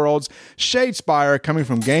Underworlds Shadespire, coming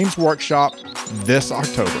from Games Workshop this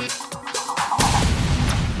October.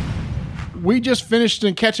 We just finished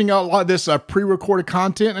and catching up a lot of this pre-recorded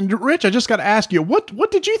content. And Rich, I just got to ask you,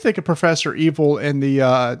 what did you think of Professor Evil and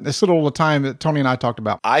this little time that Tony and I talked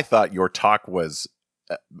about? I thought your talk was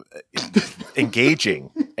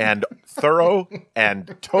engaging and thorough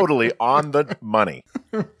and totally on the money.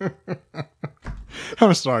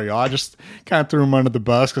 I'm sorry, y'all. I just kind of threw him under the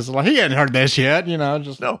bus because he hadn't heard this yet,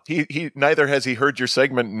 No, he neither has he heard your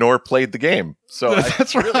segment nor played the game. So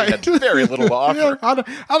that's really right. had very little to offer. Yeah,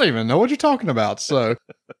 I don't even know what you're talking about. So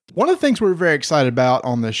one of the things we're very excited about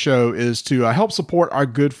on the show is to help support our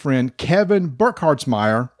good friend Kevin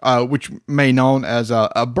Burkhartsmeyer, which may known as a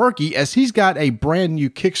Berkey, as he's got a brand new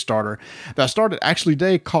Kickstarter that started actually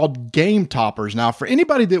today called Game Toppers. Now, for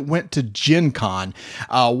anybody that went to Gen Con,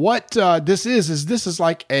 what this is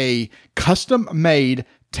like a custom-made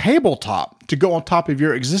tabletop to go on top of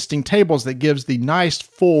your existing tables that gives the nice,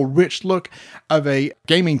 full, rich look of a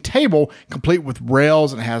gaming table, complete with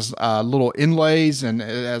rails, and it has little inlays, and it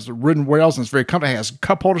has wooden rails, and it's very comfortable. It has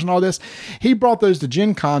cup holders and all this. He brought those to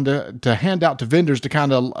Gen Con to hand out to vendors to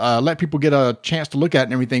kind of let people get a chance to look at it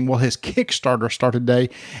and everything. Well, his Kickstarter started today,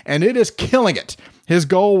 and it is killing it. His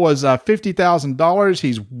goal was $50,000.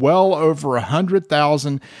 He's well over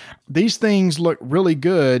 100,000. These things look really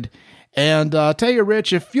good. And tell you,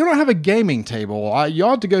 Rich, if you don't have a gaming table, you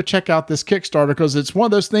ought to go check out this Kickstarter because it's one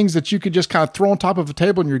of those things that you could just kind of throw on top of a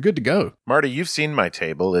table and you're good to go. Marty, you've seen my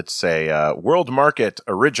table. It's a World Market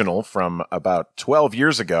original from about 12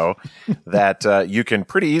 years ago that you can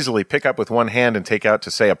pretty easily pick up with one hand and take out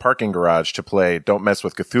to, say, a parking garage to play Don't Mess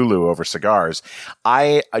with Cthulhu over cigars.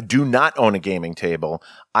 I do not own a gaming table.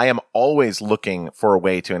 I am always looking for a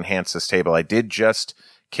way to enhance this table. I did just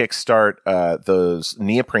kickstart those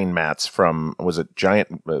neoprene mats from, was it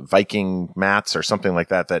Giant Viking mats or something like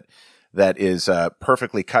that is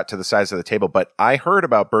perfectly cut to the size of the table. But I heard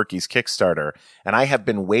about Berkey's Kickstarter, and I have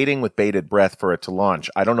been waiting with bated breath for it to launch.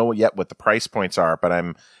 I don't know yet what the price points are, but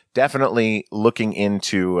I'm definitely looking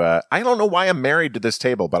into, I don't know why I'm married to this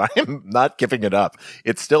table, but I am not giving it up.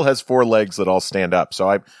 It still has 4 legs that all stand up.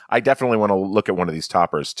 So I definitely want to look at one of these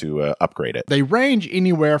toppers to upgrade it. They range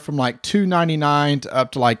anywhere from like $299 to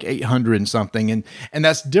up to like $800 and something. And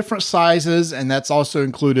that's different sizes. And that's also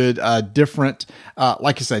included different,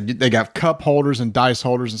 like I said, they got cup holders and dice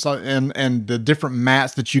holders and so, and the different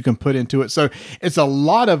mats that you can put into it. So it's a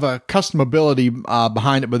lot of customability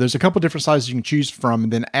behind it, but there's a couple different sizes you can choose from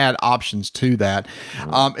and then add options to that.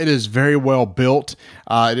 It is very well built.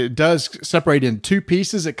 It does separate in 2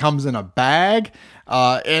 pieces. It comes in a bag.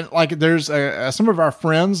 And like there's some of our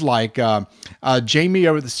friends like Jamie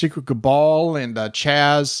over the Secret Cabal and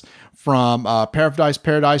Chaz from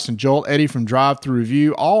Paradise and Joel Eddy from Drive Through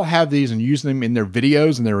Review all have these and use them in their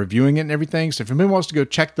videos and they're reviewing it and everything. So if anyone wants to go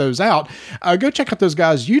check those out, go check out those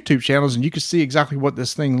guys' YouTube channels and you can see exactly what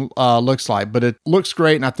this thing looks like. But it looks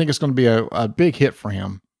great, and I think it's going to be a big hit for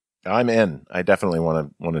him. I'm in. I definitely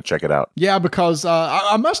want to check it out. Yeah, because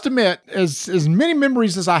I must admit, as many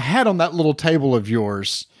memories as I had on that little table of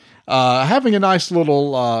yours, having a nice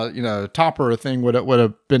little topper thing would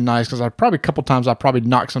have been nice, because a couple times I probably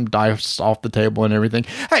knocked some dice off the table and everything.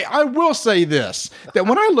 Hey, I will say this, that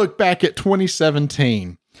when I look back at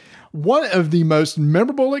 2017, one of the most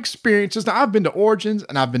memorable experiences. Now, I've been to Origins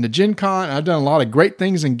and I've been to Gen Con and I've done a lot of great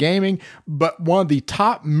things in gaming, but one of the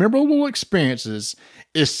top memorable experiences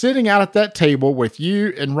is sitting out at that table with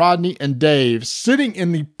you and Rodney and Dave, sitting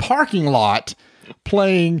in the parking lot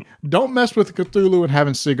playing Don't Mess with Cthulhu and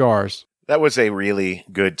having cigars. That was a really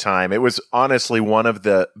good time. It was honestly one of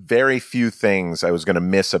the very few things I was going to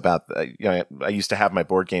miss about I used to have my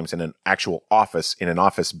board games in an actual office, in an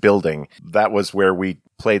office building. That was where we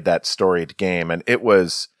played that storied game. And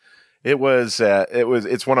it's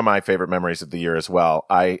one of my favorite memories of the year as well.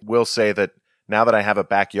 I will say that now that I have a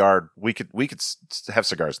backyard, we could have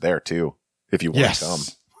cigars there too, if you want to come.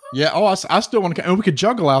 Yeah. Oh, I still want to come. And we could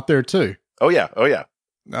juggle out there too. Oh yeah.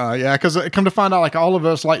 Yeah, because come to find out, like all of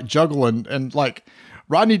us like juggle and like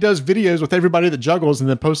Rodney does videos with everybody that juggles and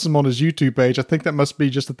then posts them on his YouTube page. I think that must be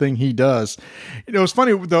just a thing he does. You know, it's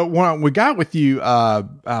funny, the one we got with you,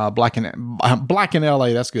 Black in LA,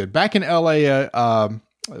 that's good. Back in LA,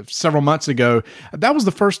 several months ago, that was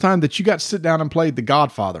the first time that you got to sit down and play The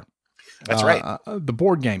Godfather. That's right. The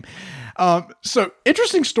board game. So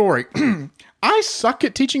interesting story. I suck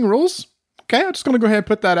at teaching rules. Okay, I'm just going to go ahead and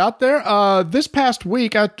put that out there. This past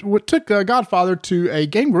week, I took Godfather to a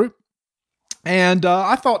game group, and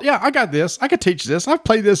I thought, yeah, I got this. I could teach this. I've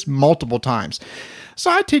played this multiple times.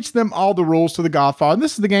 So I teach them all the rules to the Godfather. And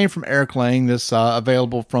this is the game from Eric Lang, this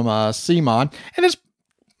available from CMON, and it's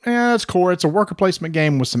core. It's a worker placement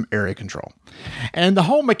game with some area control. And the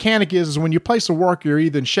whole mechanic is when you place a worker, you're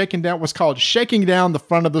either shaking down what's called shaking down the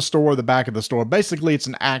front of the store or the back of the store. Basically, it's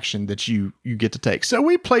an action that you get to take. So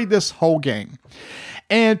we played this whole game.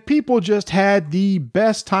 And people just had the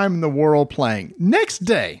best time in the world playing. Next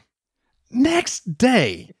day,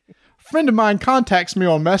 friend of mine contacts me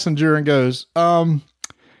on Messenger and goes,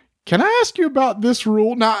 can I ask you about this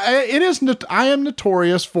rule? Now, I am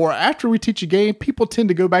notorious for after we teach a game, people tend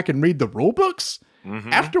to go back and read the rule books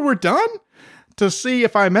after we're done to see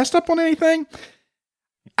if I messed up on anything.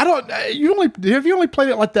 Have you only played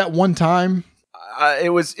it like that one time?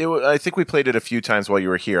 I think we played it a few times while you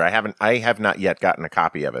were here. I have not yet gotten a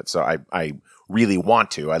copy of it. So I really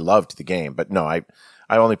want to. I loved the game, but no, I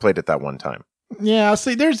only played it that one time. Yeah,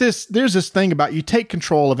 see, there's this thing about you take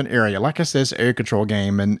control of an area. Like I said, it's an area control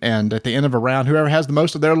game, and at the end of a round, whoever has the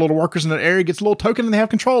most of their little workers in an area gets a little token and they have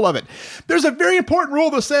control of it. There's a very important rule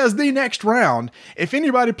that says the next round, if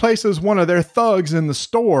anybody places one of their thugs in the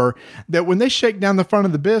store, that when they shake down the front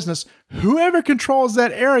of the business, whoever controls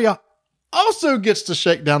that area also gets to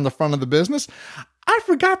shake down the front of the business. I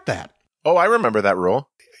forgot that. Oh, I remember that rule.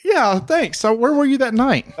 Yeah, thanks. So where were you that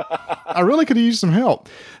night? I really could have used some help.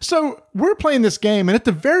 So we're playing this game, and at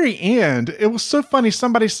the very end, it was so funny.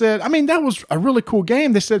 Somebody said, I mean, that was a really cool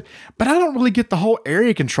game. They said, but I don't really get the whole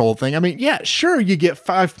area control thing. I mean, yeah, sure, you get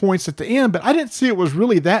 5 points at the end, but I didn't see it was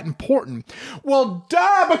really that important. Well,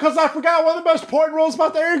 duh, because I forgot one of the most important rules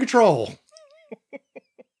about the area control.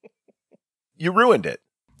 You ruined it.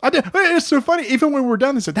 I did. It's so funny. Even when we were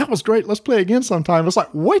done, they said, that was great. Let's play again sometime. It's like,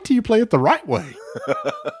 wait till you play it the right way.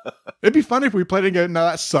 It'd be funny if we played it and go, no,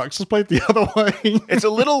 that sucks. Let's play it the other way. It's a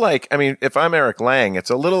little like, I mean, if I'm Eric Lang, it's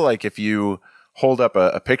a little like if you hold up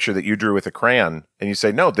a picture that you drew with a crayon and you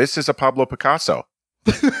say, no, this is a Pablo Picasso.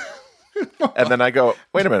 And then I go,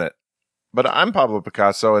 wait a minute, but I'm Pablo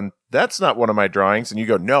Picasso and that's not one of my drawings. And you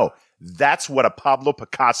go, no, that's what a Pablo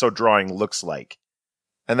Picasso drawing looks like.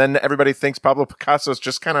 And then everybody thinks Pablo Picasso is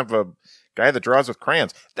just kind of a guy that draws with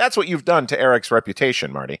crayons. That's what you've done to Eric's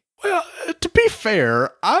reputation, Marty. Well, to be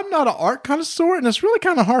fair, I'm not an art connoisseur, and it's really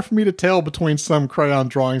kind of hard for me to tell between some crayon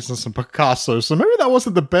drawings and some Picasso, so maybe that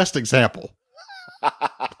wasn't the best example.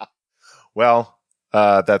 Well,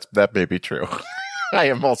 that may be true. I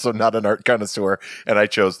am also not an art connoisseur, and I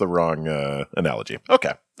chose the wrong analogy.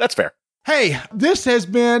 Okay, that's fair. Hey, this has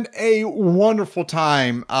been a wonderful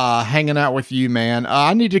time hanging out with you, man.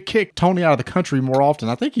 I need to kick Tony out of the country more often.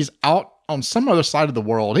 I think he's out on some other side of the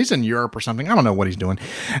world. He's in Europe or something. I don't know what he's doing.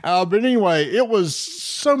 But anyway, it was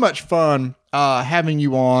so much fun having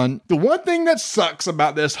you on. The one thing that sucks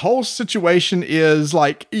about this whole situation is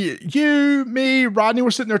like you, me, Rodney,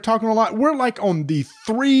 we're sitting there talking a lot. We're like on the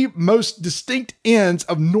three most distinct ends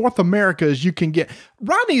of North America as you can get.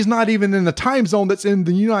 Rodney's not even in the time zone that's in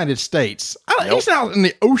the United States. He's out in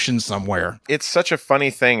the ocean somewhere. It's such a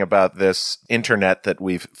funny thing about this internet that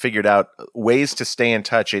we've figured out ways to stay in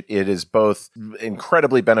touch. It is both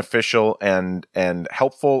incredibly beneficial and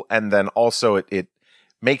helpful, and then also it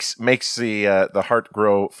makes the heart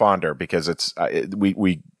grow fonder because it's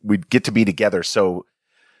we get to be together so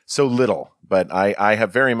little. But I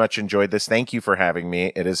have very much enjoyed this. Thank you for having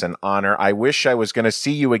me. It is an honor. I wish I was going to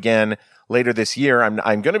see you again later this year.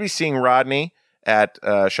 I'm going to be seeing Rodney at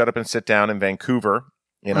Shut Up and Sit Down in Vancouver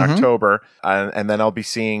in October, and then I'll be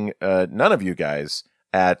seeing none of you guys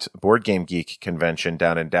at Board Game Geek convention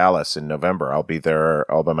down in Dallas in November. I'll be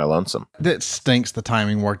there all by my lonesome. That stinks the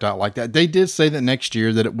timing worked out like that. They did say that next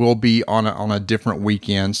year that it will be on a different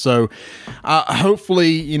weekend. So hopefully,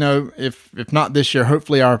 you know, if not this year,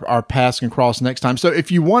 hopefully our paths can cross next time. So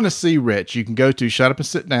if you want to see Rich, you can go to Shut Up and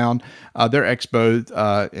Sit Down, their expo,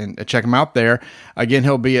 and check him out there. Again,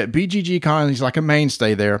 he'll be at BGG Con. He's like a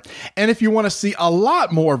mainstay there. And if you want to see a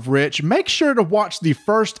lot more of Rich, make sure to watch the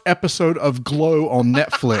first episode of Glow on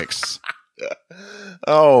Netflix.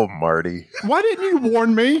 Oh, Marty. Why didn't you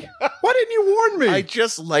warn me?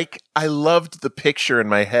 I loved the picture in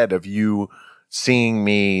my head of you seeing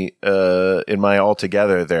me in my All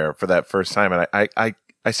Together there for that first time. And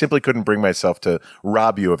I simply couldn't bring myself to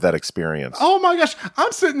rob you of that experience. Oh my gosh.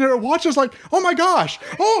 I'm sitting there watching, like, oh my gosh.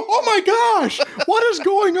 Oh my gosh. What is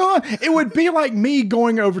going on? It would be like me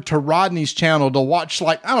going over to Rodney's channel to watch,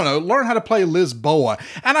 like, I don't know, learn how to play Lisboa.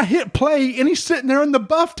 And I hit play and he's sitting there in the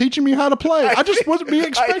buff teaching me how to play. I just wasn't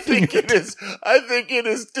expecting it. I think it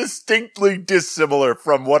is distinctly dissimilar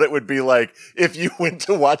from what it would be like if you went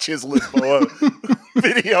to watch his Lisboa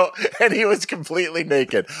video and he was completely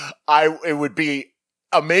naked. It would be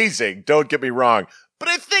amazing, don't get me wrong, but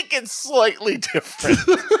I think it's slightly different.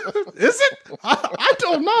 Is it? I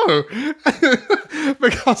don't know.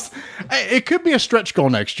 Because it could be a stretch goal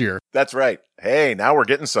next year. That's right. Hey, now we're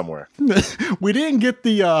getting somewhere. We didn't get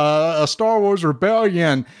the Star Wars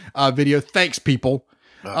Rebellion video. Thanks, people.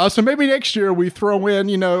 So maybe next year we throw in,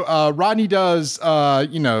 Rodney does,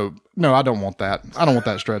 no, I don't want that. I don't want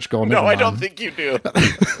that stretch goal. No, I don't think you do.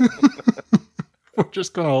 We're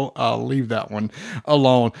just going to leave that one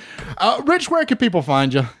alone. Rich, where can people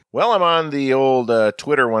find you? Well, I'm on the old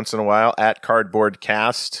Twitter once in a while at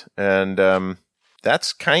CardboardCast, and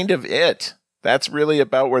that's kind of it. That's really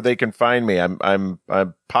about where they can find me. I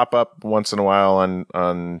pop up once in a while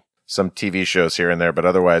on some TV shows here and there, but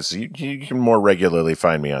otherwise you can more regularly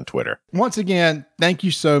find me on Twitter. Once again, thank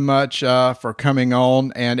you so much for coming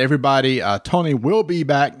on, and everybody, Tony will be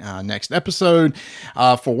back next episode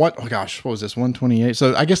for what was this, 128?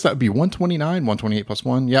 So I guess that would be 129, 128 plus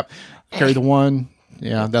 1. Yep. Carry the 1.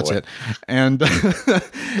 Yeah, that's it. And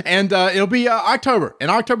it'll be October. And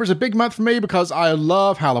October is a big month for me because I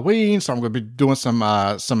love Halloween. So I'm going to be doing some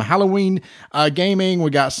Halloween gaming. We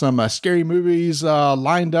got some scary movies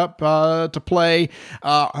lined up to play.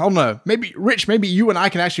 I don't know. Maybe, Rich, you and I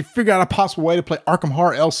can actually figure out a possible way to play Arkham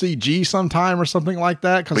Horror LCG sometime or something like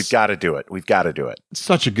that. We've got to do it. It's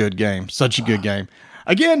such a good game. Such a good game.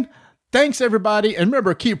 Again, thanks, everybody. And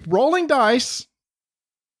remember, keep rolling dice.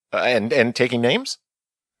 And taking names?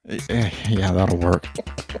 Yeah, that'll work.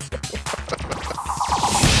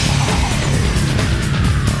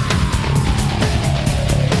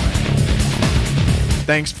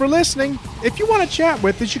 Thanks for listening. If you want to chat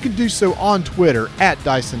with us, you can do so on Twitter at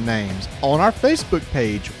Dyson Names, on our Facebook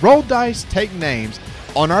page, Roll Dice Take Names,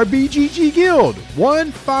 on our BGG Guild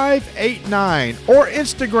 1589, or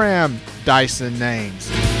Instagram, Dyson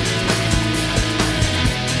Names.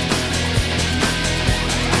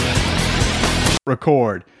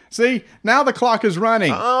 Record. See, now the clock is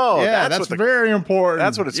running. Oh, yeah, that's very important.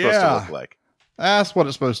 That's what it's supposed to look like. That's what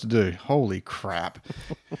it's supposed to do. Holy crap.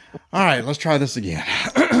 All right, let's try this again.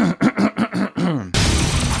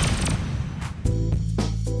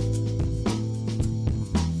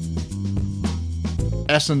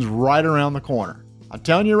 Essen's right around the corner. I'm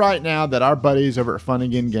telling you right now that our buddies over at Fun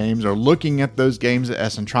Again Games are looking at those games at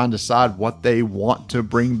Essen, trying to decide what they want to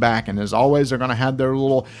bring back. And as always, they're going to have their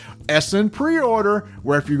little Essen pre-order,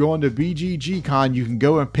 where if you're going to BGG Con, you can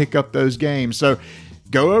go and pick up those games. So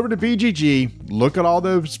go over to BGG, look at all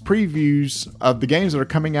those previews of the games that are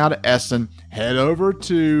coming out at Essen, head over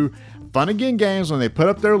to Fun Again Games. When they put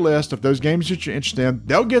up their list of those games that you're interested in,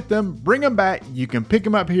 they'll get them, bring them back. You can pick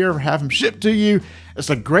them up here, have them shipped to you. It's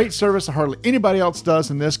a great service that hardly anybody else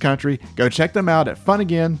does in this country. Go check them out at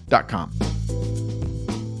funagain.com.